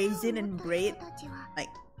 raisin and bread,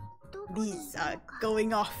 like these are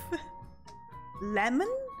going off. Lemon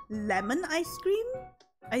ice cream?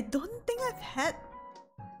 I don't think I've had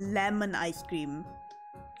lemon ice cream.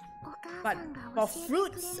 But for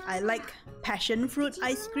fruits, I like passion fruit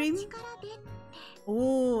ice cream.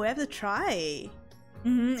 Oh, I have to try.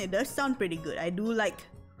 It does sound pretty good. I do like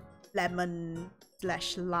lemon/lime.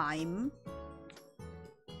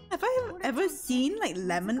 Have I ever seen like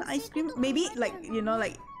lemon ice cream? Maybe like, you know,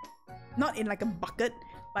 like not in like a bucket,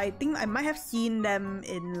 but I think I might have seen them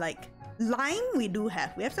in like lime. We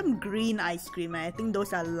have some green ice cream, and I think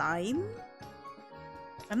those are lime.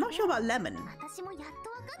 I'm not sure about lemon.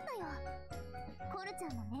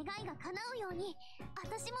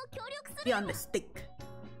 Be on the stick.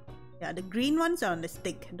 Yeah, the green ones are on the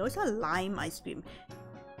stick. Those are lime ice cream.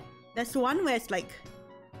 There's one where it's like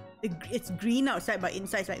it's green outside, but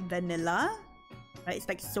inside it's like vanilla. Right? It's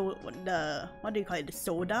like what do you call it? The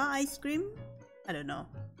soda ice cream? I don't know.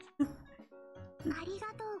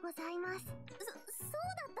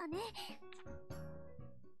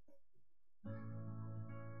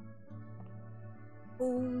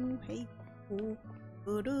 Oh, hey. Oh.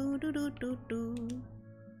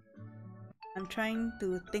 I'm trying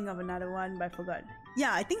to think of another one, but I forgot.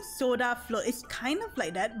 Yeah, I think soda float is kind of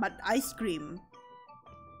like that, but ice cream.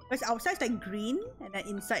 Because outside it's like green, and then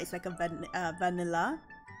inside it's like a vanilla.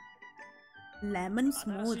 Lemon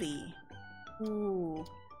smoothie. Ooh.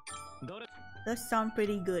 Does sound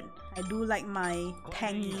pretty good. I do like my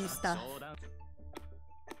tangy stuff.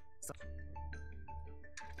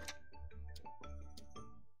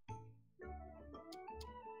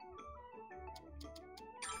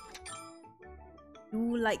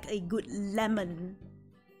 Do like a good lemon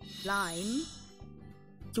lime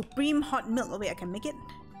supreme hot milk. Oh wait, I can make it.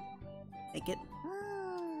 Make it.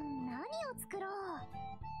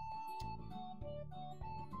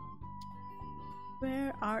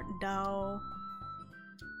 Where art thou?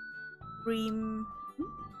 Cream.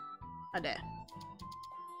 There.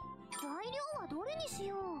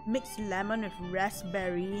 Mix lemon with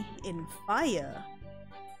raspberry in fire.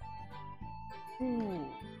 Ooh.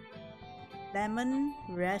 Lemon,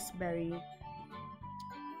 raspberry.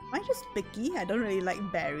 Am I just picky? I don't really like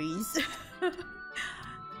berries.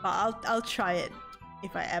 But I'll try it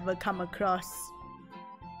if I ever come across.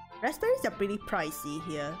 Raspberries are pretty pricey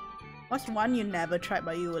here. What's one you never tried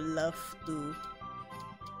but you would love to?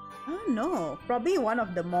 I don't know. Probably one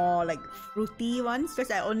of the more like fruity ones,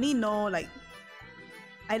 because I only know like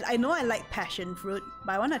I know I like passion fruit,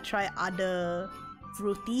 but I want to try other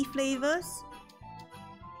fruity flavors.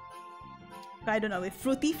 I don't know, with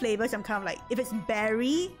fruity flavors I'm kind of like, if it's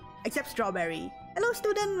berry, except strawberry. Hello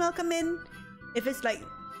student, welcome in. If it's like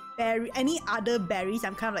berry, any other berries,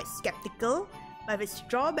 I'm kind of like skeptical. But if it's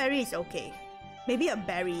strawberry, it's okay. Maybe a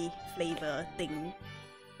berry flavor thing.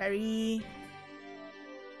 Berry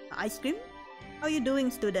ice cream? How you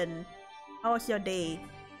doing, student? How was your day?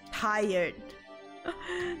 Tired.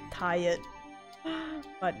 Tired.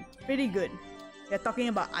 But pretty good. We're talking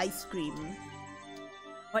about ice cream.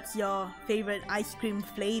 What's your favorite ice cream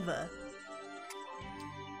flavor?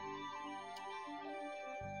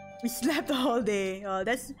 We slept the whole day. Oh,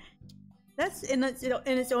 that's in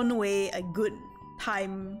its own way a good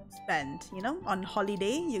time spent. You know, on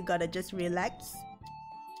holiday you gotta just relax.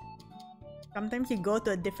 Sometimes you go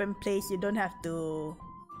to a different place, you don't have to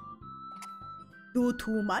do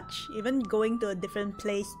too much. Even going to a different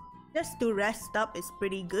place just to rest up is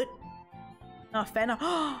pretty good. Not a fan of.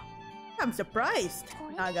 I'm surprised,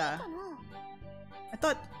 Naga. I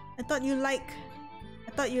thought you like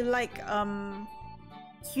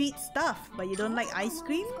sweet stuff, but you don't like ice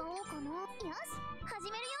cream?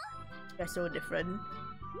 They're so different.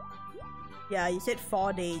 Yeah, you said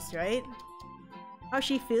 4 days, right? How's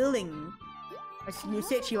she feeling? You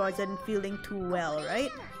said she wasn't feeling too well,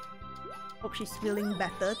 right? Hope she's feeling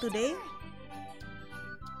better today.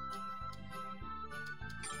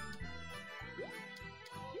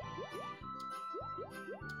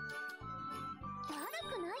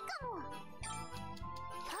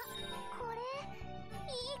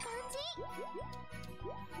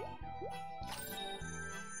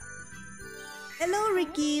 Hello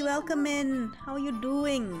Ricky, welcome in. How are you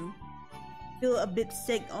doing? Feel a bit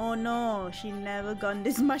sick. Oh no, she never gone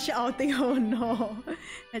this much outing. Oh no.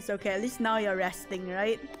 It's okay, at least now you're resting,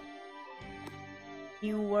 right?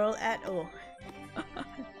 New world at oh.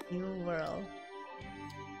 New world.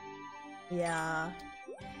 Yeah.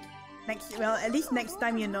 Well, at least next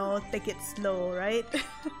time, you know, take it slow, right?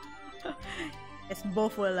 Guess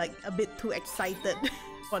both were like a bit too excited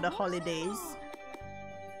for the holidays.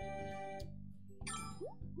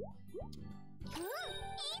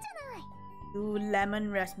 Ooh,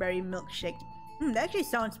 lemon raspberry milkshake. That actually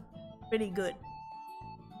sounds pretty good.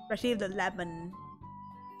 Especially with the lemon.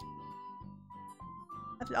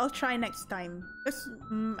 I'll try next time. Because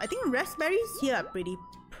I think raspberries here are pretty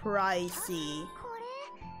pricey.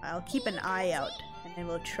 I'll keep an eye out and then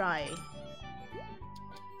we'll try.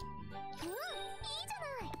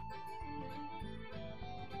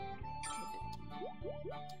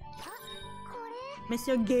 Miss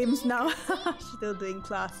your games now. Still doing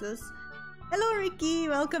classes. Hello Ricky,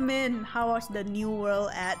 welcome in. How was the new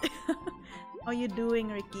world at? How you doing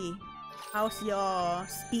Ricky? How's your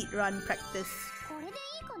speedrun practice?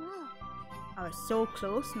 I was so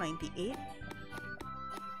close, 98.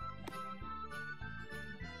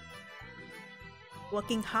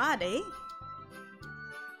 Working hard, eh?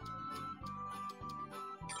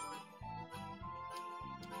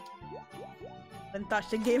 Don't touch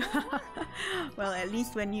the game. Well, at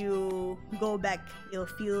least when you go back, you'll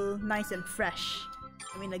feel nice and fresh.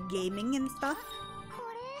 I mean, the gaming and stuff.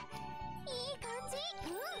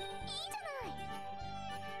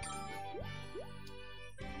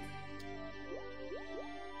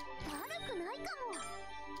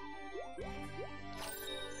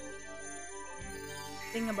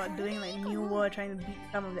 Think about doing like new world, trying to beat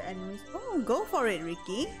some of the enemies. Oh, go for it,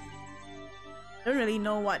 Ricky. Don't really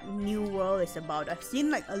know what New World is about. I've seen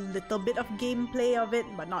like a little bit of gameplay of it,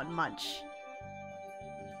 but not much.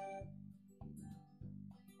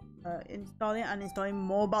 Installing, uninstalling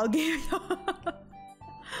mobile games.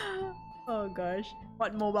 Oh gosh.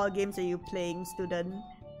 What mobile games are you playing, student?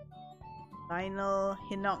 Lionel,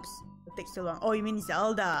 Hinox. It takes so long. Oh, you mean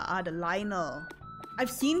Zelda? Ah, the Lionel. I've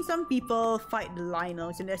seen some people fight the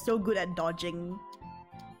Lionels and they're so good at dodging.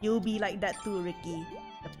 You'll be like that too, Ricky.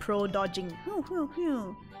 The pro dodging. Whew, whew,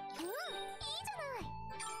 whew.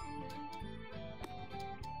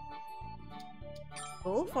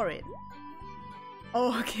 Go for it.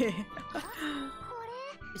 Oh, okay.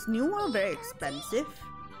 Is New World very expensive?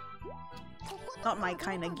 Not my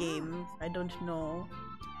kind of game. I don't know.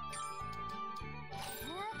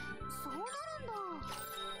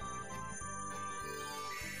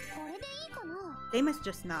 Same as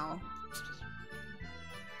just now.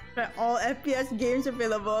 Try all FPS games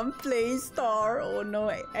available on Play Store. Oh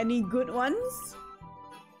no, any good ones?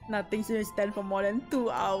 Nothing to stand for more than 2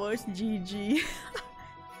 hours. GG.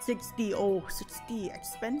 60. Oh, 60.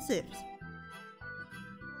 Expensive.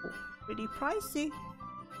 Oh, pretty pricey.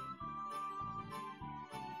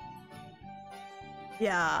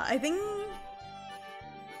 Yeah, I think...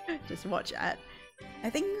 Just watch ad. I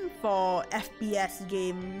think for FPS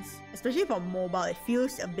games, especially for mobile, it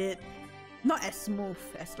feels a bit not as smooth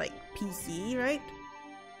as like PC, right?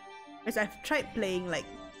 Because I've tried playing like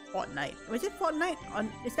Fortnite. Was it Fortnite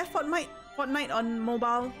on? Is that Fortnite on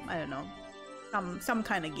mobile? I don't know. Some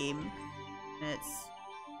kind of game. And it's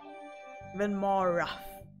even more rough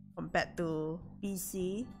compared to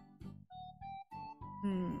PC.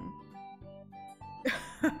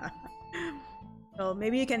 So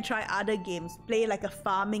maybe you can try other games. Play like a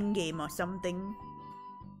farming game or something.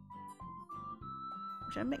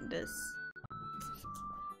 Should I make this?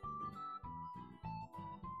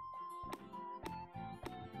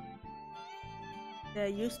 There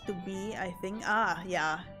used to be, I think,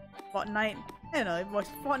 yeah, Fortnite. I don't know, it was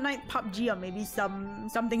Fortnite, PUBG, or maybe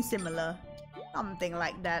something similar. Something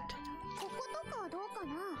like that.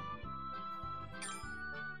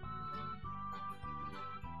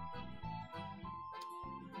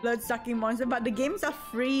 Blood-sucking monster, but the games are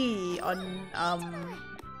free on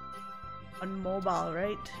mobile,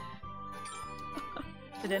 right?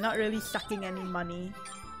 So they're not really sucking any money.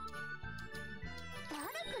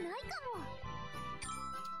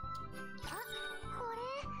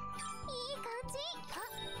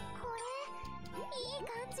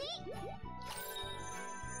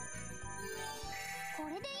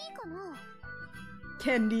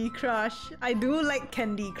 Candy Crush. I do like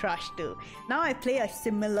Candy Crush too. Now I play a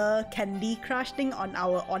similar Candy Crush thing on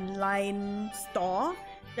our online store.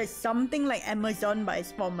 There's something like Amazon, but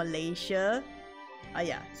it's for Malaysia.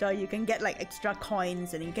 Yeah, so you can get like extra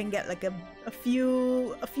coins and you can get like a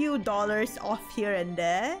few dollars off here and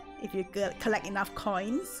there if you collect enough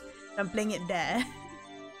coins. I'm playing it there.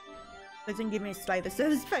 Doesn't give me slightest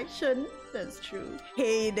satisfaction. That's true.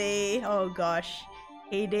 Heyday. Oh gosh.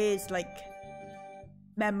 Heyday is like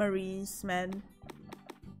memories, man.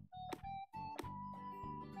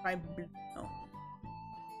 No.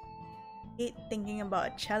 Hate thinking about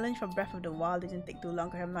a challenge for Breath of the Wild. Doesn't take too long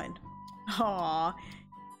because I'm not in. Aww.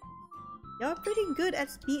 You're pretty good at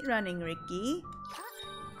speedrunning, Ricky.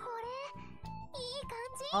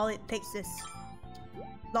 All it takes is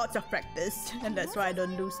lots of practice, and that's why I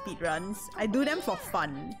don't do speedruns. I do them for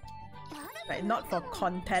fun. Right, not for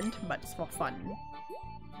content, but it's for fun.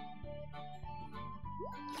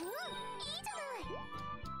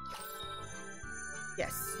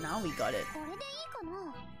 Yes, now we got it.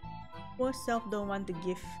 Poor self don't want to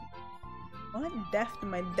give what death to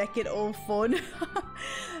my decade-old phone.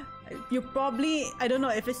 You probably, I don't know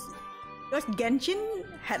if it's because Genshin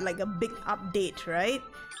had like a big update, right?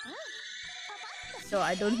 So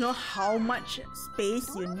I don't know how much space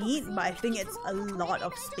you need, but I think it's a lot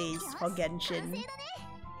of space for Genshin.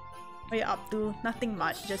 What are you up to? Nothing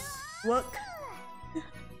much, just work.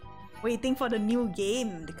 Waiting for the new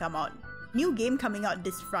game to come out. New game coming out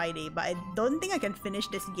this Friday, but I don't think I can finish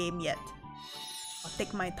this game yet. I'll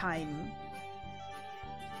take my time.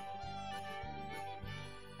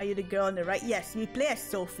 Are you the girl on the right? Yes, we play as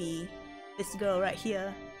Sophie. This girl right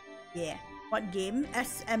here. Yeah. What game?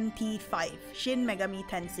 SMT5. Shin Megami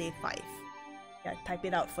Tensei 5. Yeah, type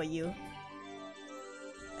it out for you.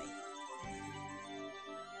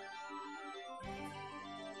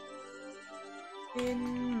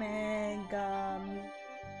 Shin Megami.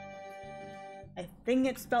 I think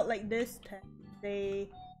it's spelled like this. Tensei.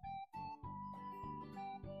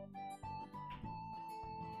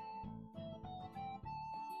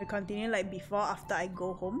 We continue like before, after I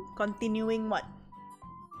go home. Continuing what?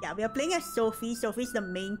 Yeah, we are playing as Sophie. Sophie's the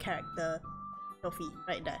main character. Sophie,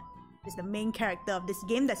 right there. Is the main character of this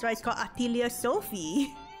game. That's why it's called Atelier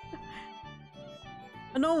Sophie.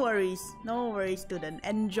 No worries. No worries, student.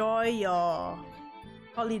 Enjoy your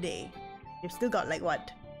holiday. You've still got like what?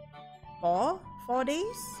 4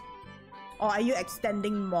 days? Or are you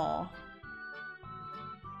extending more?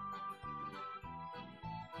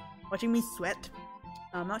 Watching me sweat?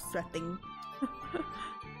 No, I'm not sweating.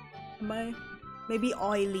 Am I? Maybe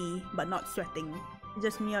oily, but not sweating. It's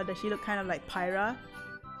just me, or does she look kind of like Pyra?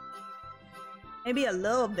 Maybe a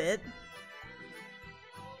little bit.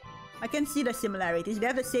 I can see the similarities. They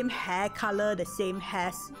have the same hair color, the same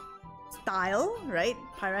hair style, right?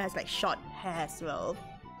 Pyra has like short hair as well.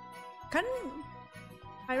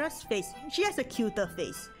 Pyra's face, she has a cuter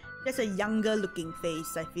face. She has a younger looking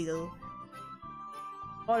face, I feel.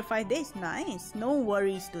 4 or 5 days, nice. No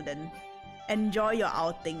worries, student. Enjoy your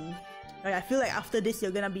outing. Right, I feel like after this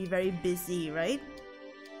you're gonna be very busy, right?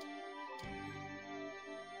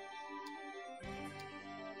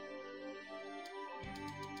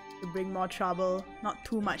 To bring more trouble, not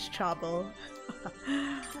too much trouble.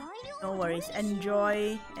 No worries.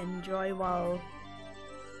 Enjoy while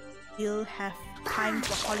you'll have time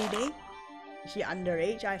for holiday. Is she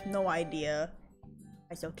underage? I have no idea.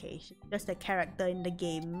 It's okay. She's just a character in the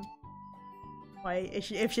game. Why? If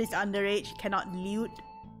she's underage, cannot loot.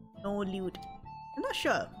 No loot. I'm not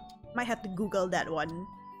sure. Might have to Google that one.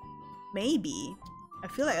 Maybe. I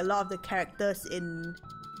feel like a lot of the characters in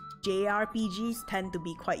JRPGs tend to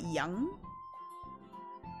be quite young.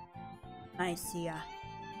 Nice, yeah.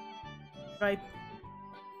 Right.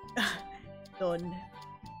 Don't.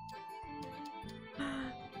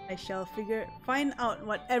 I shall find out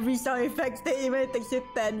what every sound effects they even takes you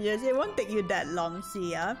 10 years. It won't take you that long,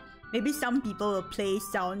 see ya. Maybe some people will play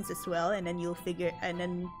sounds as well, and then you'll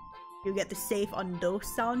you get to save on those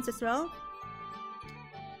sounds as well.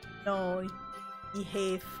 No,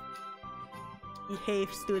 behave.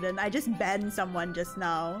 Behave, student. I just banned someone just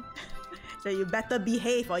now. So you better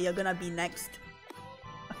behave or you're gonna be next.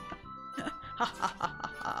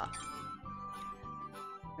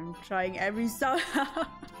 I'm trying every sound.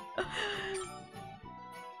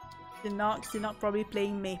 Sinnock probably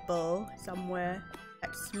playing Maple somewhere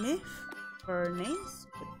at Smith Furnace.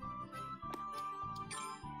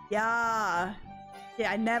 Yeah,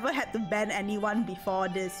 I never had to ban anyone before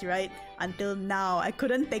this, right? Until now, I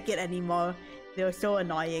couldn't take it anymore. They were so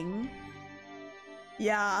annoying.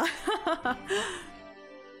 Yeah.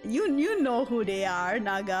 You know who they are,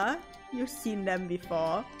 Naga. You've seen them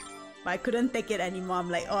before. But I couldn't take it anymore. I'm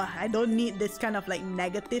like, oh, I don't need this kind of like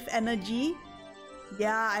negative energy.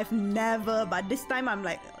 Yeah, I've never, but this time I'm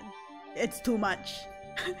like, it's too much.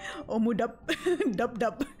 Omudap, dub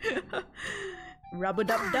dub, rubber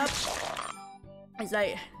dub dub. It's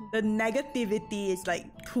like the negativity is like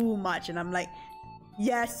too much, and I'm like,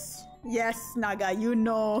 yes, Naga, you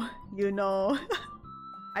know.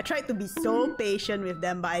 I tried to be so patient with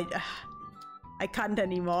them, but I can't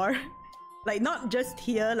anymore. Like not just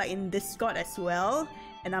here, like in Discord as well.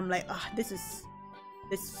 And I'm like, this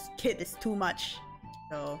kid is too much.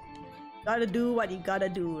 So gotta do what you gotta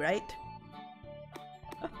do, right?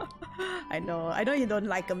 I know you don't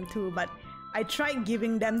like them too, but I tried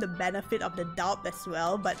giving them the benefit of the doubt as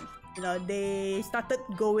well, but you know, they started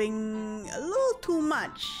going a little too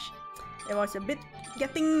much. It was a bit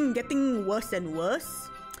getting worse and worse.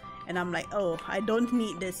 And I'm like, oh, I don't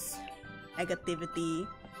need this negativity.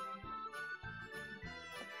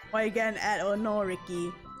 Why again at? Oh no,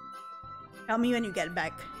 Ricky. Tell me when you get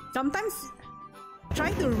back. Sometimes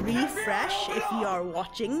try to refresh if you are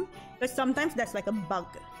watching, because sometimes there's like a bug.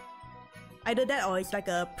 Either that or it's like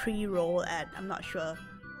a pre-roll ad. I'm not sure.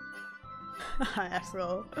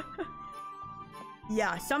 Afro.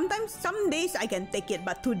 Yeah, sometimes, some days I can take it,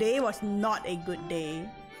 but today was not a good day.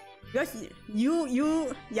 Because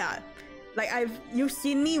yeah, like you've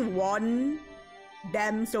seen me warn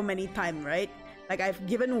them so many times, right? Like I've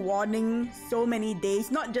given warning so many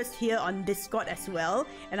days, not just here on Discord as well.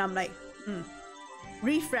 And I'm like,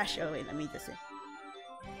 refresh. Oh wait, let me just say.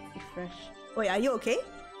 Refresh. Wait, are you okay?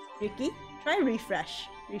 Ricky? Try refresh.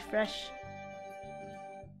 Refresh.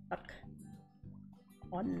 Fuck.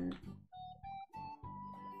 On.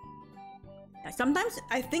 Yeah, sometimes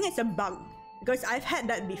I think it's a bug. Because I've had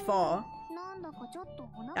that before.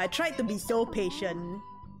 I tried to be so patient.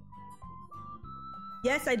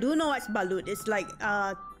 Yes, I do know what's balut. It's like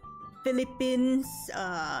Philippines,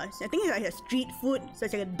 I think it's like a street food, so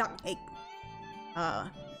it's like a duck egg.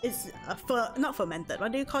 It's not fermented,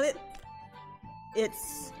 what do you call it?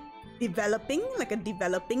 It's developing, like a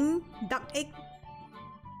developing duck egg.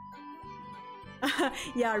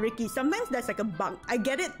 Yeah, Ricky, sometimes there's like a bug. I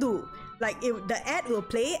get it too. Like the ad will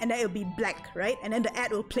play and then it'll be black, right? And then the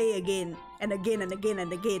ad will play again and again and again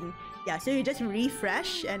and again. Yeah, so you just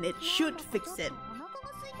refresh and it should fix it.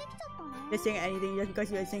 You're saying anything just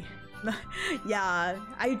because you're saying yeah,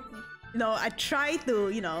 I try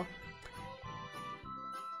to,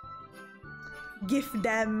 give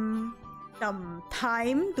them some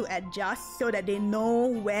time to adjust so that they know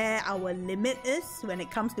where our limit is when it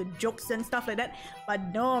comes to jokes and stuff like that.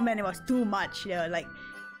 But no, man, it was too much. Like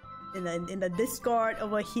in the Discord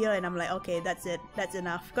over here, and I'm like, okay, that's it, that's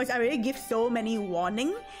enough, because I already give so many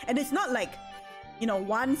warning, and it's not like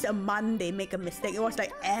once a month they make a mistake. It was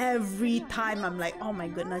like every time. I'm like, oh my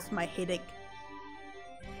goodness, my headache.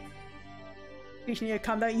 Krishna,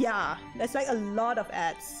 calm down. Yeah, that's like a lot of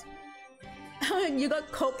ads. You got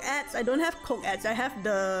Coke ads? I don't have Coke ads. I have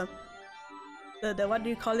the what do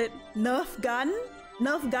you call it? Nerf gun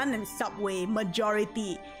and Subway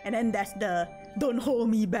majority, and then that's the don't hold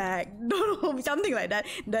me back, don't hold me, something like that.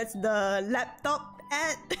 That's the laptop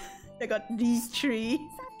ad. I got these three.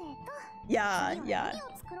 Yeah.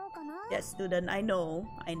 Yes, student. I know.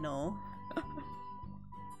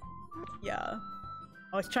 Yeah.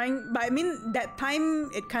 I was trying, but I mean that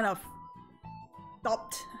time it kind of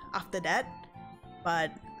stopped after that.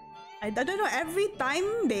 But I don't know, every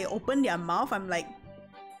time they open their mouth, I'm like,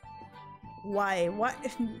 why? What?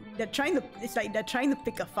 It's like they're trying to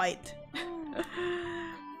pick a fight.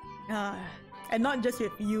 And not just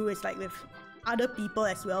with you, it's like with other people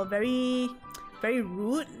as well. Very, very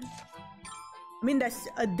rude. I mean, there's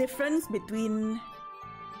a difference between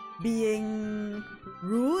being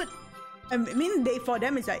rude. I mean, for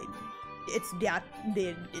them, it's like,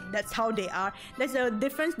 that's how they are. There's a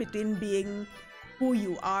difference between being who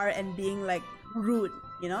you are and being like rude,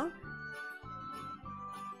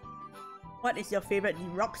 What is your favorite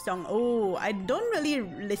rock song? Oh, I don't really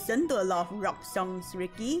listen to a lot of rock songs,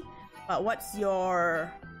 Ricky. But what's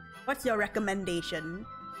your recommendation?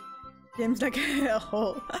 Seems like a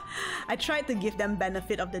whole. I tried to give them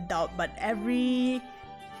benefit of the doubt, but every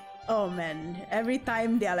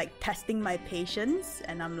time they are like testing my patience,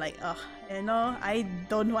 and I'm like, I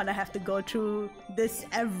don't want to have to go through this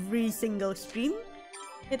every single stream.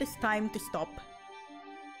 It is time to stop.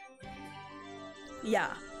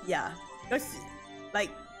 Yeah. Because, like,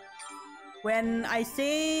 when I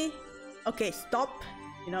say, okay, stop,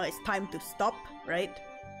 it's time to stop, right?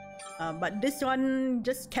 But this one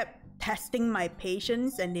just kept testing my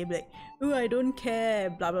patience, and they'd be like, oh, I don't care,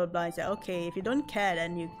 blah blah blah. It's like, okay, if you don't care,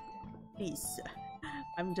 then you please,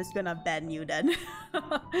 I'm just gonna ban you then.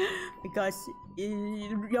 Because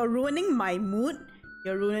you're ruining my mood,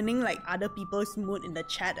 you're ruining like other people's mood in the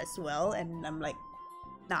chat as well, and I'm like,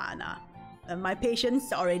 nah. My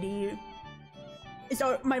patience already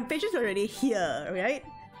my patience already here, right?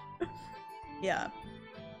 Yeah.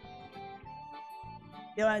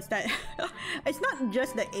 You understand? It's not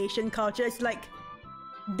just the Asian culture, it's like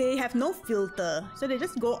they have no filter, so they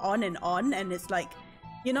just go on, and it's like,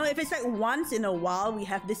 you know, if it's like once in a while we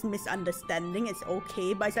have this misunderstanding, it's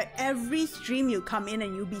okay, but it's like every stream you come in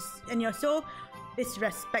and you're so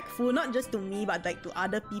disrespectful, not just to me but like to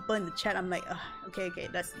other people in the chat. I'm like, okay,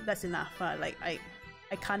 that's enough. Like I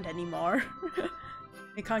can't anymore.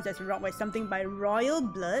 You can't just rock by something by Royal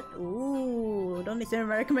Blood. Ooh, don't listen to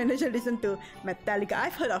my recommendation, listen to Metallica.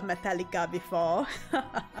 I've heard of Metallica before.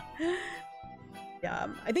 Yeah,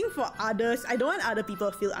 I think for others, I don't want other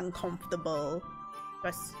people to feel uncomfortable.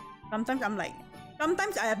 Because sometimes I'm like,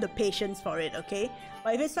 sometimes I have the patience for it, okay?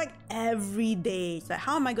 But if it's like every day, it's like,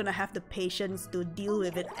 how am I gonna have the patience to deal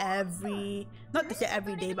with it not to say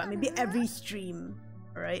every day, but maybe every stream,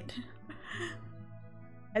 alright?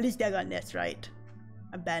 At least they're gone, that's right.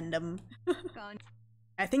 I banned them.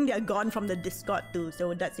 I think they're gone from the Discord too,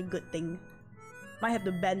 so that's a good thing. Might have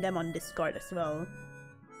to ban them on Discord as well.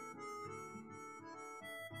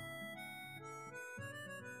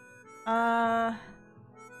 Oh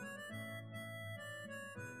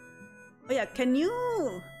yeah, can you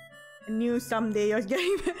someday you're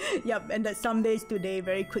getting yep, and that someday is today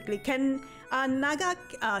very quickly. Can Naga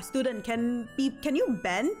student, can you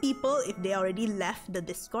ban people if they already left the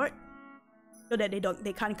Discord? So that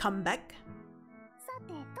they can't come back?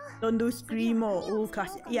 Don't do scream or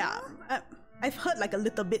cause yeah, I've heard like a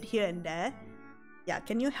little bit here and there. Yeah,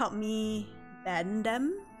 can you help me ban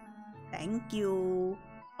them? Thank you.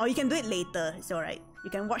 Or you can do it later, it's alright. You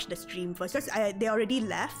can watch the stream first, because they already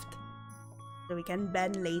left. So we can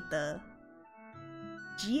ban later.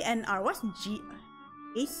 GNR, what's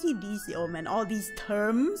ACDC? Oh man, all these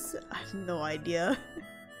terms? I have no idea.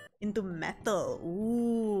 Into metal.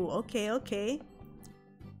 Ooh, okay.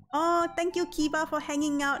 Oh, thank you Kiba for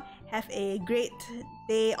hanging out. Have a great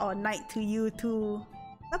day or night to you too.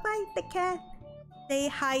 Bye bye, take care. Say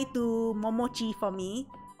hi to Momochi for me.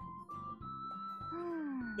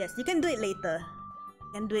 Yes, you can do it later.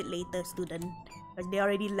 You can do it later, student. Because they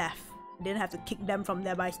already left. I didn't have to kick them from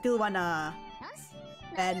there, but I still wanna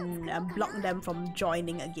block them from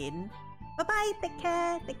joining again. Bye bye, take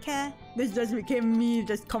care. This just became me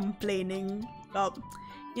just complaining. Well,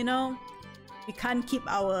 you know, we can't keep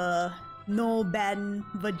our no ban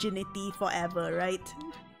virginity forever, right?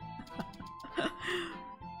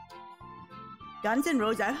 Guns N'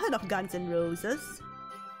 Roses, I've heard of Guns N' Roses.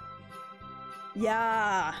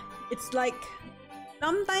 Yeah, it's like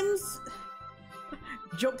sometimes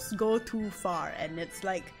jokes go too far, and it's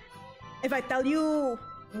like, if I tell you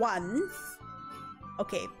once,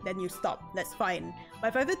 okay, then you stop, that's fine. But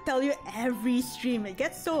if I have to tell you every stream, it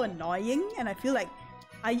gets so annoying, and I feel like,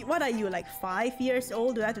 what are you, like 5 years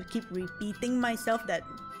old? Do I have to keep repeating myself that,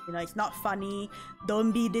 you know, it's not funny,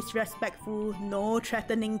 don't be disrespectful, no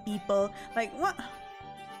threatening people, like what?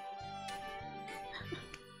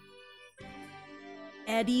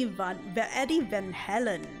 Eddie Van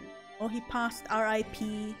Halen. Oh, he passed.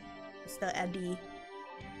 R.I.P. Mr. Eddie.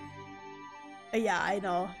 Yeah, I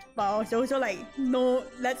know. But I was also like, no,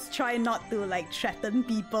 let's try not to like threaten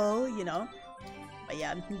people, you know. But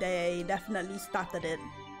yeah, they definitely started it.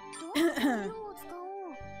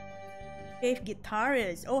 Cave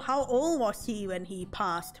guitarist. Oh, how old was he when he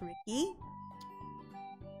passed, Ricky?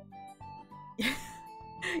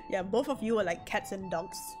 Yeah, both of you were like cats and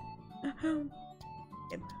dogs.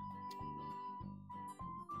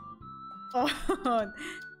 Oh,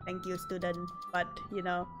 thank you, student. But you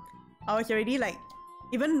know, I was already like,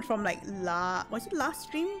 even from like was it last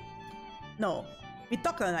stream? No, we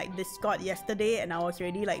talked on like Discord yesterday, and I was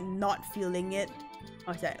already like not feeling it.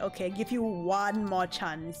 I was like, okay, give you one more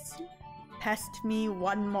chance. Test me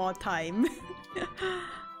one more time.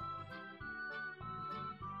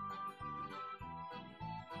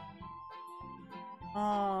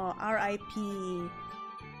 Oh, R.I.P.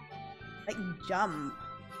 Like jump.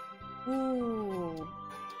 Ooh.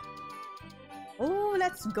 Oh,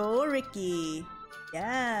 let's go, Ricky.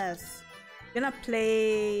 Yes. Gonna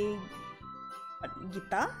play what,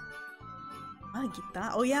 guitar? Ah,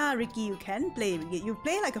 guitar. Oh yeah, Ricky, you can play. You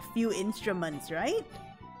play like a few instruments, right?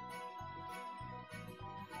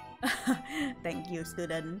 Thank you,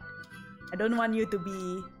 student. I don't want you to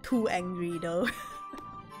be too angry though.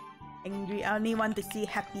 angry. I only want to see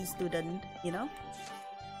happy student, you know?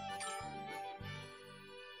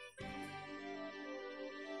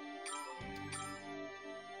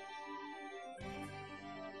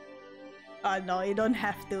 No, you don't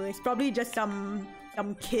have to. It's probably just some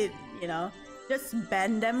kid, you know? Just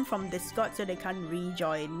ban them from Discord so they can't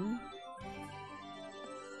rejoin.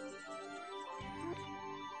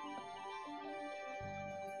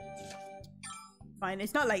 Fine,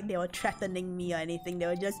 it's not like they were threatening me or anything. They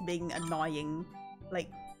were just being annoying.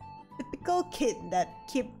 Like, typical kid that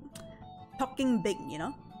keep talking big, you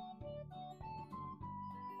know?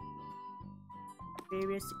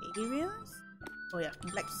 Various areas? Oh yeah,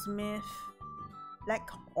 blacksmith. Black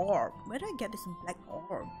orb. Where did I get this black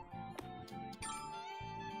orb?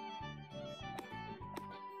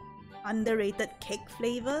 Underrated cake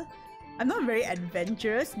flavor? I'm not very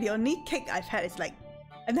adventurous. The only cake I've had is like,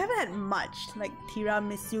 I've never had much. Like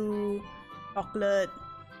tiramisu, chocolate,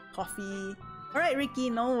 coffee. Alright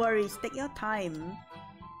Ricky, no worries. Take your time.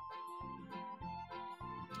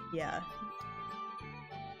 Yeah.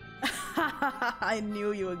 I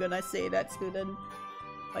knew you were gonna say that, student.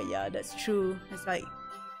 But yeah, that's true. It's like,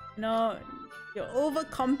 you know, you're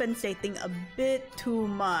overcompensating a bit too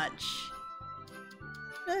much.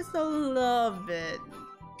 Just a little bit.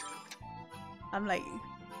 I'm like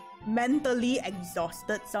mentally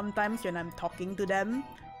exhausted sometimes when I'm talking to them.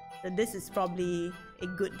 So this is probably a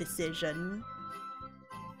good decision.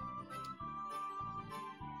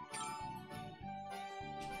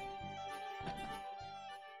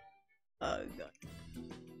 Oh god.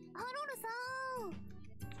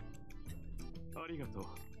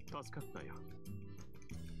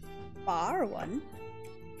 Bar one?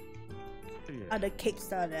 Ah, the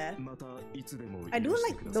cakes are there. I do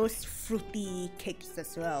like those fruity cakes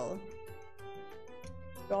as well.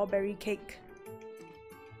 Strawberry cake.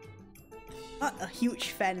 Not a huge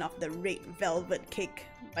fan of the red velvet cake.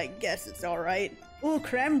 I guess it's alright. Oh,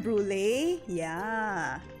 creme brulee.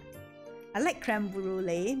 Yeah. I like creme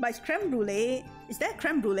brulee. But is creme brulee... Is there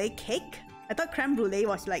creme brulee cake? I thought creme brulee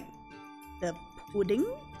was like the pudding?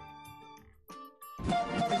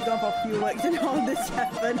 I've gone for a few works and all this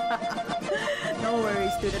happened. No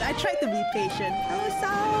worries, student. I tried to be patient. Hello,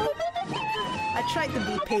 Sal! I tried to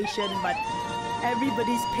be patient, but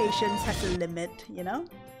everybody's patience has a limit, you know?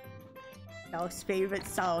 Sal's favorite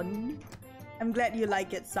sound. I'm glad you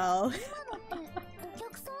like it, Sal.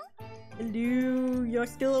 Hello, you're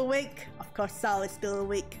still awake? Of course, Sal is still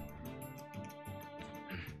awake.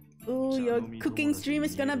 Ooh, your cooking stream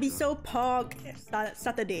is gonna be so pog.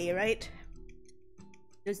 Saturday, right?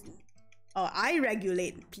 Just... Oh, I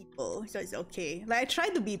regulate people, so it's okay. Like, I try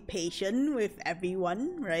to be patient with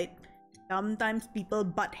everyone, right? Sometimes people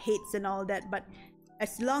butt hates and all that, but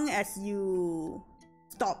as long as you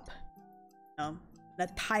stop, you know, in a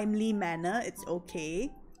timely manner, it's okay.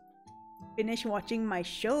 Finish watching my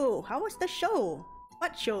show. How was the show?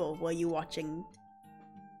 What show were you watching?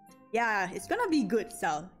 Yeah, it's gonna be good,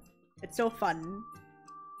 Sal. It's so fun.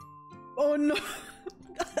 Oh no!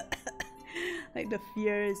 Like the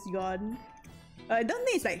fear is gone. I don't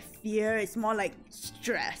think it's like fear, it's more like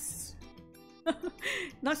stress.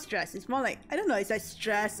 Not stress, it's more like, I don't know, it's like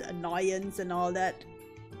stress, annoyance and all that.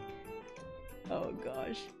 Oh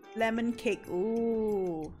gosh. Lemon cake,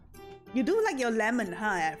 ooh. You do like your lemon,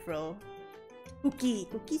 huh, Afro?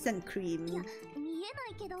 Cookies and cream.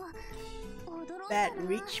 Bad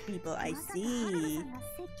rich people, I see.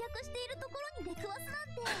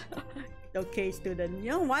 Okay, student.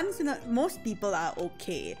 You know, most people are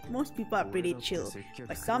okay. Most people are pretty chill.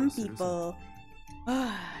 But some people,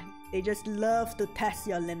 they just love to test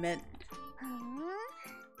your limit.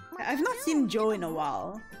 I've not seen Joe in a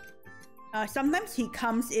while. Sometimes he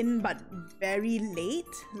comes in, but very late,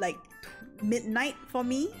 like midnight for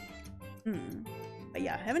me. But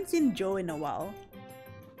yeah, I haven't seen Joe in a while.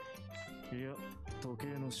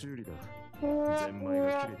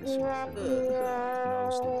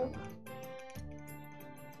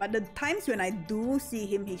 But the times when I do see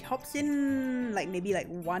him, he hops in like maybe like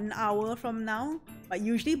 1 hour from now. But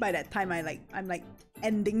usually by that time I'm like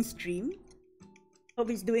ending stream. Hope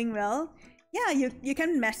he's doing well. Yeah, you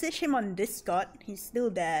can message him on Discord. He's still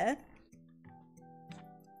there.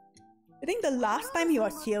 I think the last time he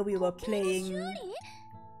was here we were playing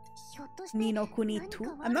Ni no Kuni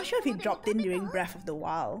 2. I'm not sure if he dropped in during Breath of the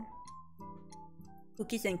Wild.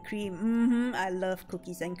 Cookies and cream. I love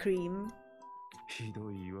cookies and cream.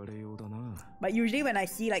 But usually when I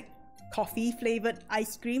see like coffee flavored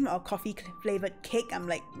ice cream or coffee flavored cake, I'm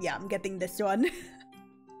like, yeah, I'm getting this one.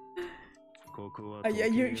 I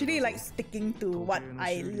usually like sticking to what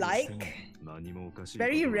I like.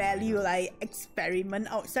 Very rarely will I experiment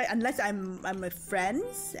outside unless I'm with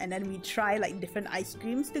friends and then we try like different ice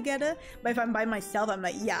creams together. But if I'm by myself, I'm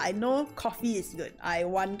like, yeah, I know coffee is good. I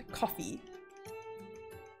want coffee.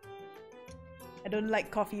 I don't like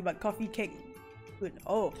coffee, but coffee cake good.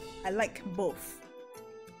 Oh, I like both.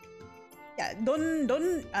 Yeah, don't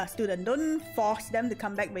force them to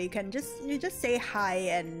come back, but you just say hi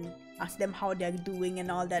and ask them how they're doing and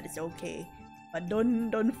all that. It's okay. But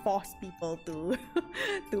don't force people to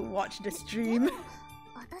to watch the stream.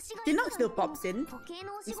 Dinok still pops in.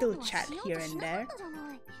 We still chat here and there.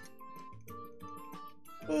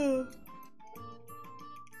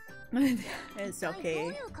 It's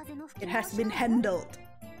okay. It has been handled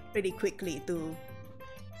pretty quickly too.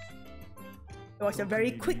 It was a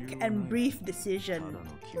very quick and brief decision.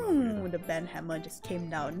 The band hammer just came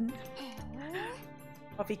down.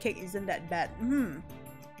 Coffee cake isn't that bad.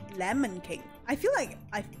 Lemon cake. I feel like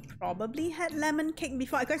I've probably had lemon cake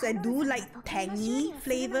before because I do like tangy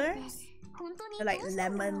flavors. So like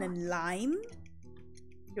lemon and lime.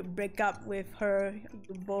 You break up with her,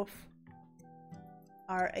 you both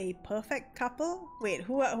are a perfect couple. Wait,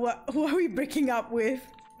 who are we breaking up with?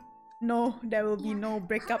 No, there will be no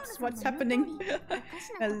breakups. What's happening?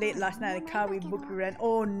 Late last night at the car we booked rent.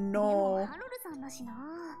 Oh no.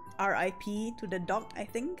 RIP to the dog, I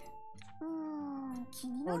think.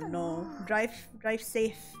 Oh no. Drive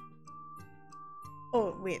safe.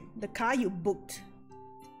 Oh wait, the car you booked.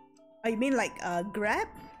 Oh, you mean like Grab?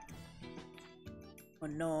 Oh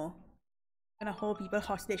no. Gonna hold people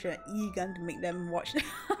hostage with an e-gun to make them watch.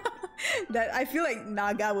 That I feel like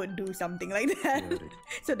Naga would do something like that.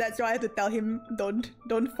 So that's why I have to tell him don't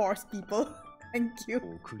force people. Thank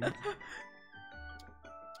you.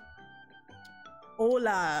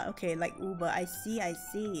 Ola. Okay, like Uber. I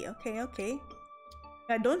see. Okay.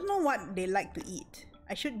 I don't know what they like to eat.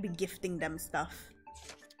 I should be gifting them stuff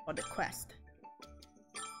for the quest.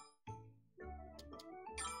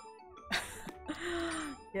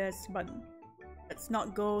 Yes, but let's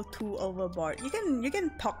not go too overboard. You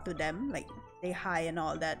can talk to them, like say hi and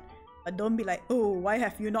all that, but don't be like, oh, why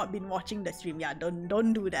have you not been watching the stream? Yeah,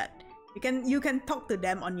 don't do that. You can talk to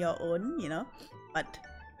them on your own, you know, but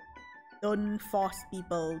don't force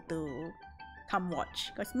people to come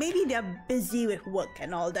watch because maybe they're busy with work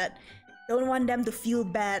and all that. Don't want them to feel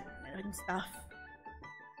bad and stuff.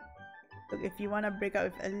 Look, if you want to break up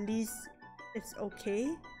with Elise, it's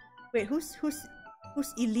okay. Wait, who's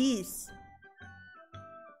Elise?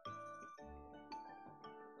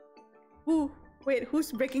 Who? Wait,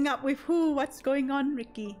 who's breaking up with who? What's going on,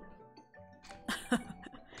 Ricky?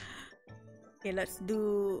 Okay, let's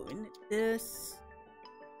do this.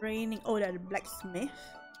 Raining. Oh, that blacksmith.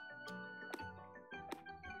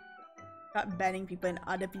 Start banning people in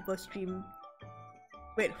other people's stream.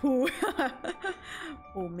 Wait, who?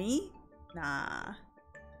 Who, me? Nah.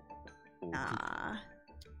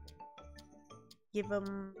 Give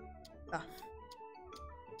them stuff.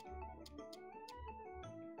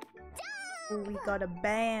 Oh, we got a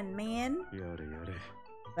ban, man.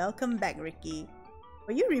 Welcome back, Ricky.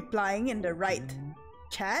 Were you replying in the right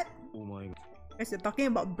chat? Because you're talking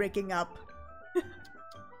about breaking up.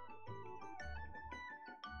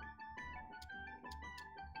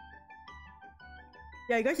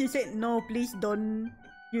 Yeah, I guess you said no, please don't.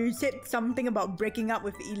 You said something about breaking up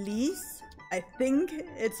with Elise. I think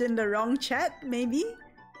it's in the wrong chat, maybe?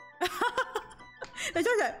 That's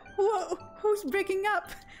just like, who's breaking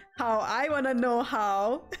up? How? I wanna know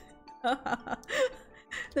how.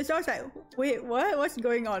 That's just like, wait, what? What's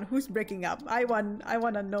going on? Who's breaking up? I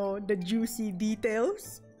wanna know the juicy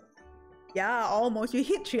details. Yeah, almost. We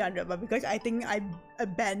hit 300, but because I think I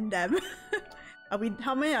banned them. Are we?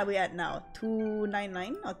 How many are we at now?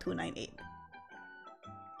 299 or 298?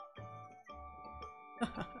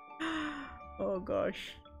 Oh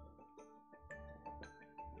gosh.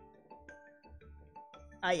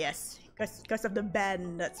 Ah yes, because of the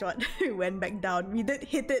ban, that's what we went back down. We did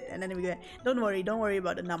hit it and then we went, don't worry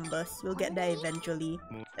about the numbers. We'll get there eventually.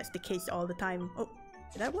 That's the case all the time. Oh,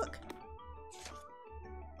 did that work?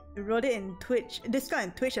 You wrote it in Twitch, Discord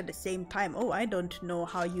and Twitch at the same time. Oh, I don't know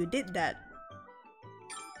how you did that.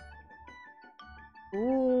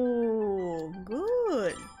 Oh,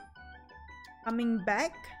 good. Coming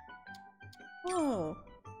back? Oh.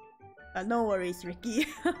 No worries, Ricky.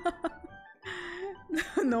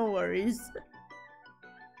 No worries.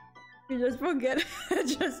 You just forget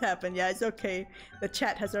it just happened. Yeah, it's okay. The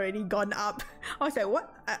chat has already gone up. I was like,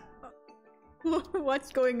 what?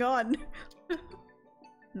 What's going on?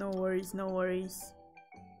 No worries, no worries.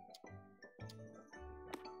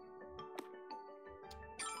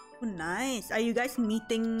 Oh, nice. Are you guys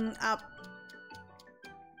meeting up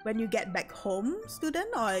when you get back home, student,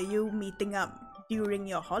 or are you meeting up during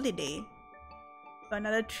your holiday? So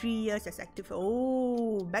another 3 years as active.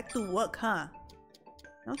 Oh, back to work, huh?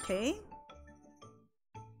 Okay.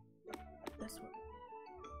 That's what.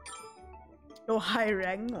 So high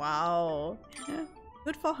rank. Wow.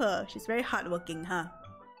 Good for her. She's very hardworking, huh?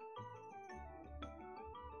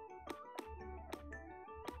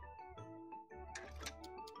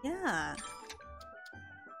 Yeah.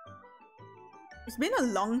 It's been a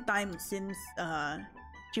long time since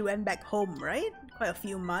she went back home, right? Quite a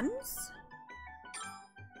few months.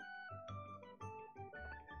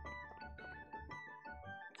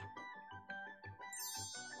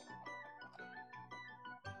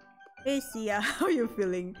 Hey Sia, how are you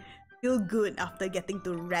feeling? Feel good after getting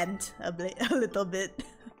to rant a little bit.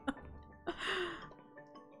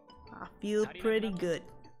 I feel pretty good.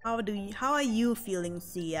 How are you feeling,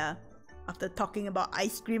 Sia? After talking about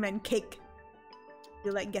ice cream and cake?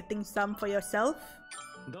 Feel like getting some for yourself?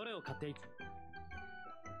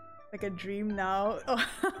 Like a dream now. Oh,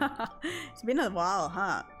 it's been a while,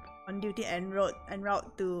 huh? On duty en route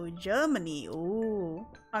to Germany. Ooh,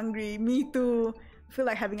 hungry. Me too. Feel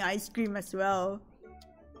like having ice cream as well.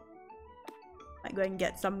 Might go and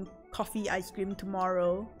get some coffee ice cream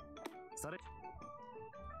tomorrow.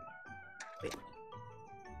 Wait.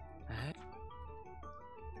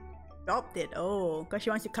 Dropped it. Oh, because she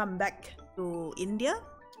wants to come back to India.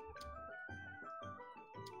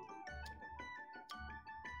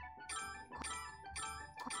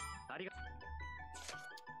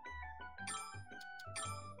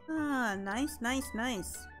 Ah, nice.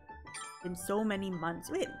 Been so many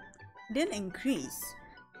months. Wait, didn't increase.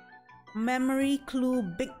 Memory clue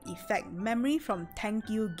big effect. Memory from thank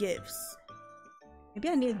you gifts. Maybe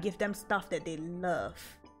I need to give them stuff that they love.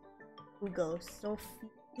 Google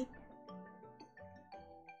Sophie.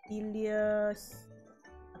 Atelier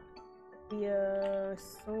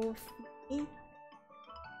Sophie.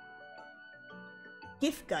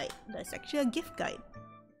 Gift guide. That's actually a gift guide.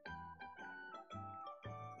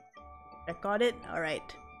 Record it?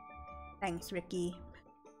 Alright. Thanks, Ricky.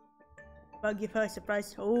 I'll give her a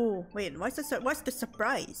surprise. Oh, wait, what's the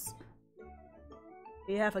surprise?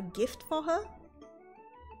 Do you have a gift for her?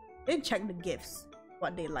 Didn't check the gifts,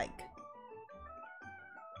 what they like.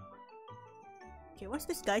 Okay, what's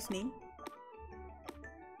this guy's name?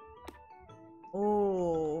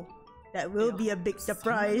 Oh, that will be a big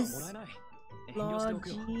surprise.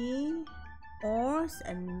 Logi, ores,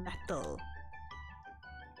 and metal.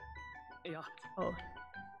 Oh,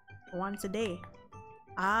 once a day.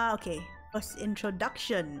 Ah, okay. First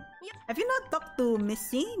introduction. Have you not talked to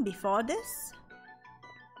Missy before this?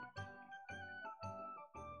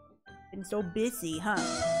 Been so busy, huh?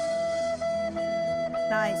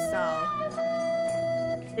 Nice, Sal.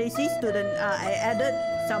 Daisy student, I added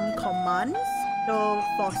some commands. So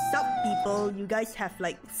for sub people, you guys have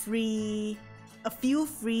like a few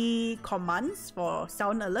free commands for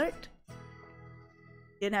sound alert.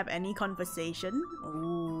 Didn't have any conversation.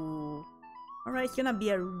 Ooh. Alright, it's gonna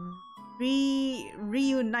be a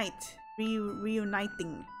reuniting.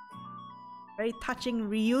 Very touching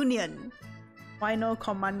reunion. Why no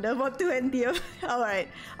commander for 20th? Alright,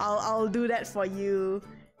 I'll do that for you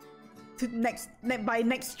by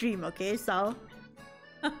next stream, okay, Sal?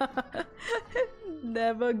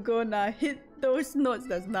 Never gonna hit those notes.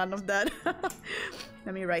 There's none of that.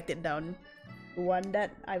 Let me write it down. You want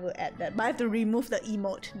that? I will add that. But I have to remove the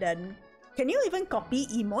emote then. Can you even copy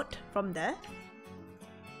emote from there?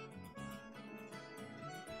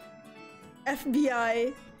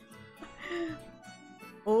 FBI.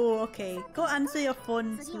 Oh, okay. Go answer your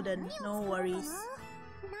phone, student. No worries.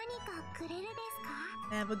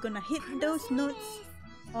 Never gonna hit those notes.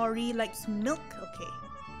 Ori likes milk. Okay.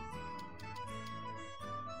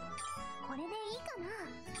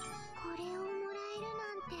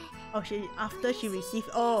 Oh, after she received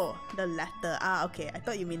the letter. Ah, okay. I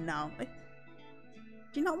thought you mean now. Did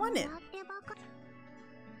you not want it?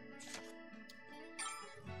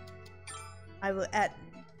 I will add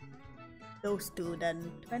those two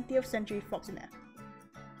then. 20th Century Fox in F.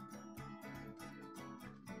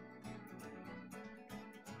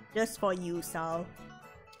 Just for you, Sal.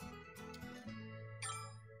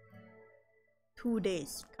 2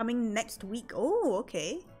 days. Coming next week. Oh,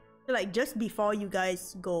 okay. So like just before you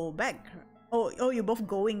guys go back. Oh, you're both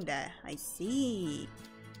going there. I see.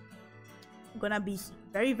 I'm gonna be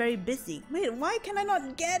very, very busy. Wait, why can I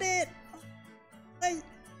not get it?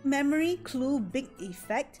 Memory clue big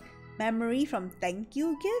effect. Memory from thank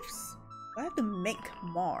you gifts. Do I have to make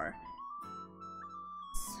more?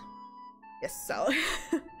 Yes, so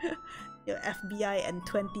your FBI and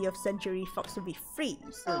 20th Century Fox will be free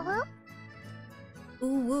soon.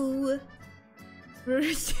 Ooh woo.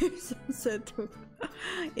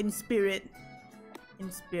 In spirit.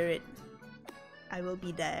 In spirit. I will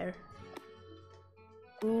be there.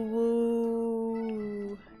 Ooh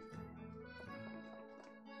woo.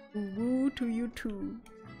 Ooh woo to you too.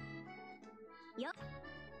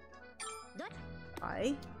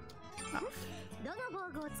 Bye. Enough.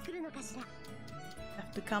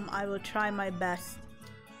 Have to come, I will try my best.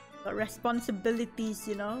 But responsibilities,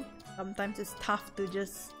 you know, sometimes it's tough to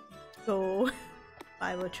just go.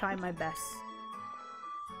 I will try my best.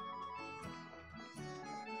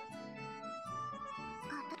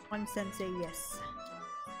 One sensei, yes.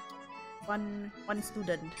 One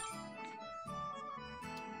student.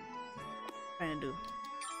 Trying to do.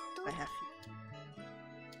 I have.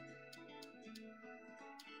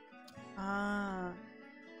 Ah.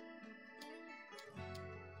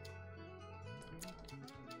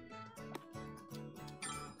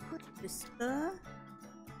 Sister.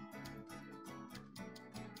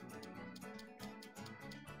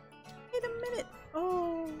 Wait a minute.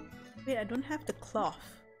 Oh. Wait, I don't have the cloth.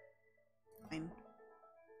 Fine.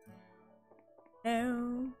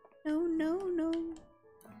 No. No, no, no.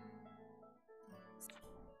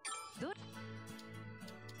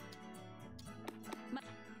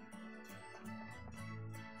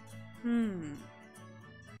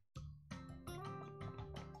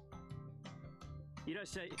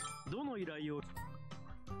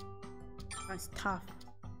 That's tough.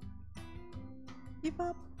 Give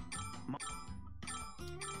up.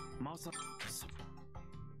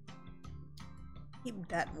 Keep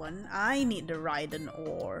that one. I need the Raiden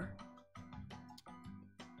ore.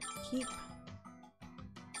 Keep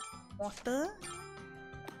water.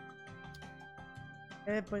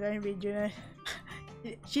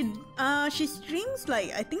 She streams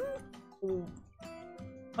like I think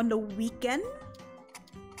on the weekend.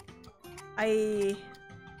 I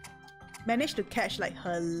managed to catch like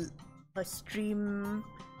her stream.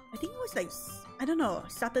 I think it was like, I don't know,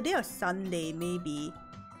 Saturday or Sunday maybe.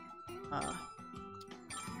 But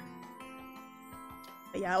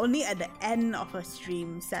yeah, only at the end of her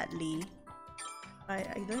stream, sadly. I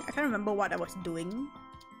can't remember what I was doing.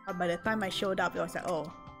 But by the time I showed up, it was like,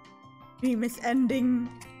 oh, stream is ending.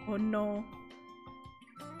 Oh no.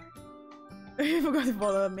 I forgot to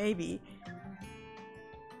follow her, maybe.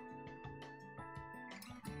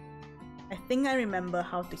 I think I remember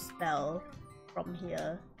how to spell from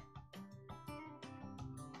here.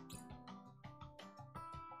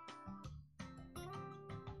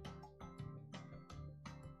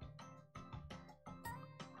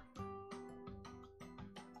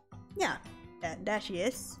 Yeah, there she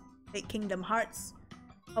is. Big Kingdom Hearts.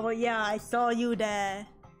 Oh yeah, I saw you there.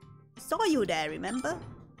 Saw you there, remember?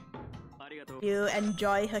 You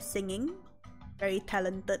enjoy her singing? Very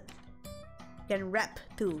talented. Can rap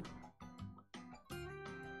too.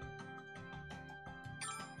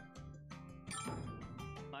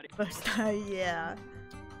 First time, yeah.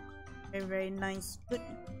 Very, very nice. Good.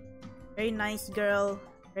 Very nice girl.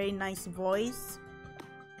 Very nice voice.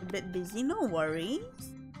 A bit busy, no worries.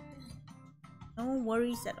 No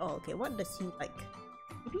worries at all. Okay, what does he like?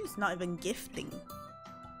 Maybe he's not even gifting.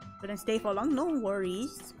 Couldn't stay for long, no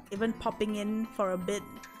worries. Even popping in for a bit.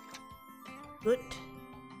 Good.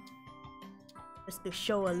 Just to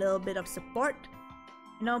show a little bit of support.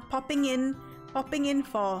 You know, popping in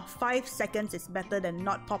for 5 seconds is better than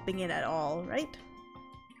not popping in at all, right?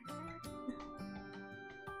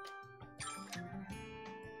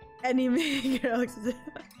 Anime girls.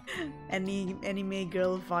 Anime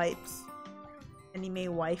girl vibes.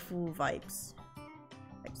 Anime waifu vibes.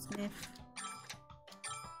 Like sniff.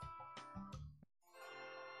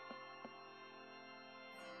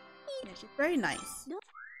 Yeah, she's very nice.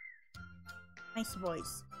 Nice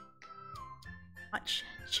voice. Much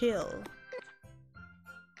chill.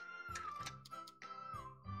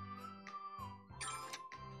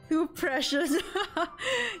 Too precious.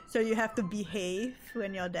 So you have to behave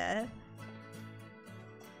when you're there.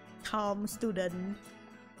 Calm student.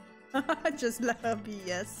 Just let her be,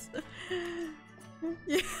 yes.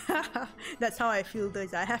 Yeah, that's how I feel though.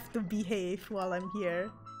 I have to behave while I'm here.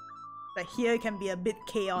 Like here it can be a bit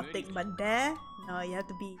chaotic, but there, no, you have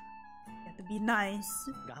to be nice.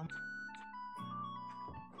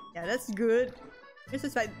 Yeah, that's good. This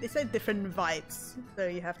is like, it's like different vibes, so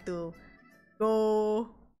you have to go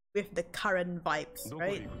with the current vibes,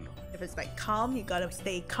 right? If it's like calm, you gotta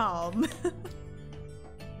stay calm.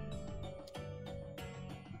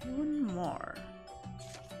 One more.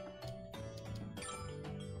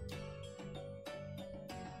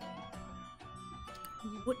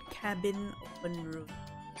 Wood cabin, open room.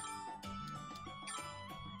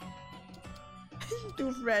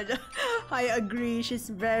 Too fragile. I agree. She's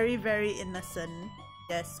very, very innocent.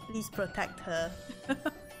 Yes, please protect her.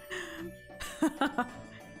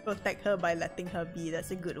 Protect her by letting her be.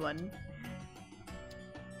 That's a good one.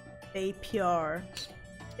 Stay pure.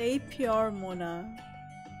 Stay pure, Mona.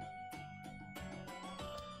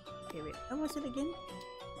 Okay, wait. How was it again?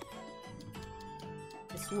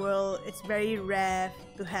 This world, it's very rare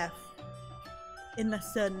to have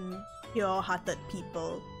innocent, pure-hearted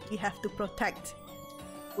people. We have to protect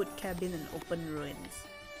wood cabin and open ruins.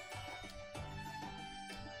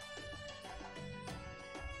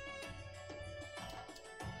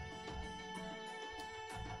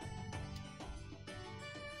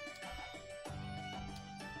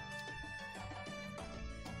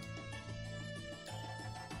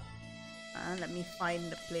 Let me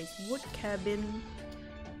find the place. Wood cabin.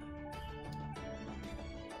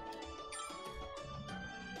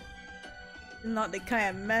 Not the kind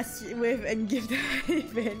I mess with and give the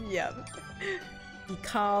event. Yep. Be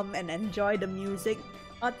calm and enjoy the music.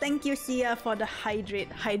 Oh, thank you, Sia, for the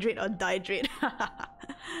hydrate. Hydrate or dihydrate?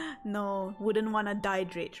 No, wouldn't want to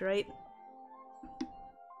dihydrate, right?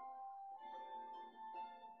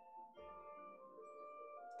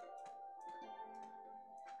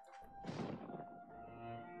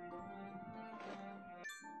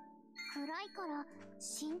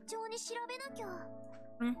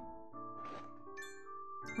 Hmm?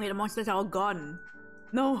 Wait, the monsters are all gone.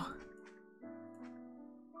 No.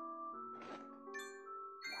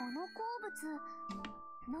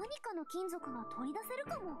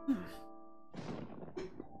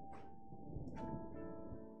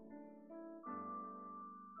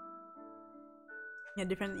 Yeah,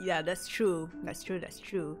 different. Yeah, that's true. That's true. That's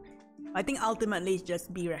true. I think ultimately it's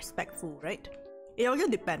just be respectful, right? It also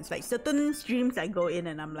depends. Like certain streams I go in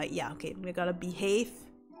and I'm like, yeah, okay, we gotta behave.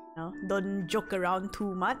 You know, don't joke around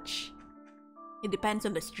too much. It depends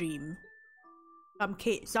on the stream.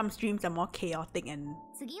 Some streams are more chaotic and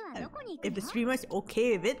if the streamer is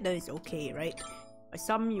okay with it, then it's okay, right? But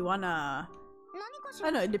some you wanna... I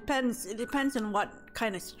don't know, it depends. It depends on what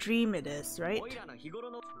kind of stream it is, right?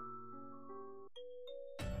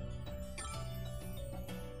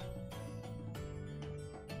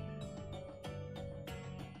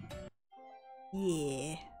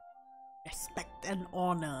 Yeah. Respect and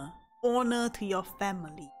honor. Honor to your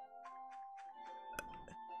family.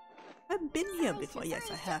 I've been here before. Yes,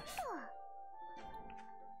 I have.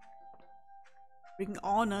 Bring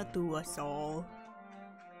honor to us all.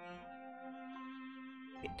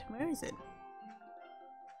 Wait, where is it?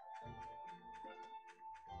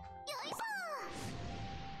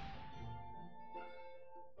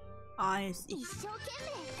 I see.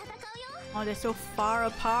 Oh, they're so far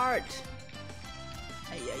apart.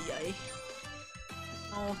 Ay, ay, ay.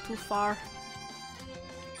 Oh, too far.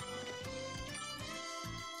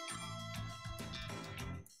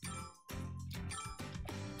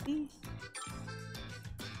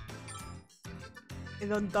 You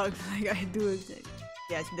don't talk like I do.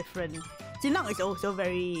 Yeah, it's different. Sinang is also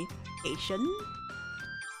very patient.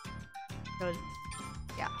 So,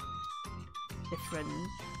 yeah. Different.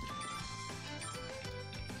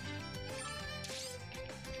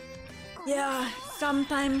 Yeah,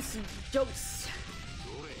 sometimes jokes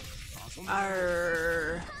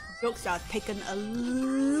are taken a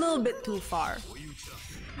little bit too far.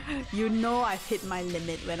 You know I've hit my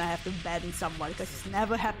limit when I have to ban someone because it's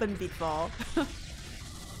never happened before.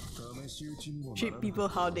 Treat people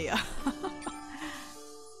how they are.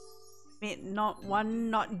 Wait,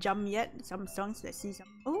 not jump yet. Some songs, let's see some.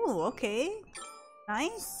 Oh, okay.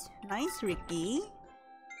 Nice. Nice, Ricky.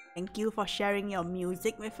 Thank you for sharing your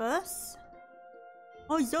music with us.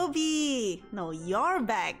 Oh, Zobi! No, you're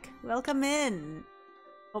back. Welcome in.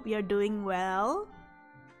 Hope you're doing well.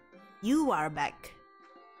 You are back.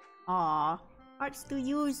 Aw, hearts to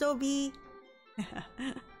you, Zobi.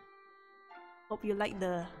 Hope you like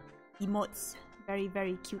the emotes. Very,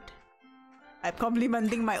 very cute. I'm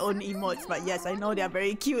complimenting my own emotes, but yes, I know they're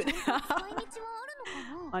very cute.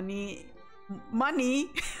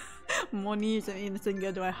 Money. Moni is an innocent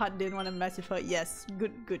girl. My heart didn't want to mess with her. Yes,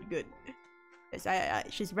 good. Yes,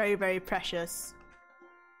 she's very, very precious.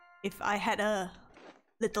 If I had a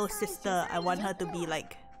little sister, I want her to be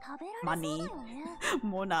like Money,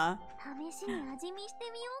 Mona.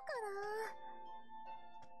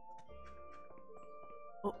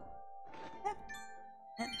 Oh.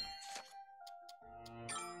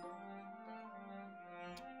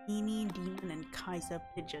 Beanie, Demon, and Kaiser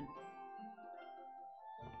Pigeon.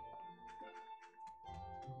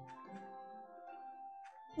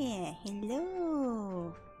 Yeah, hello.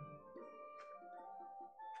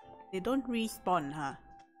 They don't respawn, huh?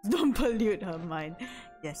 Don't pollute her mind.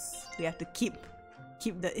 Yes, we have to keep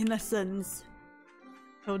the innocence.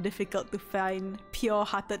 So difficult to find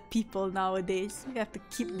pure-hearted people nowadays. We have to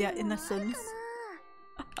keep their innocence.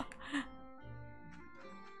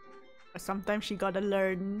 But sometimes she gotta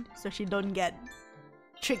learn so she don't get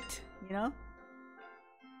tricked, you know?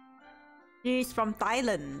 She's from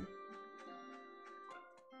Thailand.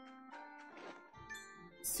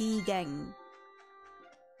 Sea gang.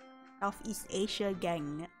 Southeast Asia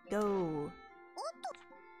gang. Go.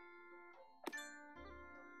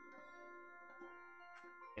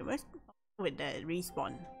 Okay, where's with the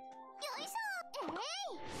respawn?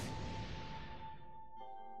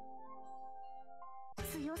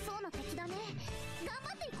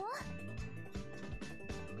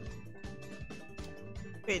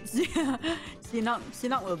 Wait,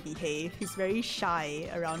 Sinok will behave. He's very shy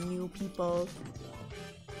around new people.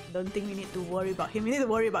 Don't think we need to worry about him. We need to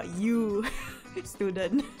worry about you,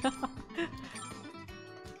 student.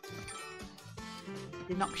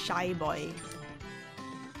 Sinok shy boy.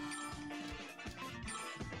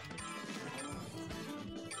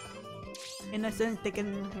 Innocent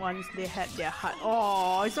taken once they had their heart.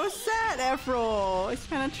 Oh, it's so sad, Afro. It's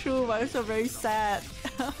kind of true, but it's also very sad.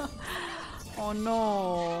 Oh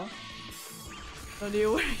no. Don't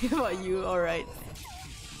you worry about you, alright.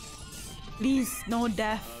 Please, no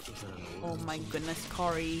death. Oh my goodness,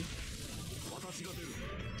 Cory.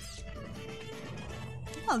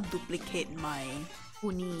 I'll duplicate my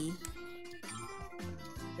Uni.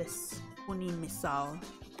 This Uni missile.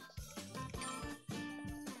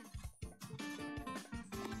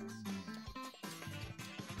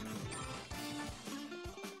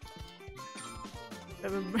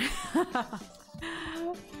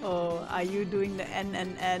 Oh, are you doing the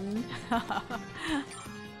N?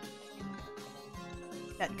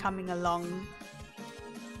 That coming along.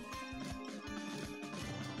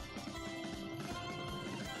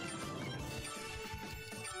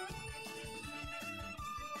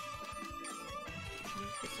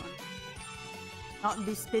 Not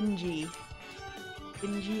be stingy.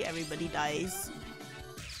 Stingy, everybody dies.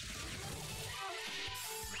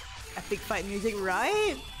 Epic fight music,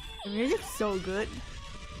 right? The music's so good.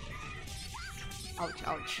 Ouch,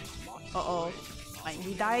 ouch. Uh-oh. Might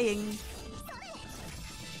be dying.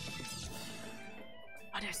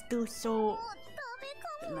 Oh, they're still so...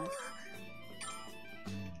 Goodness.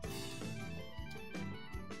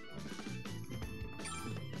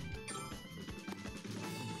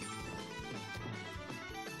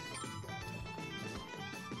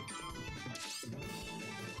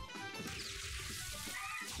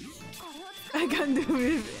 I can't do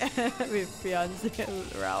with fiance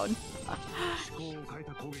around.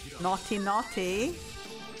 Naughty, naughty.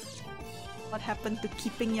 What happened to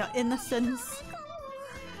keeping your innocence?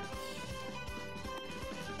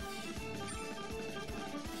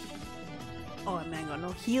 Oh man, got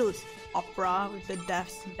no heals. Opera with the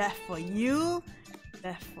deaths. Death for you.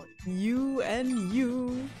 Death for you and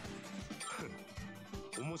you.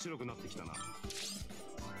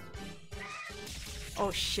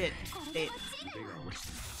 Oh shit. Dead.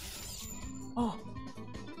 Oh.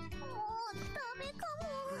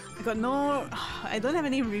 I got no... I don't have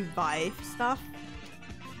any revive stuff.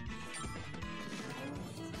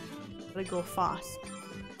 Gotta go fast.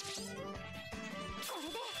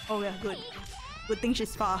 Oh yeah, good. Good thing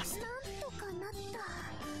she's fast.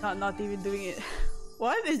 Not even doing it.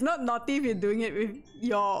 What? It's not naughty if you're doing it with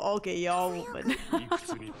your... Okay, your woman.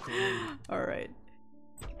 Alright.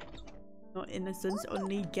 No innocence,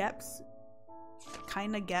 only gaps. What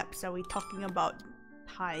kind of gaps are we talking about?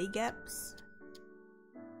 Thai gaps?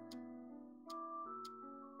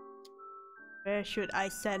 Where should I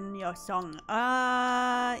send your song?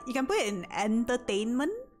 You can put it in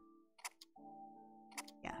entertainment.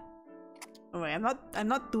 Yeah. Alright, I'm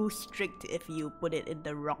not too strict if you put it in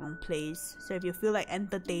the wrong place. So if you feel like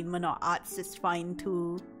entertainment or arts is fine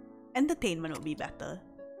too, entertainment would be better.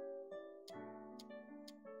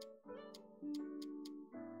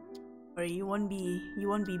 Or you won't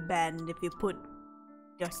be banned if you put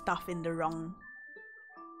your stuff in the wrong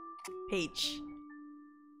page.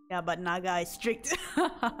 Yeah, but Naga is strict.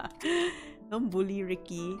 Don't bully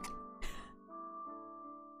Ricky.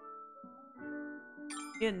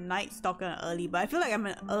 You're a night stalker and early, but I feel like I'm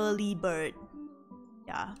an early bird.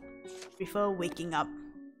 Yeah, prefer waking up.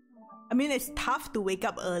 I mean, it's tough to wake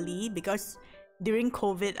up early because during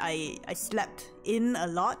COVID I slept in a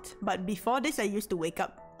lot. But before this, I used to wake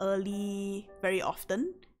up early very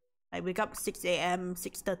often. I wake up 6 AM,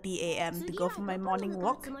 6:30 AM to go for my morning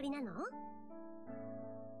walk.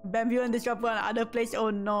 Bamboo and Disrupt on other place. Oh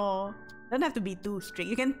no. Don't have to be too strict.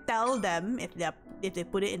 You can tell them if they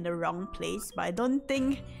put it in the wrong place, but I don't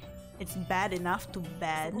think it's bad enough to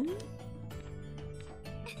ban.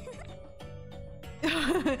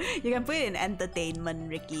 You can put it in entertainment,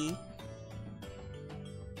 Ricky.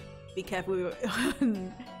 Be careful.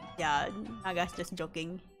 Yeah, Naga's just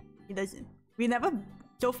joking. He doesn't. We never,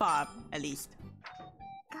 so far at least.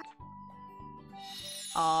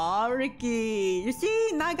 Aw, Ricky. You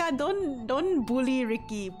see, Naga, don't bully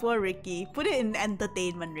Ricky. Poor Ricky. Put it in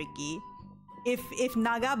entertainment, Ricky. If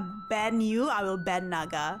Naga ban you, I will ban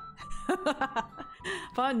Naga.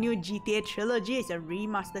 For a new GTA trilogy, it's a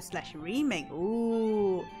remaster/remake.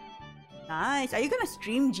 Ooh, nice. Are you gonna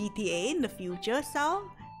stream GTA in the future, Sal?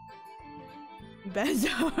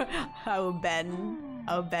 I will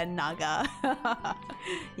ban Naga.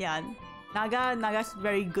 Yeah, Naga's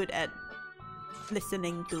very good at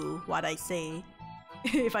listening to what I say.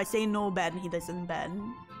 If I say no ban, he doesn't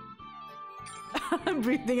ban.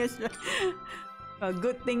 Breathing is a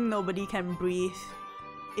good thing. Nobody can breathe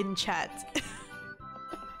in chat.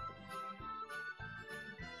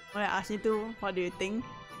 When I ask you to, what do you think?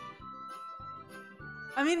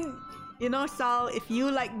 I mean, you know, Sal, if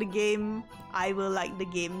you like the game, I will like the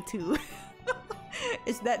game too.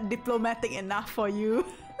 Is that diplomatic enough for you?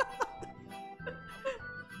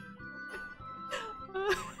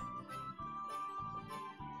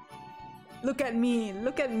 Look at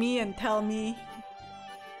me and tell me,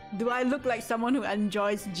 do I look like someone who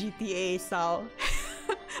enjoys GTA, Sal?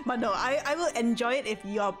 But no, I will enjoy it if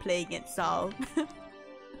you're playing it, Sal.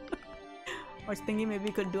 I was thinking maybe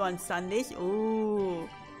we could do on Sundays. Ooh,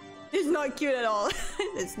 it's not cute at all.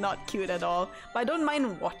 It's not cute at all. But I don't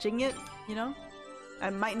mind watching it, you know? I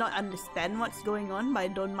might not understand what's going on, but I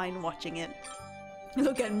don't mind watching it.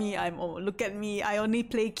 Look at me, look at me, I only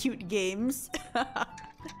play cute games.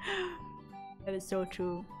 That is so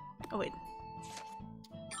true. Oh wait.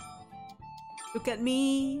 Look at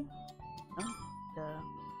me. Oh, the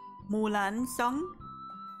Mulan song.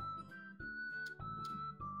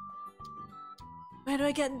 Where do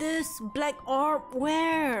I get this? Black orb?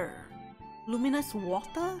 Where? Luminous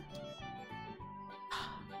water?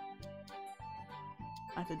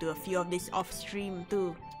 I have to do a few of these off stream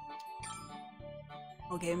too.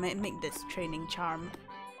 Okay, make this training charm.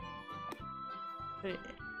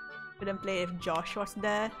 Couldn't play if Josh was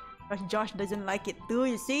there, because Josh doesn't like it too,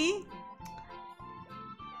 you see?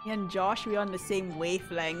 Me and Josh, we're on the same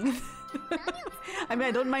wavelength. I mean,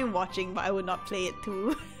 I don't mind watching, but I would not play it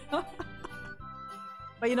too.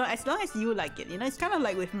 But you know, as long as you like it, you know, it's kind of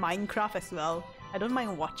like with Minecraft as well. I don't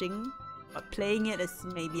mind watching, but playing it is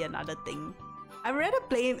maybe another thing. I'd rather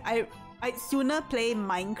play, I'd sooner play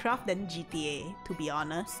Minecraft than GTA, to be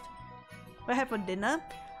honest. What I had for dinner?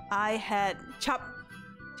 I had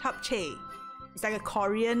japchae. It's like a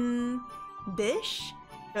Korean dish.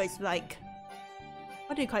 So it's like,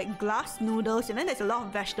 what do you call it? Glass noodles, and then there's a lot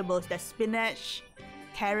of vegetables. There's spinach,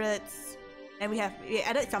 carrots, and we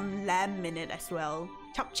added some lamb in it as well.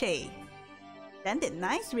 Japchae. Isn't it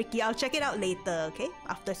nice, Ricky? I'll check it out later, okay?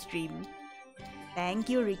 After stream. Thank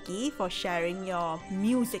you, Ricky, for sharing your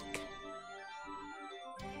music.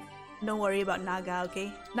 Don't worry about Naga,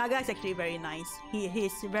 okay? Naga is actually very nice.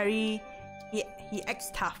 He's very... He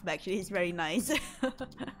acts tough, but actually he's very nice.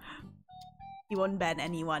 He won't ban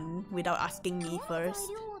anyone without asking me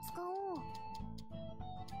first.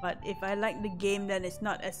 But if I like the game, then it's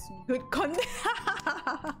not as good content.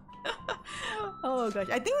 Oh gosh,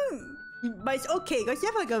 I think... But it's okay, because you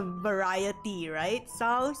have like a variety, right,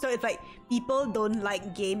 Sal? So if like people don't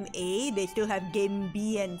like game A, they still have game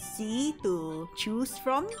B and C to choose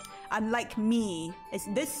from. Unlike me,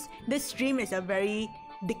 this stream is a very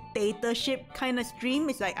dictatorship kind of stream.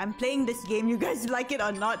 It's like, I'm playing this game, you guys like it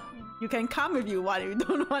or not, you can come if you want. If you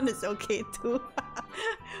don't want, it's okay too.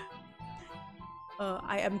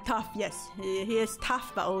 I am tough, yes. He is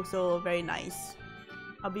tough, but also very nice.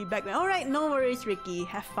 I'll be back. Alright, no worries, Ricky.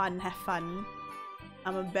 Have fun, have fun.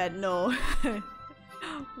 I'm a bad no.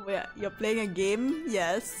 Wait, you're playing a game?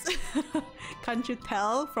 Yes. Can't you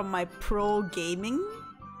tell from my pro gaming?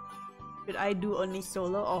 Should I do only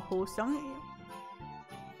solo or whole song?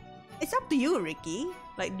 It's up to you, Ricky.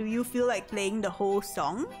 Like, do you feel like playing the whole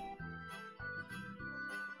song?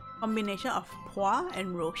 Combination of Pua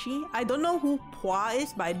and Roshi. I don't know who Pua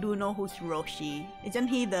is, but I do know who's Roshi. Isn't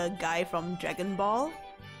he the guy from Dragon Ball?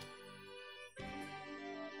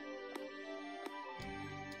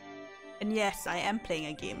 And yes, I am playing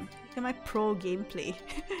a game. Look at my pro gameplay.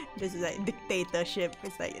 This is like dictatorship.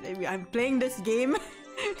 It's like, I'm playing this game.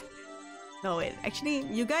 No, wait. Actually,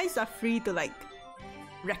 you guys are free to like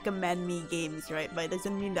recommend me games, right? But it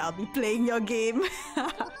doesn't mean that I'll be playing your game.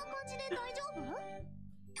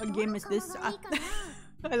 What game is this?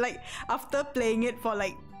 Like, after playing it for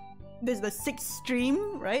like, this is the 6th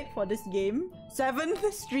stream, right? For this game.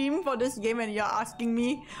 7th stream for this game, and you're asking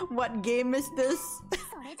me what game is this?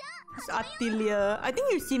 It's Atelier. I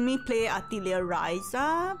think you've seen me play Atelier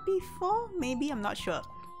Ryza before, maybe? I'm not sure.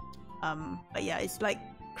 But yeah, it's like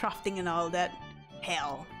crafting and all that.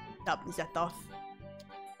 Hell. Up, Zetoff.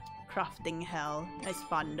 Crafting hell. It's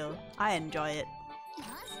fun though. I enjoy it.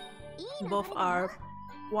 Both are...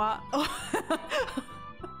 What?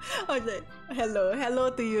 Okay. Hello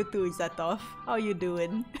to you too, Zetoff. How you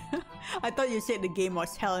doing? I thought you said the game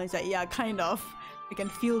was hell, and it's like, yeah, kind of. I can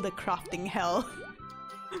feel the crafting hell.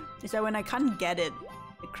 It's like when I can't get it,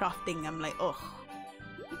 the crafting, I'm like, oh,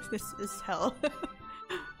 this is hell.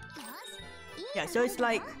 Yeah, so it's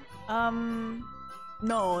like, no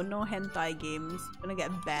hentai games. Gonna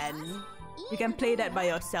get banned. You can play that by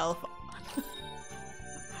yourself.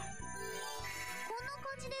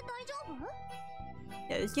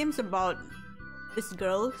 Yeah, this game's about this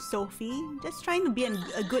girl, Sophie, just trying to be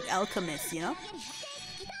a good alchemist, you know?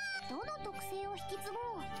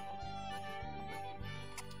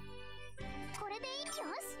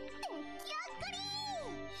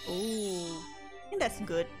 Oh, I think that's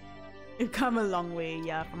good. You've come a long way,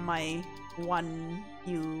 yeah, from my one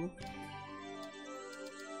view.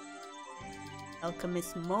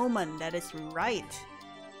 Alchemist moment, that is right.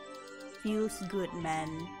 Feels good,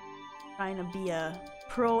 man. Trying to be a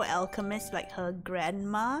pro alchemist like her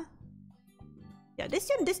grandma. Yeah,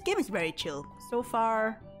 this game is very chill. So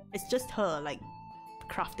far, it's just her, like,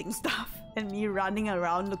 crafting stuff and me running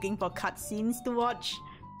around looking for cutscenes to watch.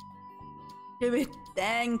 Give it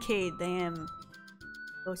 10k, damn.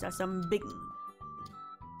 Those are some big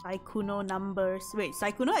Saikuno numbers. Wait,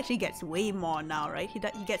 Saikuno actually gets way more now, right? He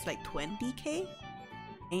gets like 20k?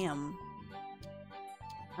 Damn.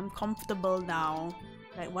 I'm comfortable now.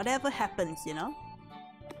 Like, whatever happens, you know?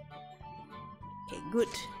 Okay, good.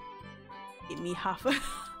 Give me half a...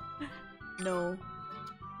 No.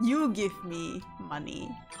 You give me money.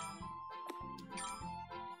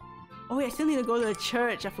 Oh, I still need to go to the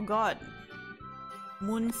church. I forgot.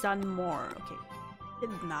 Moon, Sun, More. Okay. Is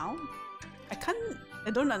it now? I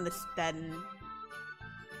don't understand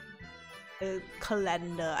the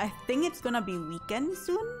calendar. I think it's gonna be weekend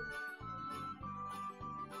soon.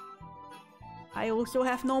 I also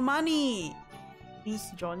have no money. Reese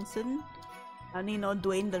Johnson. I only know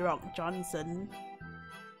Dwayne The Rock Johnson.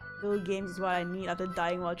 Little games is what I need after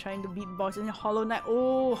dying while trying to beat boss in Hollow Knight.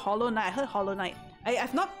 Oh, Hollow Knight. I heard Hollow Knight.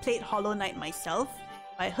 I've not played Hollow Knight myself.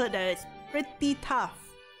 I heard that it's pretty tough.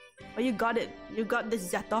 Oh, you got it. You got this,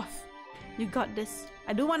 Zetoff. You got this.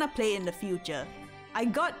 I do want to play in the future. I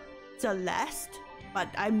got Celeste, but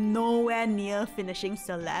I'm nowhere near finishing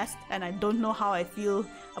Celeste, and I don't know how I feel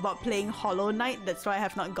about playing Hollow Knight. That's why I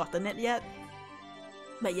have not gotten it yet.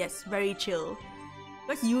 But yes, very chill.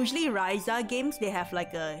 Because usually Ryza games, they have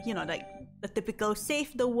like a, you know, like the typical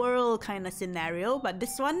save the world kind of scenario, but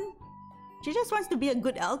this one, she just wants to be a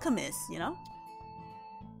good alchemist, you know?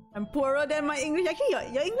 I'm poorer than my English.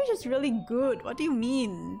 Actually, your English is really good. What do you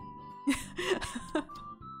mean?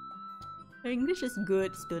 Your English is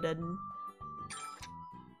good, student.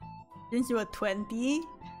 Since you were 20,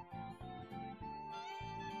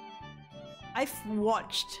 I've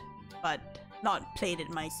watched, but not played it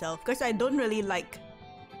myself, because I don't really like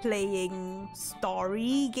playing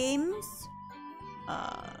story games.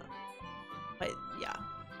 But yeah,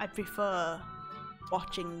 I prefer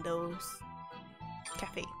watching those.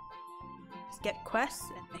 Cafe. Just get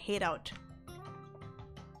quests and head out.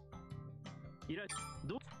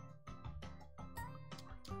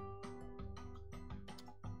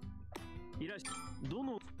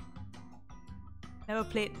 Never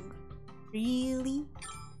played. Really?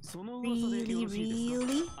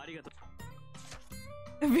 Really?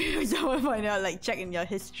 If someone find out, like, check in your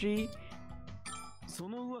history.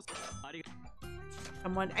 Someone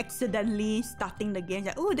accidentally starting the game,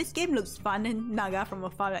 like, oh, this game looks fun, and Naga from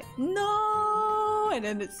afar, like, no! And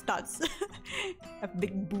then it starts. Have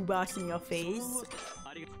big boobas in your face.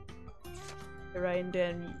 Right, and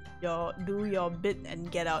then do your bit and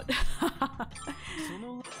get out.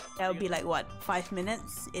 That'll be like, what, 5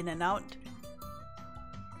 minutes in and out?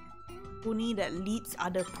 Puni that leads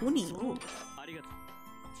other Puni. Ooh.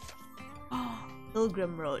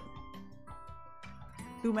 Pilgrim Road.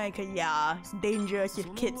 Yeah, it's dangerous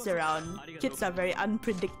with kids around. Kids are very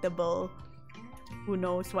unpredictable. Who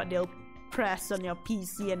knows what they'll press on your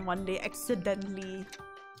PC and one day accidentally...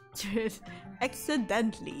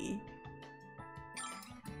 accidentally...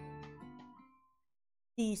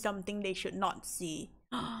 see something they should not see.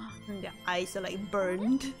 Their eyes are like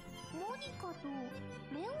burned.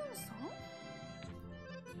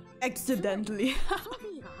 Accidentally.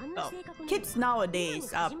 Oh, kids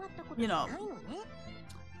nowadays are, you know,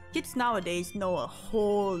 kids nowadays know a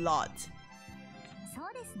whole lot.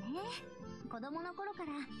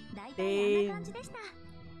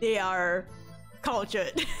 They are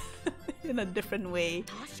cultured in a different way.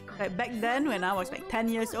 Like back then when I was like 10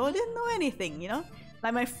 years old, I didn't know anything, you know?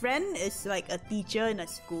 Like my friend is like a teacher in a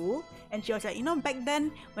school, and she was like, you know, back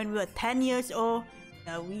then when we were 10 years old,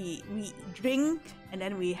 we drink and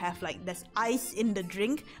then we have like there's ice in the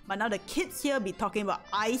drink, but now the kids here be talking about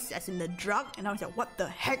ice as in the drug, and I was like, what the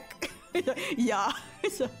heck? Yeah.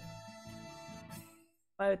 So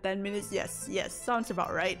 5 to 10 minutes, yes, sounds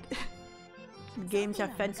about right. Games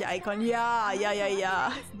have fancy icon,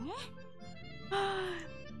 yeah.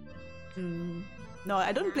 No,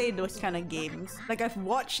 I don't play those kind of games. Like I've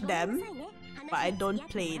watched them, but I don't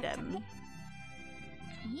play them.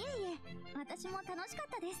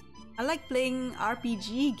 I like playing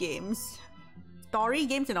RPG games, story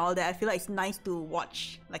games and all that. I feel like it's nice to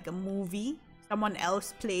watch like a movie, someone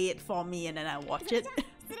else play it for me and then I watch it.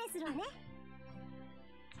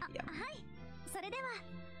 Yeah.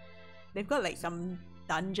 They've got like some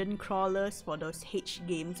dungeon crawlers for those H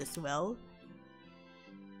games as well.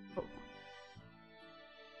 Oh.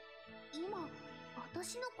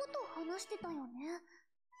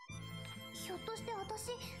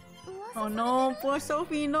 Oh no, poor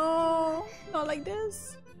Sophie, no! Not like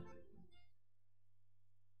this.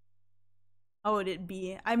 How would it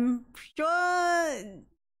be? I'm sure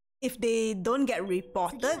if they don't get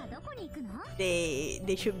reported,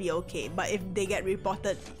 they should be okay. But if they get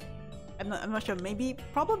reported, I'm not sure. Maybe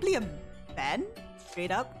probably a ban,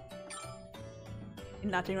 straight up.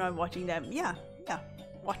 Nothing wrong with watching them. Yeah,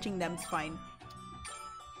 watching them's fine.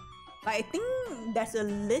 Like, I think there's a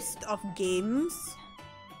list of games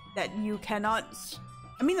that you cannot.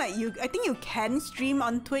 I mean, like I think you can stream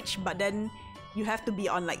on Twitch, but then you have to be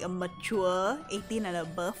on like a mature 18 and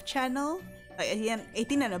above channel, like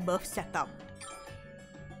 18 and above setup.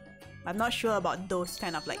 I'm not sure about those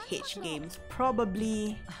kind of like H games.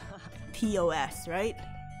 Probably TOS, right?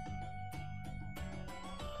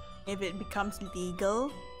 If it becomes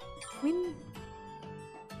legal, I mean,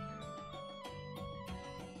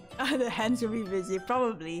 the hands will be busy.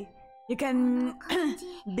 Probably you can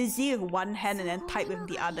busy with one hand and then type with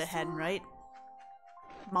the other hand, right?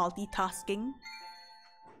 Multitasking.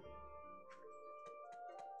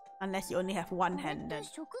 Unless you only have one hand then.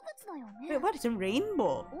 Wait, what is a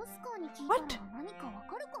rainbow? What?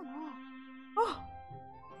 Oh!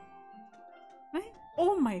 Right?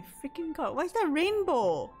 Oh my freaking god, why is that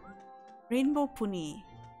rainbow? Rainbow Puni.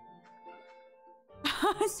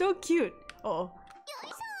 So cute. Oh.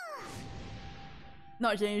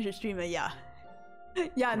 Not saying you should stream it, yeah.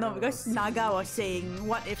 Yeah, no, because Naga was saying,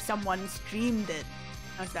 what if someone streamed it?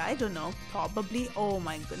 I was like, I don't know, probably. Oh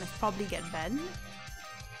my goodness, probably get banned.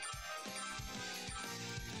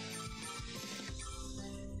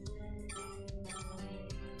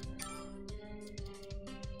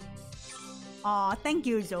 Aw, thank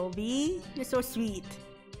you, Zobi. You're so sweet.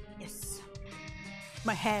 Yes.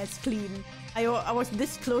 My hair is clean. I was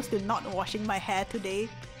this close to not washing my hair today.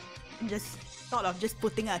 I just thought of just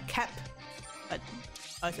putting a cap. But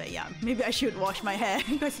I was like, yeah, maybe I should wash my hair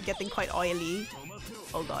because it's getting quite oily.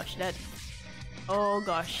 Oh gosh, that... Oh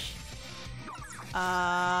gosh.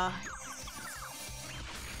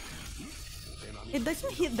 It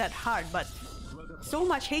doesn't hit that hard, but so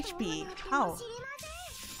much HP. How?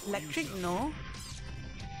 Electric? No.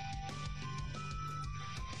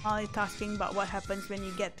 Multitasking, but what happens when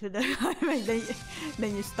you get to the...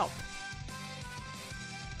 then you stop.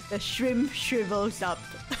 The shrimp shrivels up.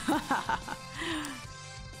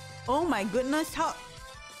 Oh my goodness, how...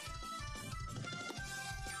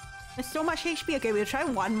 There's so much HP. Okay, we'll try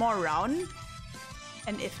one more round.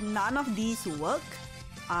 And if none of these work,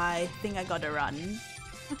 I think I gotta run.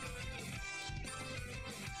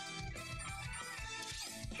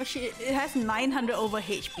 It has 900 over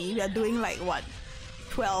HP. We are doing like what?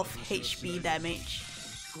 12 HP damage.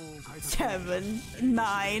 7,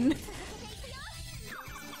 9,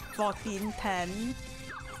 14, 10.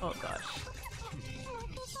 Oh gosh.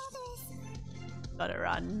 Gotta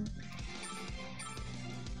run.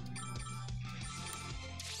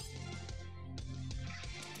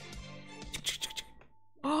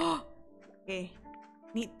 Oh! Okay.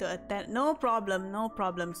 Need to attend. No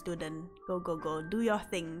problem, student. Go, go, go. Do your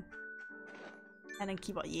thing. And then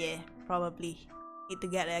keyboard. Yeah, probably. Need to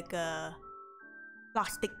get like a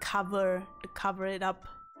plastic cover to cover it up.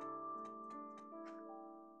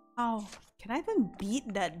 Oh, can I even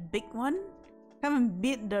beat that big one? Haven't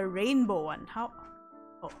beat the rainbow one. How?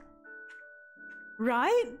 Oh.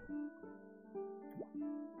 Right?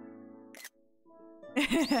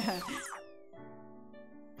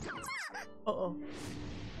 Uh-oh.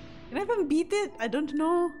 Can I even beat it? I don't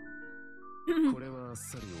know.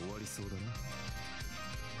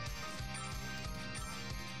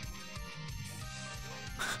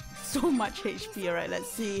 So much HP. Alright, let's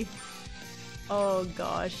see. Oh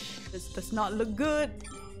gosh. This does not look good.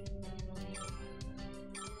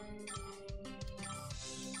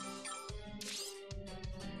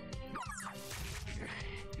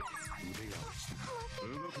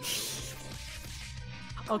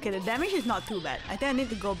 Okay, the damage is not too bad. I think I need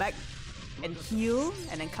to go back and heal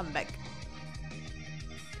and then come back.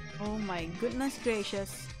 Oh my goodness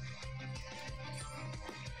gracious.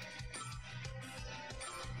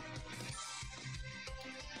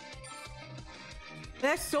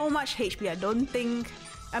 There's so much HP, I don't think...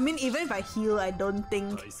 I mean, even if I heal, I don't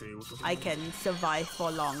think I can survive for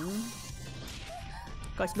long.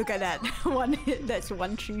 Cause look at that, one hit, that's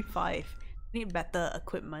 135. Need better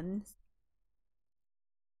equipment.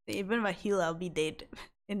 Even if I heal, I'll be dead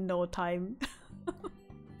in no time.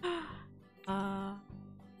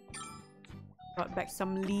 Brought back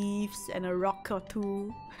some leaves and a rock or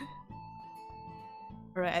two.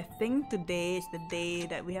 Alright, I think today is the day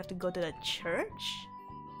that we have to go to the church.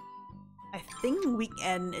 I think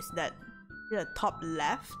weekend is that the top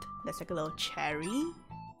left. There's like a little cherry. I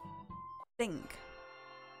think.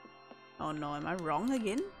 Oh no, am I wrong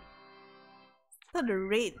again? I thought the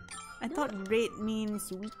red. I thought red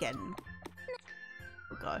means weekend.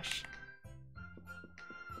 Oh gosh.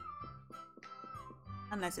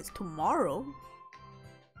 Unless it's tomorrow.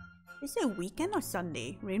 Is it weekend or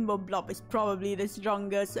Sunday? Rainbow Blob is probably the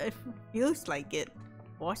strongest. It feels like it.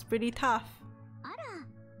 Was pretty tough.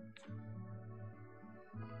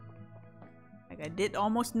 Like I did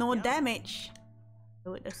almost no damage. I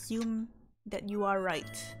would assume that you are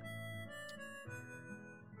right.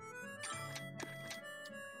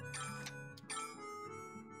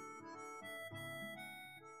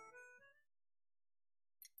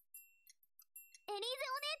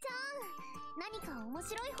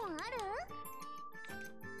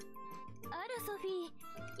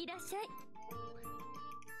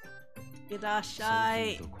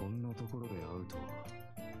 Irashai.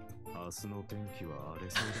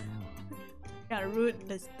 Yeah, rude.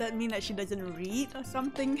 Does that mean that she doesn't read or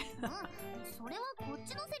something?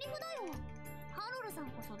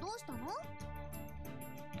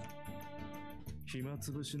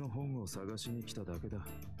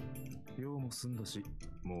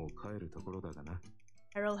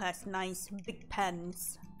 Harold has nice big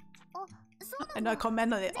pants. And I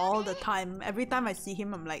comment on it all the time. Every time I see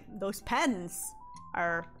him, I'm like, those pants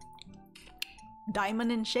are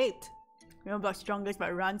diamond in shaped. Rainbow Block's strongest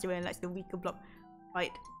but runs away and lets the weaker block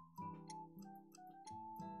fight.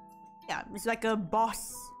 Yeah, it's like a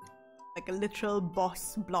boss. Like a literal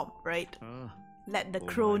boss blob, right? Let the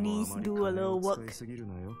cronies do a little work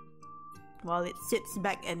while it sits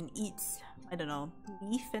back and eats, I don't know,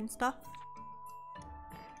 leaf and stuff.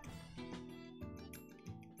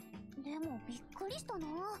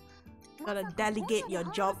 Gotta delegate your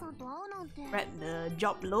job, read the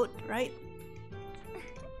job load, right?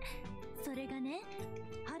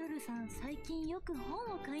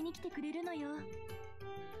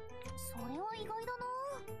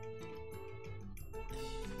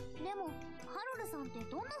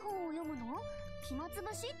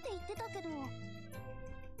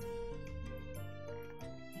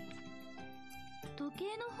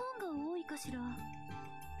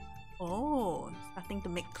 Oh, starting to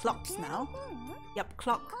make clocks now. Yup,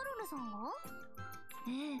 clock.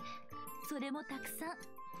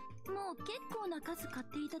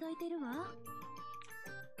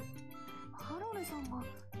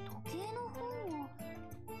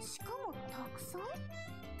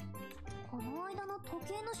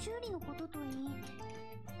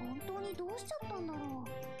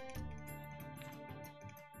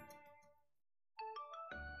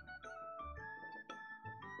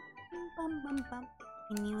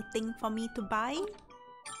 A new thing for me to buy?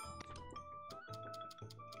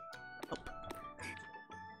 Nope.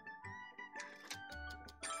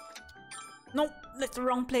 Nope, that's the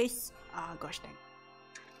wrong place. Ah, gosh dang.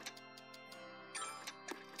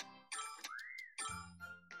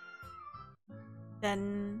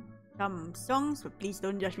 Then some songs, but please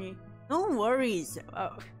don't judge me. No worries.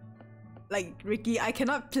 Like Ricky, I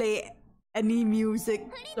cannot play any music,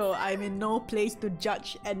 so I'm in no place to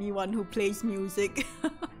judge anyone who plays music.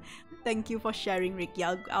 Thank you for sharing, Ricky.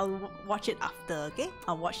 I'll watch it after, okay?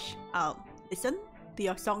 I'll listen to to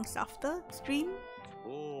your songs after stream?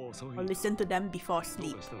 Oh, Or listen to them before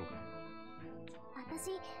sleep?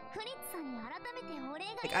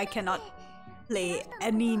 Like, I cannot play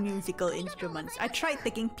any musical instruments. I tried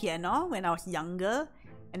taking piano when I was younger,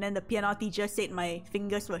 and then the piano teacher said my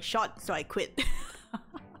fingers were short, so I quit.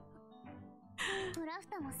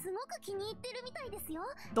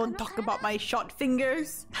 Don't talk about my short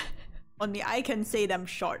fingers. Only I can say them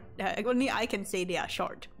short. Only I can say they are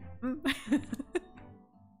short.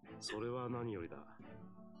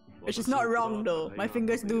 Which is not wrong though. My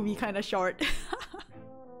fingers do be kind of short.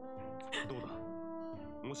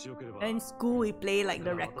 And in school we play like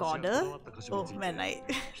the recorder. Oh man, I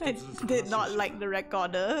did not like the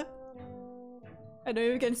recorder. I know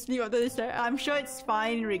you can sleep after this. I'm sure it's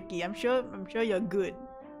fine, Ricky. I'm sure you're good.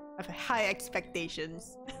 I have high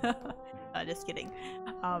expectations. Just kidding.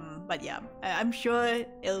 But yeah, I'm sure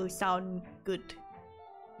it'll sound good.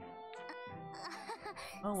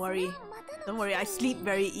 Don't worry. Don't worry, I sleep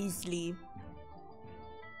very easily.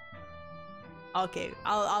 Okay,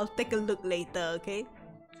 I'll take a look later, okay?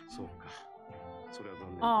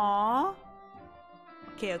 Aww.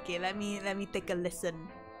 Okay, let me take a listen.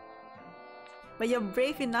 But you're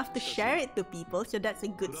brave enough to share it to people, so that's a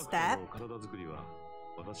good step.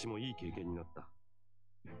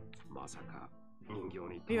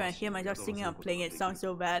 Maybe when I hear myself singing or playing it sounds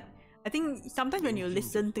so bad. I think sometimes when you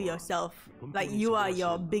listen to yourself, like you are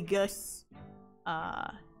your biggest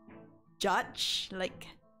judge. Like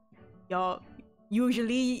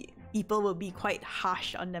usually people will be quite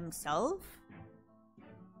harsh on themselves.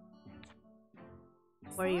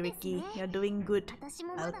 Worry, Ricky, you're doing good.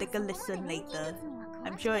 I'll take a listen later.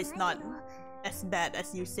 I'm sure it's not as bad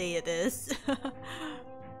as you say it is.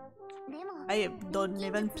 I don't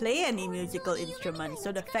even play any musical instruments,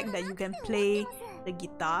 so the fact that you can play the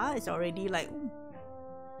guitar is already like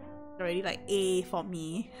A for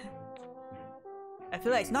me. I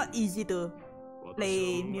feel like it's not easy to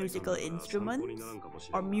play musical instruments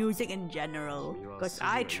or music in general, because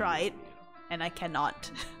I tried and I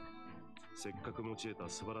cannot.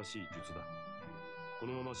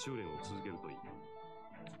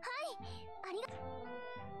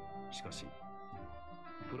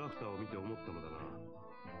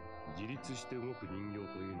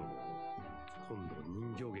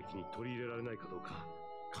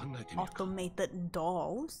 Automated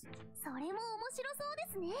dolls?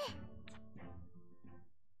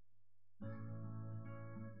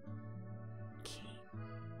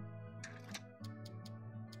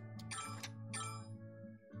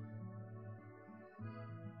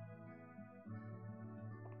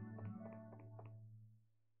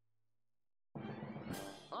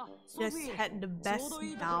 Just had the best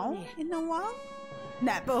now in a while?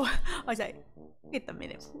 Napo. I was like, wait a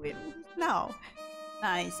minute, wait, now.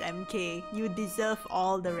 Nice, MK. You deserve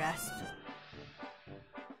all the rest.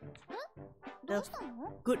 The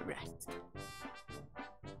good rest.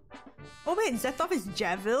 Oh wait, Zetoff is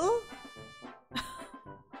Javil?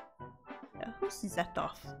 Yeah, who's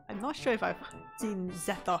Zetoff? I'm not sure if I've seen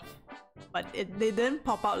Zetoff, but they didn't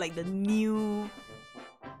pop out like the new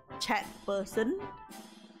chat person.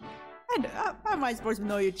 How am I supposed to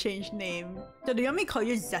know you changed name? So do you want me to call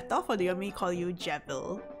you Zetoff or do you want me to call you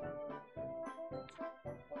Javil?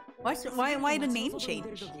 Why the name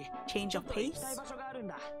change? Change of pace?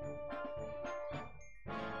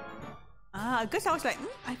 Ah, because I was like,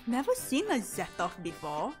 I've never seen a Zetoff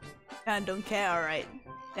before. I don't care, alright.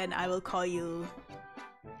 Then I will call you...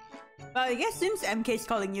 Well, I guess since MK is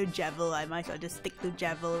calling you Javil, I might as well just stick to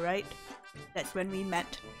Javil, right? That's when we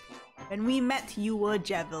met. When we met, you were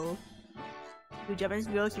Javil. Do Japanese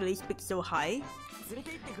girls really speak so high?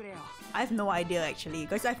 I have no idea actually,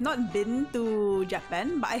 because I've not been to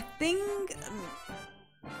Japan, but I think...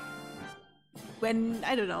 when...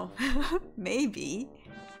 I don't know. Maybe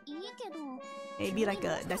like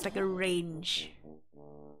there's like a range.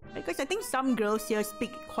 Because I think some girls here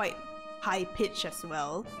speak quite high pitch as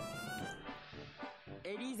well.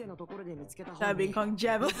 So I've been called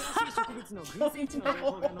Javil.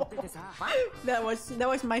 That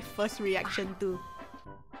was my first reaction too.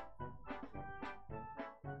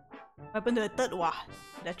 What happened to the third? Wow,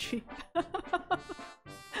 that tree.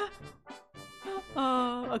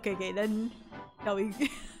 Okay, then shall we?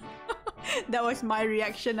 That was my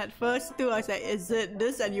reaction at first too. I was like, is it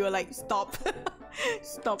this? And you were like, stop.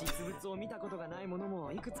 Stop.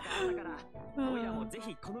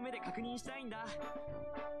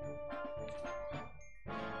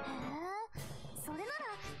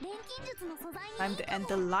 Time to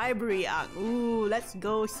enter library arc. Ooh, let's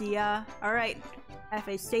go, Sia. Alright, have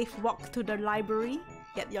a safe walk to the library.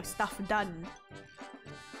 Get your stuff done.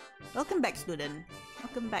 Welcome back, student.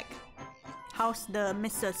 welcome back. How's the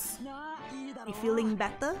missus? You feeling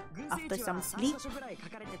better after some sleep?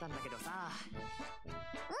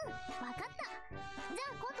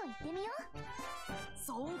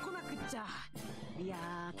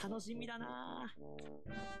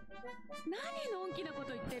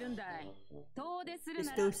 You're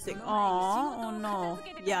still sick. Aww, oh no.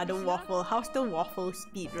 Yeah, the waffle. How's the waffle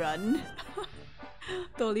speed run?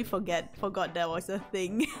 Totally forgot that was a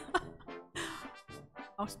thing.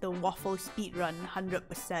 How's the waffle speed run?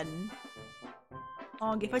 100%.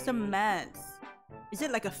 Oh, give her some meds. Is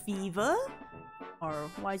it like a fever? Or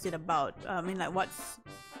what is it about? I mean, like, what's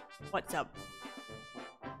up?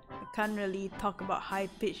 I can't really talk about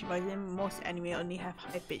high-pitched voices. Most anime only have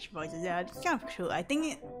high-pitched voices. Yeah, it's kind of true. I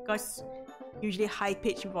think because usually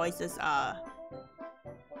high-pitched voices are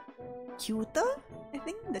cuter, I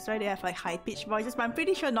think. That's why they have like high-pitched voices. But I'm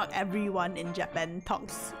pretty sure not everyone in Japan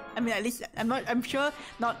talks. I mean, at least I'm sure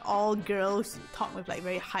not all girls talk with like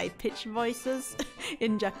very high-pitched voices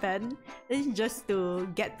in Japan. It's just to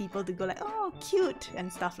get people to go like, oh, cute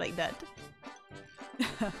and stuff like that.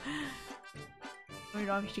 You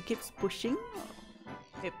know, she keeps pushing.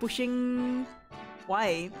 Wait, pushing.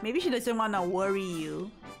 Why? Maybe she doesn't want to worry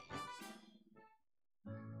you.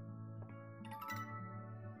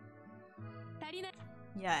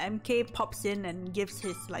 Yeah, MK pops in and gives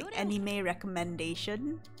his like anime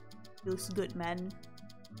recommendation. Feels good, man.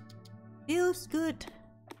 Feels good.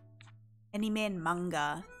 Anime and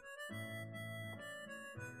manga.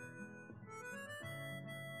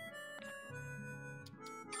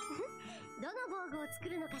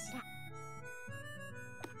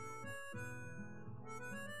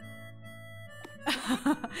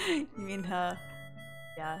 You mean her?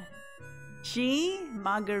 Yeah.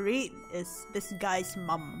 Marguerite, is this guy's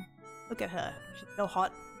mom. Look at her. She's so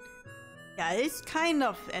hot. Yeah, it's kind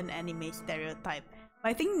of an anime stereotype. But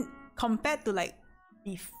I think compared to like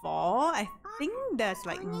before, I think there's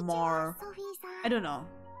like more. I don't know.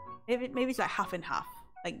 Maybe it's like half and half.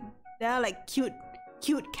 Like there are like cute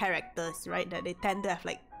characters, right? That they tend to have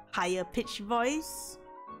like higher pitched voice,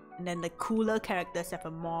 and then the cooler characters have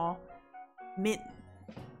a more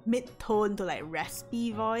mid-tone to like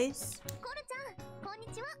raspy voice.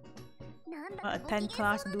 Attend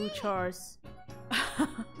class, do chores.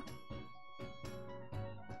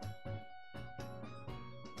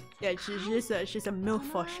 Yeah, she's a MILF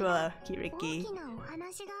for sure, Kiriki.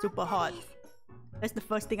 Super hot. That's the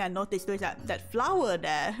first thing I noticed was that flower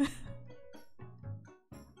there.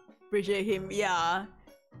 Appreciate him, yeah.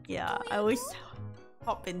 Yeah, I always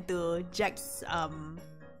hop into Jack's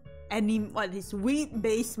his wheat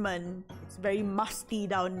basement. It's very musty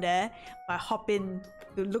down there. I hop in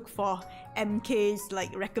to look for MK's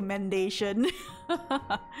like recommendation.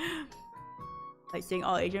 Like saying,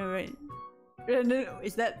 oh, Asian,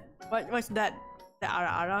 is that what's that? The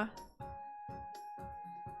ara?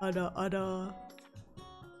 Ada.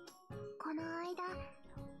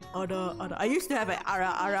 I used to have an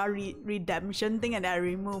ara redemption thing and I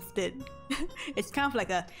removed it. It's kind of like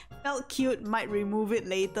a felt cute, might remove it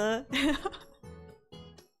later.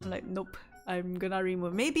 I'm like, nope, I'm gonna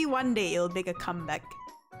remove. Maybe one day it'll make a comeback.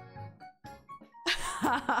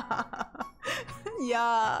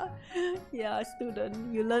 Yeah,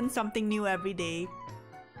 student, you learn something new every day.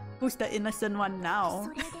 Who's the innocent one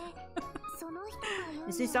now?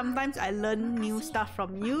 You see, sometimes I learn new stuff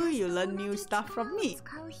from you, you learn new stuff from me.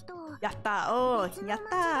 Yatta! Oh,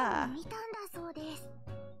 yatta! Yatta!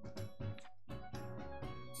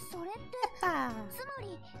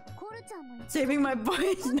 Saving my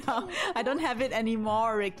voice now. I don't have it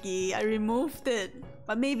anymore, Ricky. I removed it.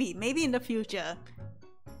 But maybe in the future.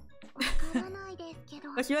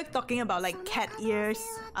 Because you were talking about like cat ears,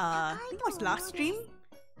 I think it was last stream.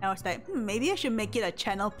 And I was like, maybe I should make it a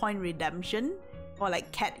channel point redemption. Or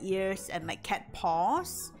like cat ears and like cat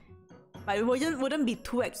paws. But it wouldn't be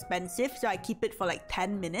too expensive, so I keep it for like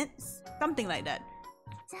 10 minutes. Something like that.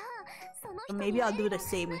 So maybe I'll do the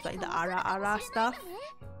same with like the ara stuff.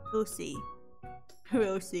 We'll see.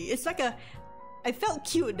 We'll see. It's like I felt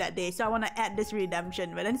cute that day, so I want to add this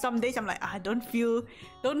redemption. But then some days I'm like, I don't feel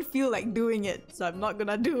like doing it, so I'm not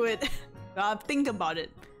gonna do it. I'll think about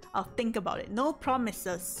it. No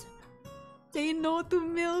promises. Say no to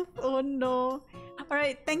MILF. Oh no.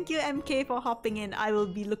 Alright, thank you MK for hopping in. I will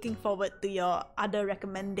be looking forward to your other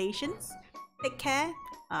recommendations. Take care.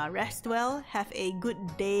 Rest well. Have a good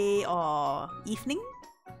day or evening.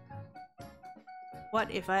 What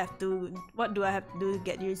do I have to do to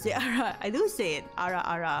get you to say ara? I do say it.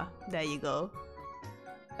 Ara. There you go.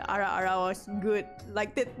 The Ara was good.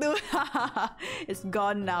 Liked it too. It's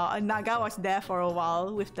gone now. Naga was there for a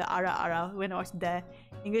while with the Ara when I was there.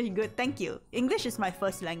 English good, thank you. English is my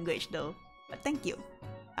first language though, but thank you.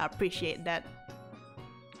 I appreciate that.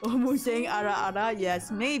 Omu saying Ara,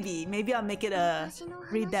 yes, maybe I'll make it a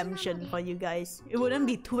redemption for you guys. It wouldn't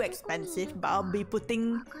be too expensive, but I'll be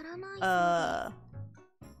putting how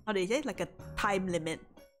do you say, like a time limit.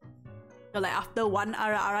 So like after one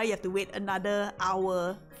Ara, you have to wait another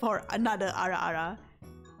hour for another Ara.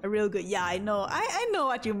 A real good, yeah, I know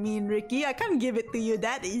what you mean, Ricky. I can't give it to you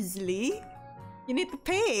that easily. You need to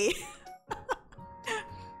pay.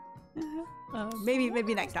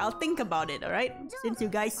 Maybe next. I'll think about it. All right. Since you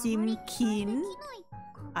guys seem keen,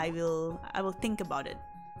 I will think about it.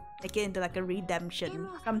 Make it into like a redemption.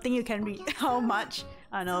 Something you can read. How much?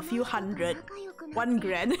 I don't know, a few hundred. 1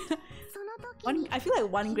 grand. I feel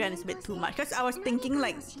like 1 grand is a bit too much. Because I was thinking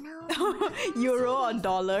like euro or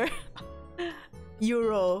dollar.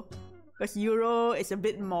 Euro. Because euro is a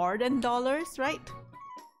bit more than dollars, right?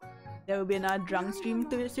 There will be another drunk stream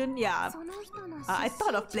too soon. Yeah. I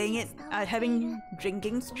thought of playing it, having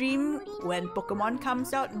drinking stream when Pokemon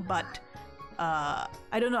comes out, but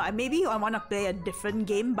I don't know. Maybe I want to play a different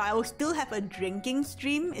game, but I will still have a drinking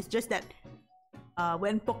stream. It's just that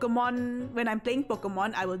when I'm playing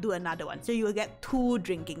Pokemon, I will do another one. So you will get 2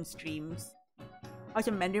 drinking streams. How's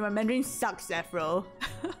your Mandarin? My Mandarin sucks, Afro.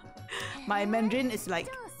 My Mandarin is like...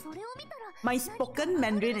 My spoken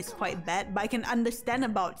Mandarin is quite bad, but I can understand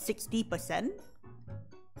about 60%.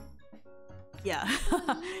 Yeah.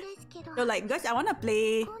 So like, because I want to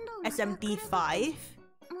play SMT5,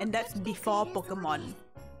 and that's before Pokemon.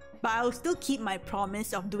 But I'll still keep my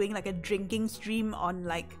promise of doing like a drinking stream on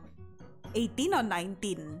like 18 or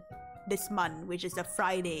 19 this month, which is a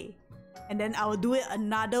Friday. And then I'll do it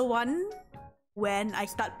another one when I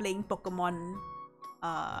start playing Pokemon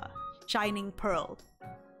Shining Pearl.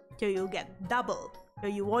 So you'll get double. So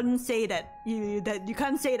you won't say that you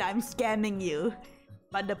can't say that I'm scamming you.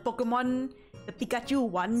 But the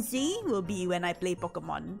Pikachu onesie will be when I play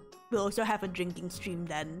Pokemon. We'll also have a drinking stream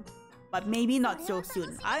then. But maybe not so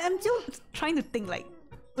soon. I am still trying to think like,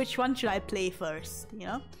 which one should I play first, you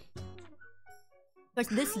know?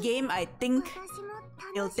 Because this game, I think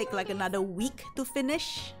it'll take like another week to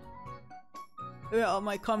finish. Oh,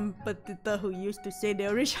 my competitor who used to say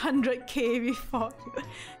they'll reach 100k before you.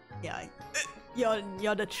 Yeah,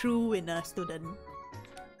 you're the true winner, student.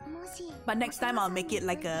 But next time I'll make it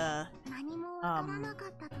like a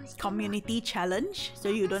community challenge, so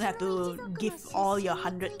you don't have to give all your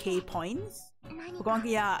 100k points.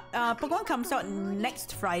 Pokemon comes out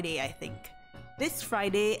next Friday, I think. This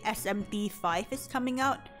Friday, SMT5 is coming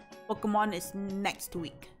out. Pokemon is next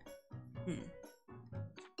week.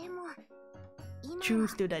 True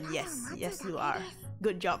student, yes you are.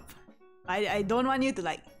 Good job. I don't want you to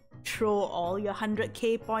like throw all your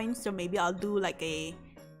 100k points, so maybe I'll do like a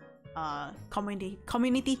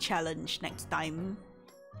community challenge next time.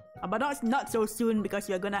 But not so soon because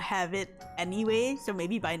we're gonna have it anyway, so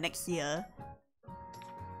maybe by next year.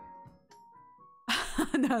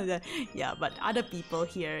 Yeah, but other people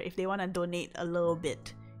here, if they want to donate a little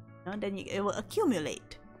bit, you know, then it will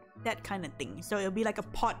accumulate. That kind of thing. So it'll be like a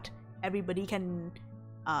pot. Everybody can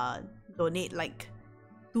donate like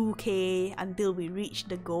 2k until we reach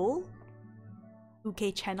the goal.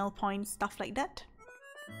 2k channel points, stuff like that.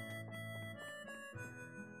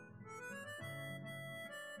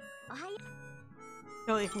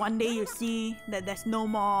 So if one day you see that there's no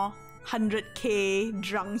more 100k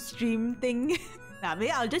drunk stream thing, nah,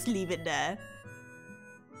 maybe I'll just leave it there.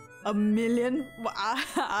 A million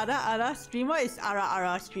Ara stream? What is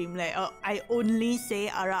Ara stream? Like, I only say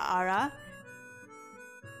Ara.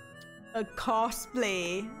 A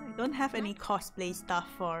cosplay. I don't have any cosplay stuff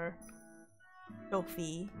for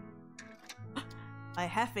Sophie. I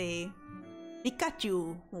have a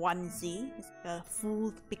Pikachu onesie. It's a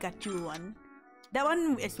full Pikachu one. That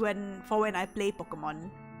one is for when I play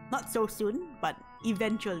Pokemon. Not so soon, but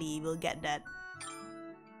eventually we'll get that.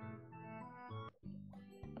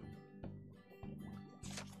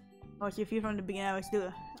 Oh, so you feel from the beginning I was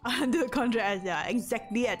still under the contract, yeah,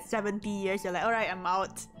 exactly at 70 years, you're like, alright, I'm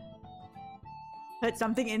out. Heard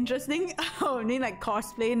something interesting? Oh, I mean like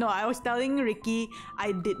cosplay? No, I was telling Ricky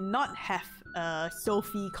I did not have a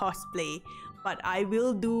Sophie cosplay, but I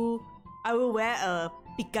will wear a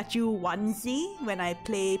Pikachu onesie when I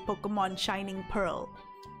play Pokemon Shining Pearl.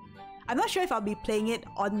 I'm not sure if I'll be playing it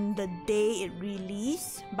on the day it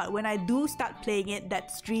released, but when I do start playing it, that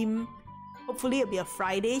stream, hopefully it'll be a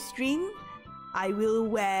Friday stream, I will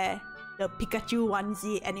wear the Pikachu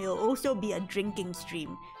onesie and it'll also be a drinking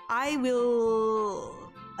stream. I will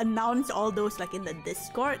announce all those like in the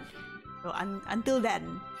Discord. So until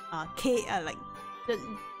then, like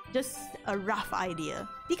just a rough idea.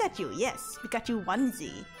 Pikachu, yes, Pikachu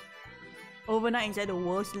onesie. Overnight inside the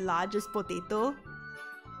world's largest potato.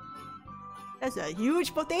 That's a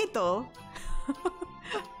huge potato.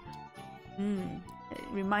 It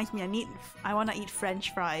reminds me, I wanna eat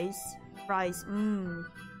French fries. Fries,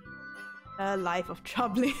 a life of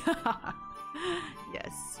troubling.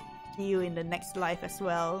 Yes. See you in the next life as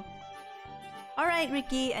well. Alright,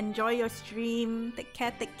 Ricky, enjoy your stream. Take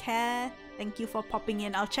care, take care. Thank you for popping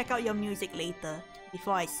in. I'll check out your music later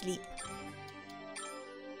before I sleep.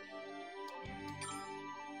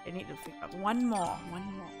 I need to pick up one more.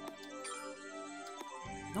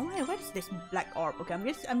 No way, what is this black orb? Okay,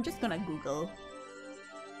 I'm just gonna Google.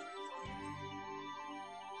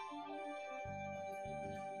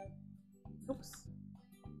 Oops.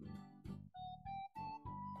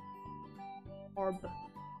 Orb.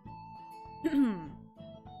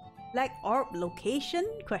 Black orb location?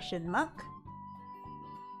 Question mark.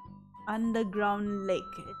 Underground lake.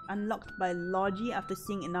 It's unlocked by Logi after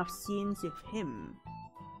seeing enough scenes with him.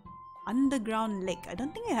 Underground lake. I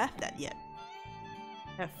don't think I have that yet.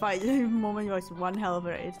 That fight moment was one hell of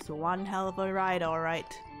a ride. It's one hell of a ride,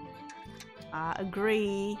 alright.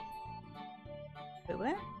 Agree. Wait,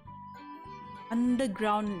 where?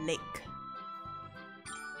 Underground lake.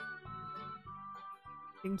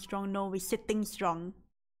 Sitting strong? No, we're sitting strong.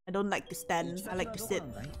 I don't like to stand. I like to sit.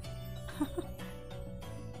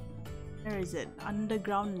 Where is it?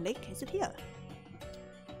 Underground lake? Is it here?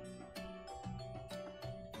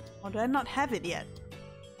 Or do I not have it yet?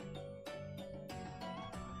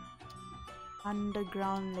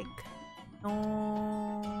 Underground lake.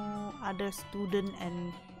 No other student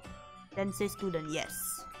and sensei student.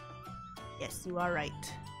 Yes. Yes, you are right.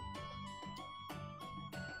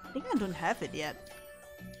 I think I don't have it yet.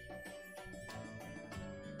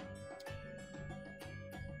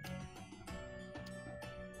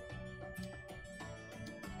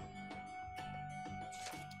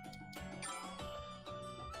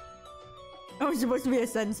 I was supposed to be a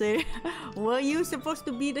sensei. Were you supposed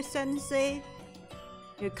to be the sensei?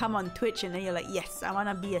 You come on Twitch and then you're like, yes, I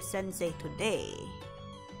wanna be a sensei today.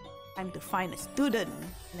 Time to find a student.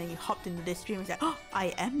 And then you hopped into the stream and said, oh,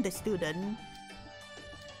 I am the student.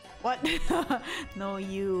 What? No,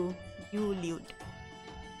 you lewd.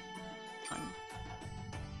 And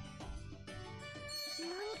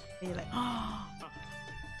you're like, oh,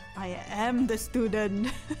 I am the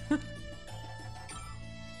student.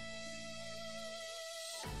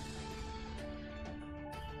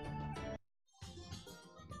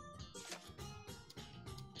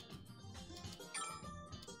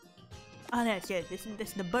 Ah, yes, yeah, this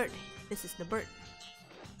is the bird. This is the bird.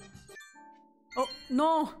 Oh,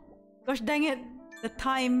 no! Gosh dang it! The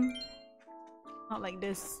time! Not like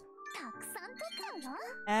this.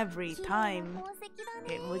 Every time.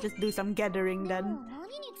 Okay, we'll just do some gathering then.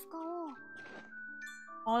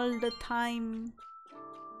 All the time.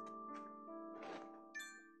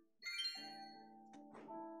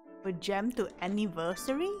 We jam to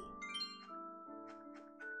anniversary?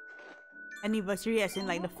 Anniversary as in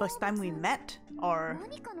like the first time we met? Or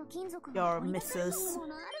your missus?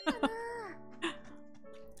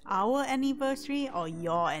 Our anniversary or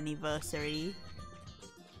your anniversary?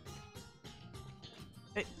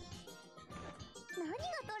 Wait.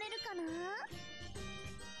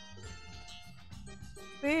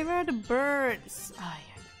 Where are the birds? Ah, yeah.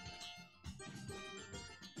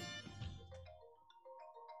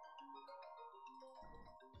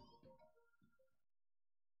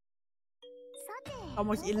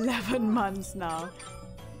 Almost 11 months now.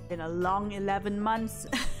 Been a long 11 months.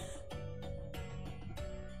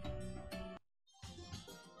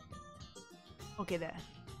 Okay, there.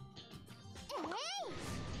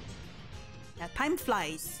 Yeah, time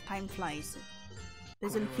flies. Time flies.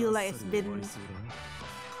 Doesn't feel like it's been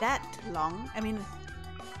that long. I mean,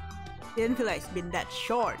 didn't feel like it's been that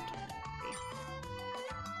short. Okay.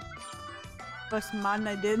 First month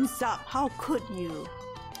I didn't sub. How could you?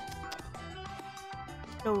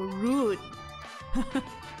 So rude.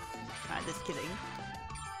 Nah, just kidding.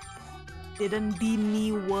 Didn't deem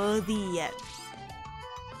me worthy yet.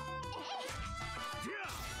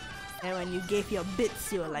 And when you gave your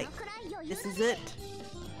bits, you were like, this is it.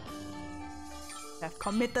 I've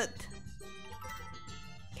committed.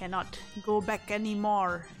 Cannot go back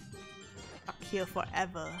anymore. Stuck here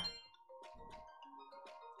forever.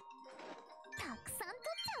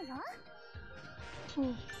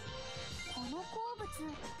 Oh.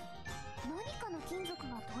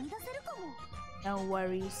 No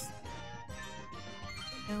worries.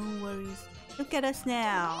 No worries. Look at us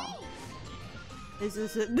now. This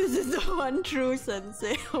is the one true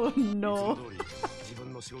sensei. Oh no.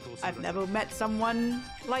 I've never met someone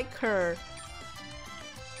like her.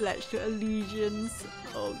 Pledge to allegiance.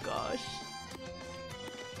 Oh gosh.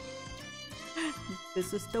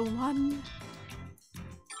 This is the one.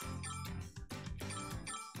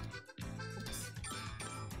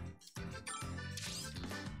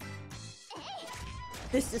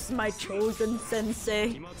 This is my chosen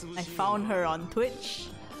sensei. I found her on Twitch.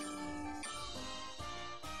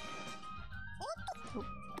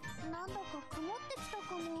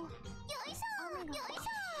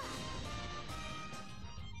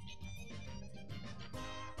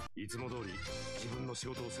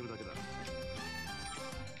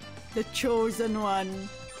 The chosen one.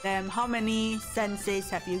 Damn, how many senseis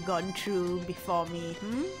have you gone through before me,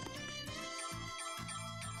 hmm?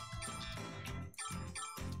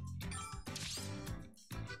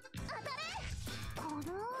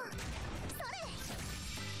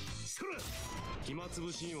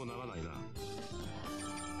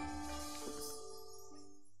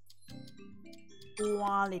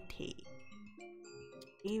 Quality.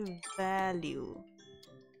 Value.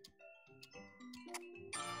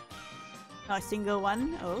 Not a single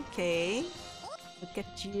one? Okay. Look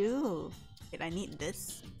at you. Wait, I need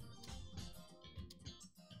this.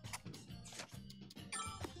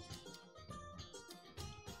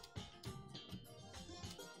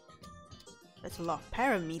 That's a lot of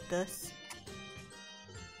parameters.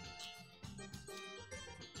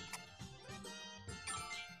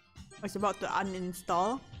 I was about to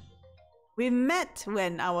uninstall. We met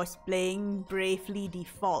when I was playing Bravely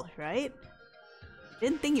Default, right?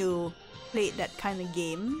 Didn't think you played that kind of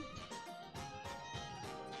game.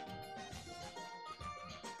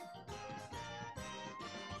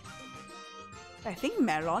 I think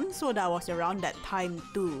Meron Soda was around that time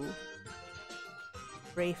too.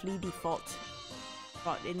 Bravely Default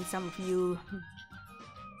brought in some of you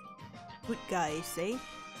good guys, eh?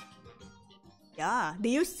 Yeah, do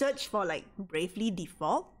you search for like Bravely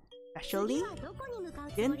Default? Especially?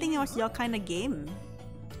 Didn't think it was your kind of game.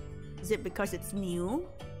 Is it because it's new?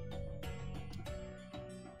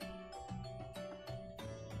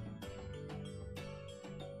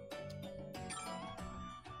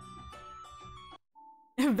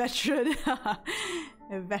 A veteran.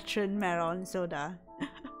 A veteran Meron Soda.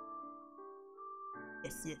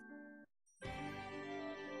 Yes, yes.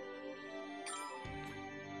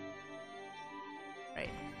 Right.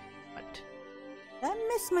 What? Did I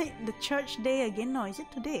miss the church day again? No, is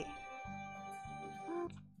it today?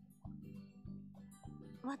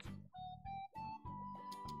 What?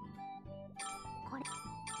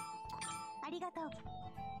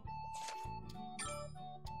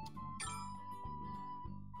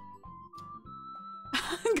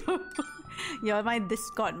 You're my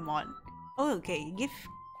Discord mod. Oh, okay. Give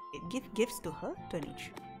gifts to her.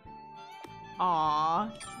 23.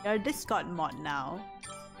 Aww, you're a Discord mod now.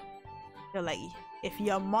 You're like, if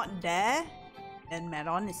you're mod there, then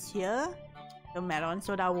Meron is here. So Meron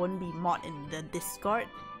Soda won't be mod in the Discord,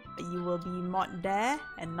 but you will be mod there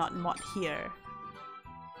and not mod here.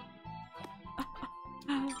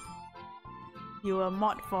 You were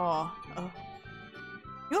mod for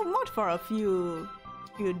a few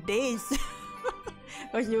days.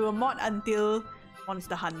 Because you were mod until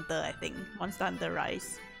Monster Hunter, I think. Monster Hunter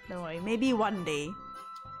Rise. Don't worry, maybe one day.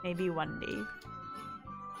 Maybe one day.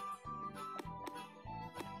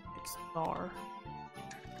 Explore.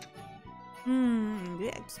 Do we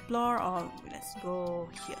explore or let's go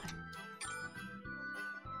here?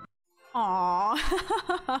 Aww.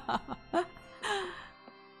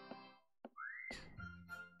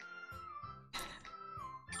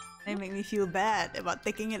 They make me feel bad about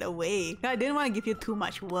taking it away. I didn't want to give you too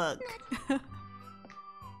much work.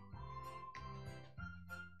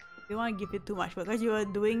 Didn't want to give you too much work because you were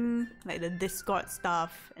doing like the Discord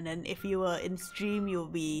stuff, and then if you were in stream, you'll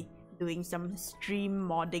be doing some stream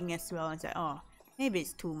modding as well. It's like, oh, maybe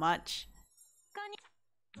it's too much.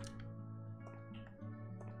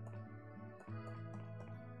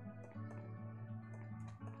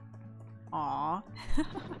 Aww.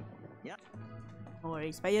 Yeah. No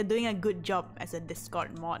worries, but you're doing a good job as a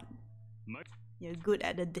Discord mod. You're good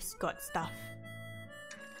at the Discord stuff.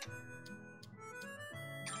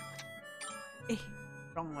 Eh,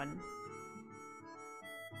 wrong one.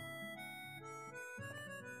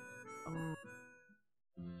 Oh.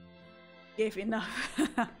 Gave enough.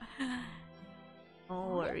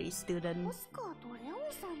 No worries, students.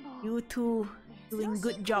 You two doing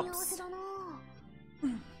good jobs.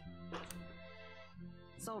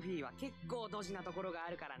 Sophie は結構ドジなところが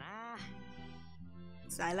あるからな。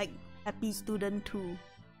So I like Happy student too.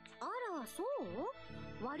 あら、そ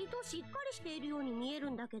う？割としっかりしているように見える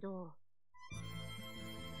んだけど。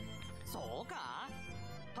そうか？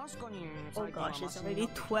確かに。 Oh gosh, it's already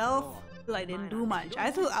 12. I didn't do much.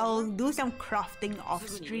 I thought I'll do some crafting off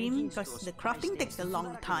stream because the crafting takes a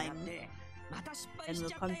long time. And we'll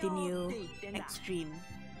continue next stream.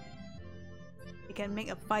 We can make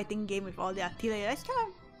a fighting game with all the Atelier. That's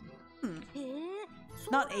kind of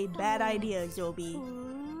not a bad idea, Zobi.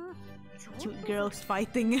 Cute girls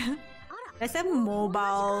fighting. There's a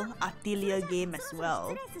mobile Atelier game as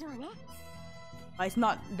well. But it's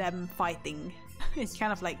not them fighting. It's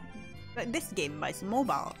kind of like this game, but it's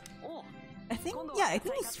mobile. I think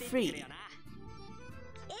it's free.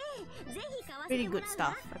 Pretty good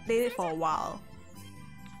stuff. I played it for a while.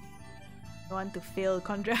 Don't want to fail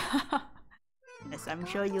Contra. Yes, I'm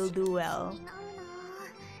sure you'll do well.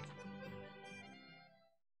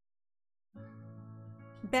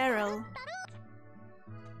 Barrel.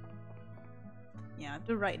 Yeah, I have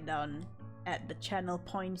to write down at the channel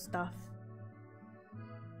point stuff.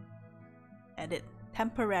 Edit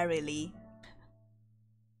temporarily.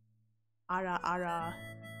 Ara,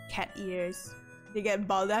 cat ears. They get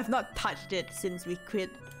bald. I've not touched it since we quit.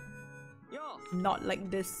 Not like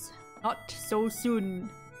this. Not so soon.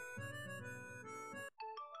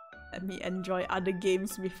 Let me enjoy other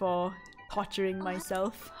games before torturing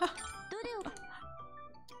myself.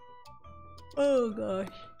 Oh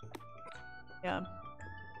gosh. Yeah.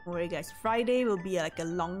 Don't worry guys. Friday will be like a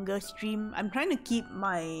longer stream. I'm trying to keep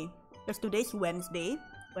my... because today's Wednesday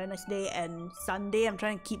and Sunday, I'm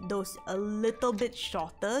trying to keep those a little bit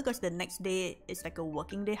shorter because the next day is like a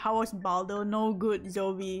working day. How was Baldo? No good,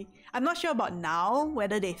 Zoe. I'm not sure about now,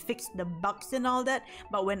 whether they fixed the bugs and all that,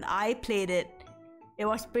 but when I played it, it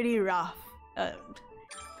was pretty rough.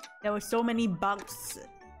 There were so many bugs.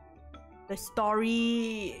 The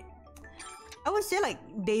story... I would say like,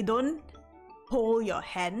 they don't hold your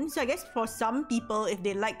hand. So I guess for some people, if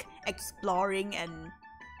they like exploring and...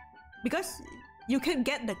 because you can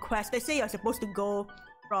get the quest. Let's say you're supposed to go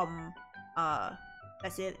from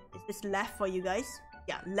let's say, is this left for you guys?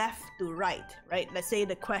 Yeah, left to right, right? Let's say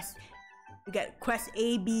the quest, you get quest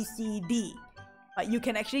A, B, C, D, but you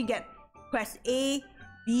can actually get quest A,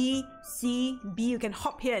 B, C, B. You can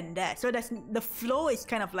hop here and there, so that's the flow is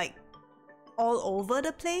kind of like all over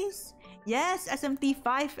the place. Yes,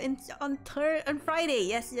 SMT5 on Friday.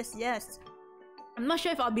 Yes. I'm not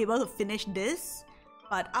sure if I'll be able to finish this.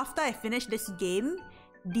 But after I finish this game,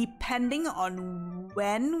 depending on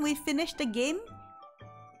when we finish the game,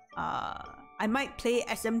 I might play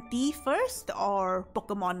SMT first or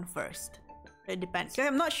Pokemon first. It depends. So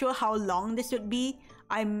I'm not sure how long this would be.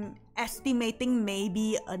 I'm estimating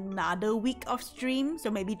maybe another week of stream,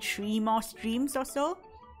 so maybe 3 more streams or so.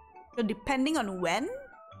 So depending on when,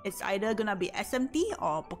 it's either gonna be SMT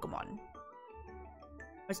or Pokemon.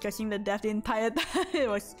 I was stressing the death the entire time. It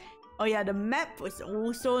was... oh yeah, the map was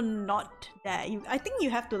also not there. I think you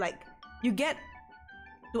have to like... you get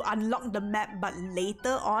to unlock the map but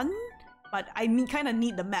later on. But I kind of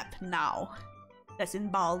need the map now. That's in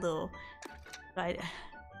Baldo. Right?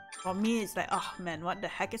 For me, it's like, oh man, what the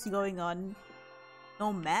heck is going on?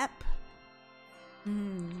 No map?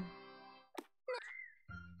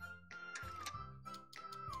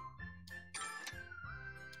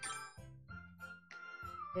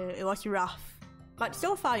 It was rough. But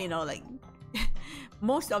so far, you know, like,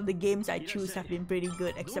 most of the games I choose have been pretty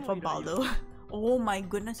good, except for Baldo. Oh my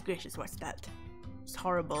goodness gracious, what's that? It's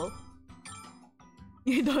horrible.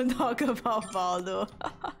 You don't talk about Baldo.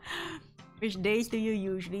 Which days do you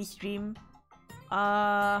usually stream?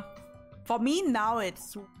 For me now,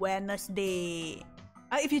 it's Wednesday.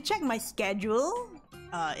 If you check my schedule,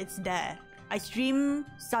 it's there. I stream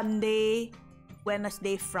Sunday,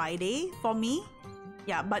 Wednesday, Friday for me.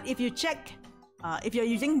 Yeah, but if you check... if you're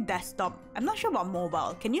using desktop, I'm not sure about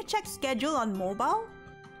mobile. Can you check schedule on mobile?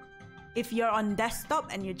 If you're on desktop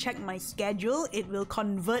and you check my schedule, it will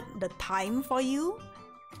convert the time for you.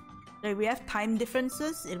 So if we have time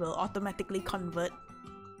differences, it will automatically convert.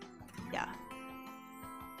 Yeah.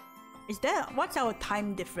 What's our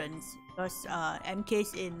time difference? Because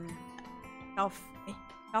MK's in South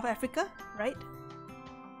Africa, right?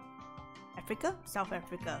 South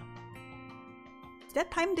Africa. Is there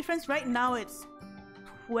time difference? Right now it's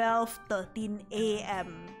 12:13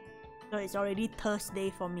 AM. So it's already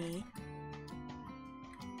Thursday for me.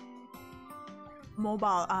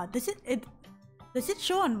 Mobile. Does it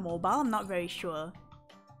show on mobile? I'm not very sure.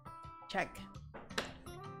 Check.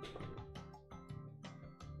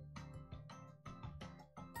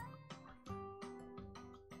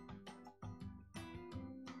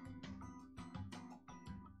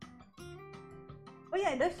 Oh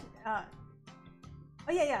yeah, there's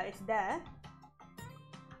oh yeah, it's there.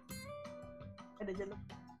 Does it look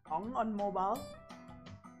long on mobile?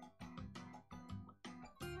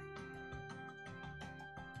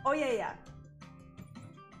 Oh yeah.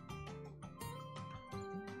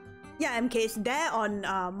 Yeah, MK, it's there on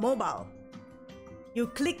mobile. You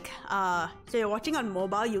click, so you're watching on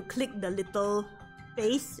mobile, you click the little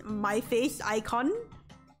face, my face icon,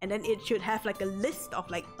 and then it should have like a list of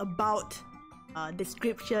like about,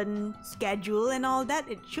 description, schedule and all that.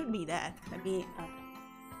 It should be there. Let me,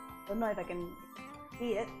 don't know if I can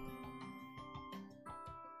see it.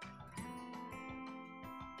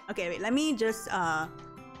 Okay, wait, let me just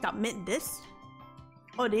submit this.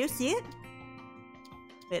 Oh, do you see it?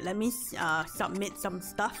 Wait, let me submit some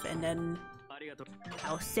stuff and then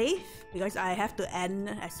I'll save because I have to end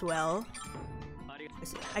as well.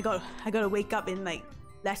 I gotta wake up in like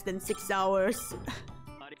less than 6 hours.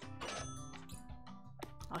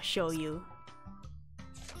 I'll show you.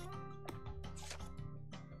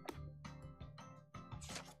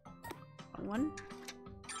 Wrong one.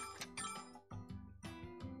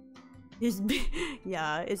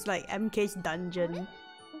 Yeah, it's like MK's dungeon.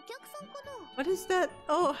 What is that?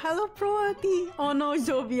 Oh, hello Proati. Oh no,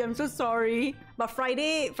 Zobi, I'm so sorry. But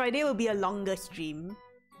Friday will be a longer stream.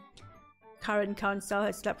 Current council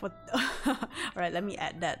has slept for... Alright, let me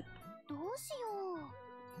add that.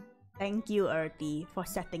 Thank you, Erti, for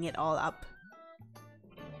setting it all up.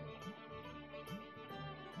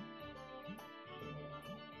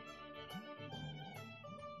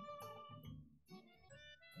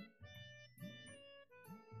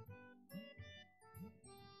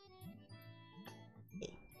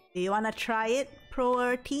 Do you wanna try it,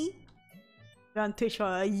 Pro-RT? You're on Twitch for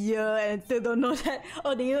a year and still don't know that.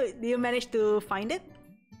 Oh, do you manage to find it?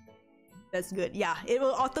 That's good. Yeah, it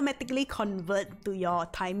will automatically convert to your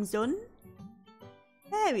time zone.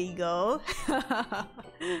 There we go.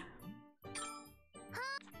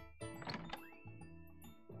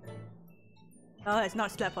 Oh, it's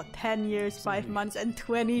not slept for 10 years, 5 months, and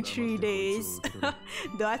 23 days.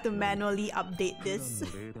 Do I have to manually update this?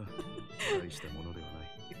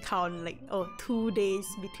 Count like 2 days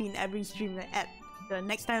between every stream. Like at the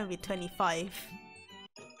next time will be 25.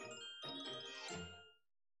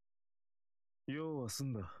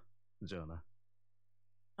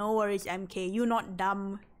 No worries, MK. You're not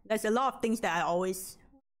dumb. There's a lot of things that I always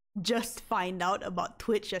just find out about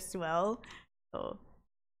Twitch as well. So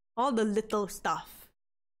all the little stuff.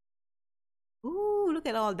 Ooh, look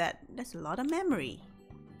at all that. That's a lot of memory.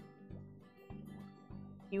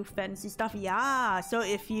 New fancy stuff, yeah. So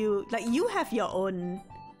if you you have your own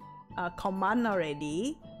command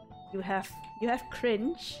already. You have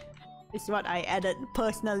cringe. This is what I added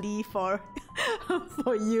personally for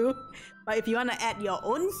for you. But if you wanna add your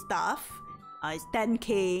own stuff, it's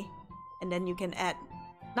 10k, and then you can add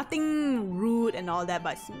nothing rude and all that.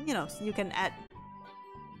 But you know, you can add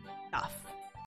stuff.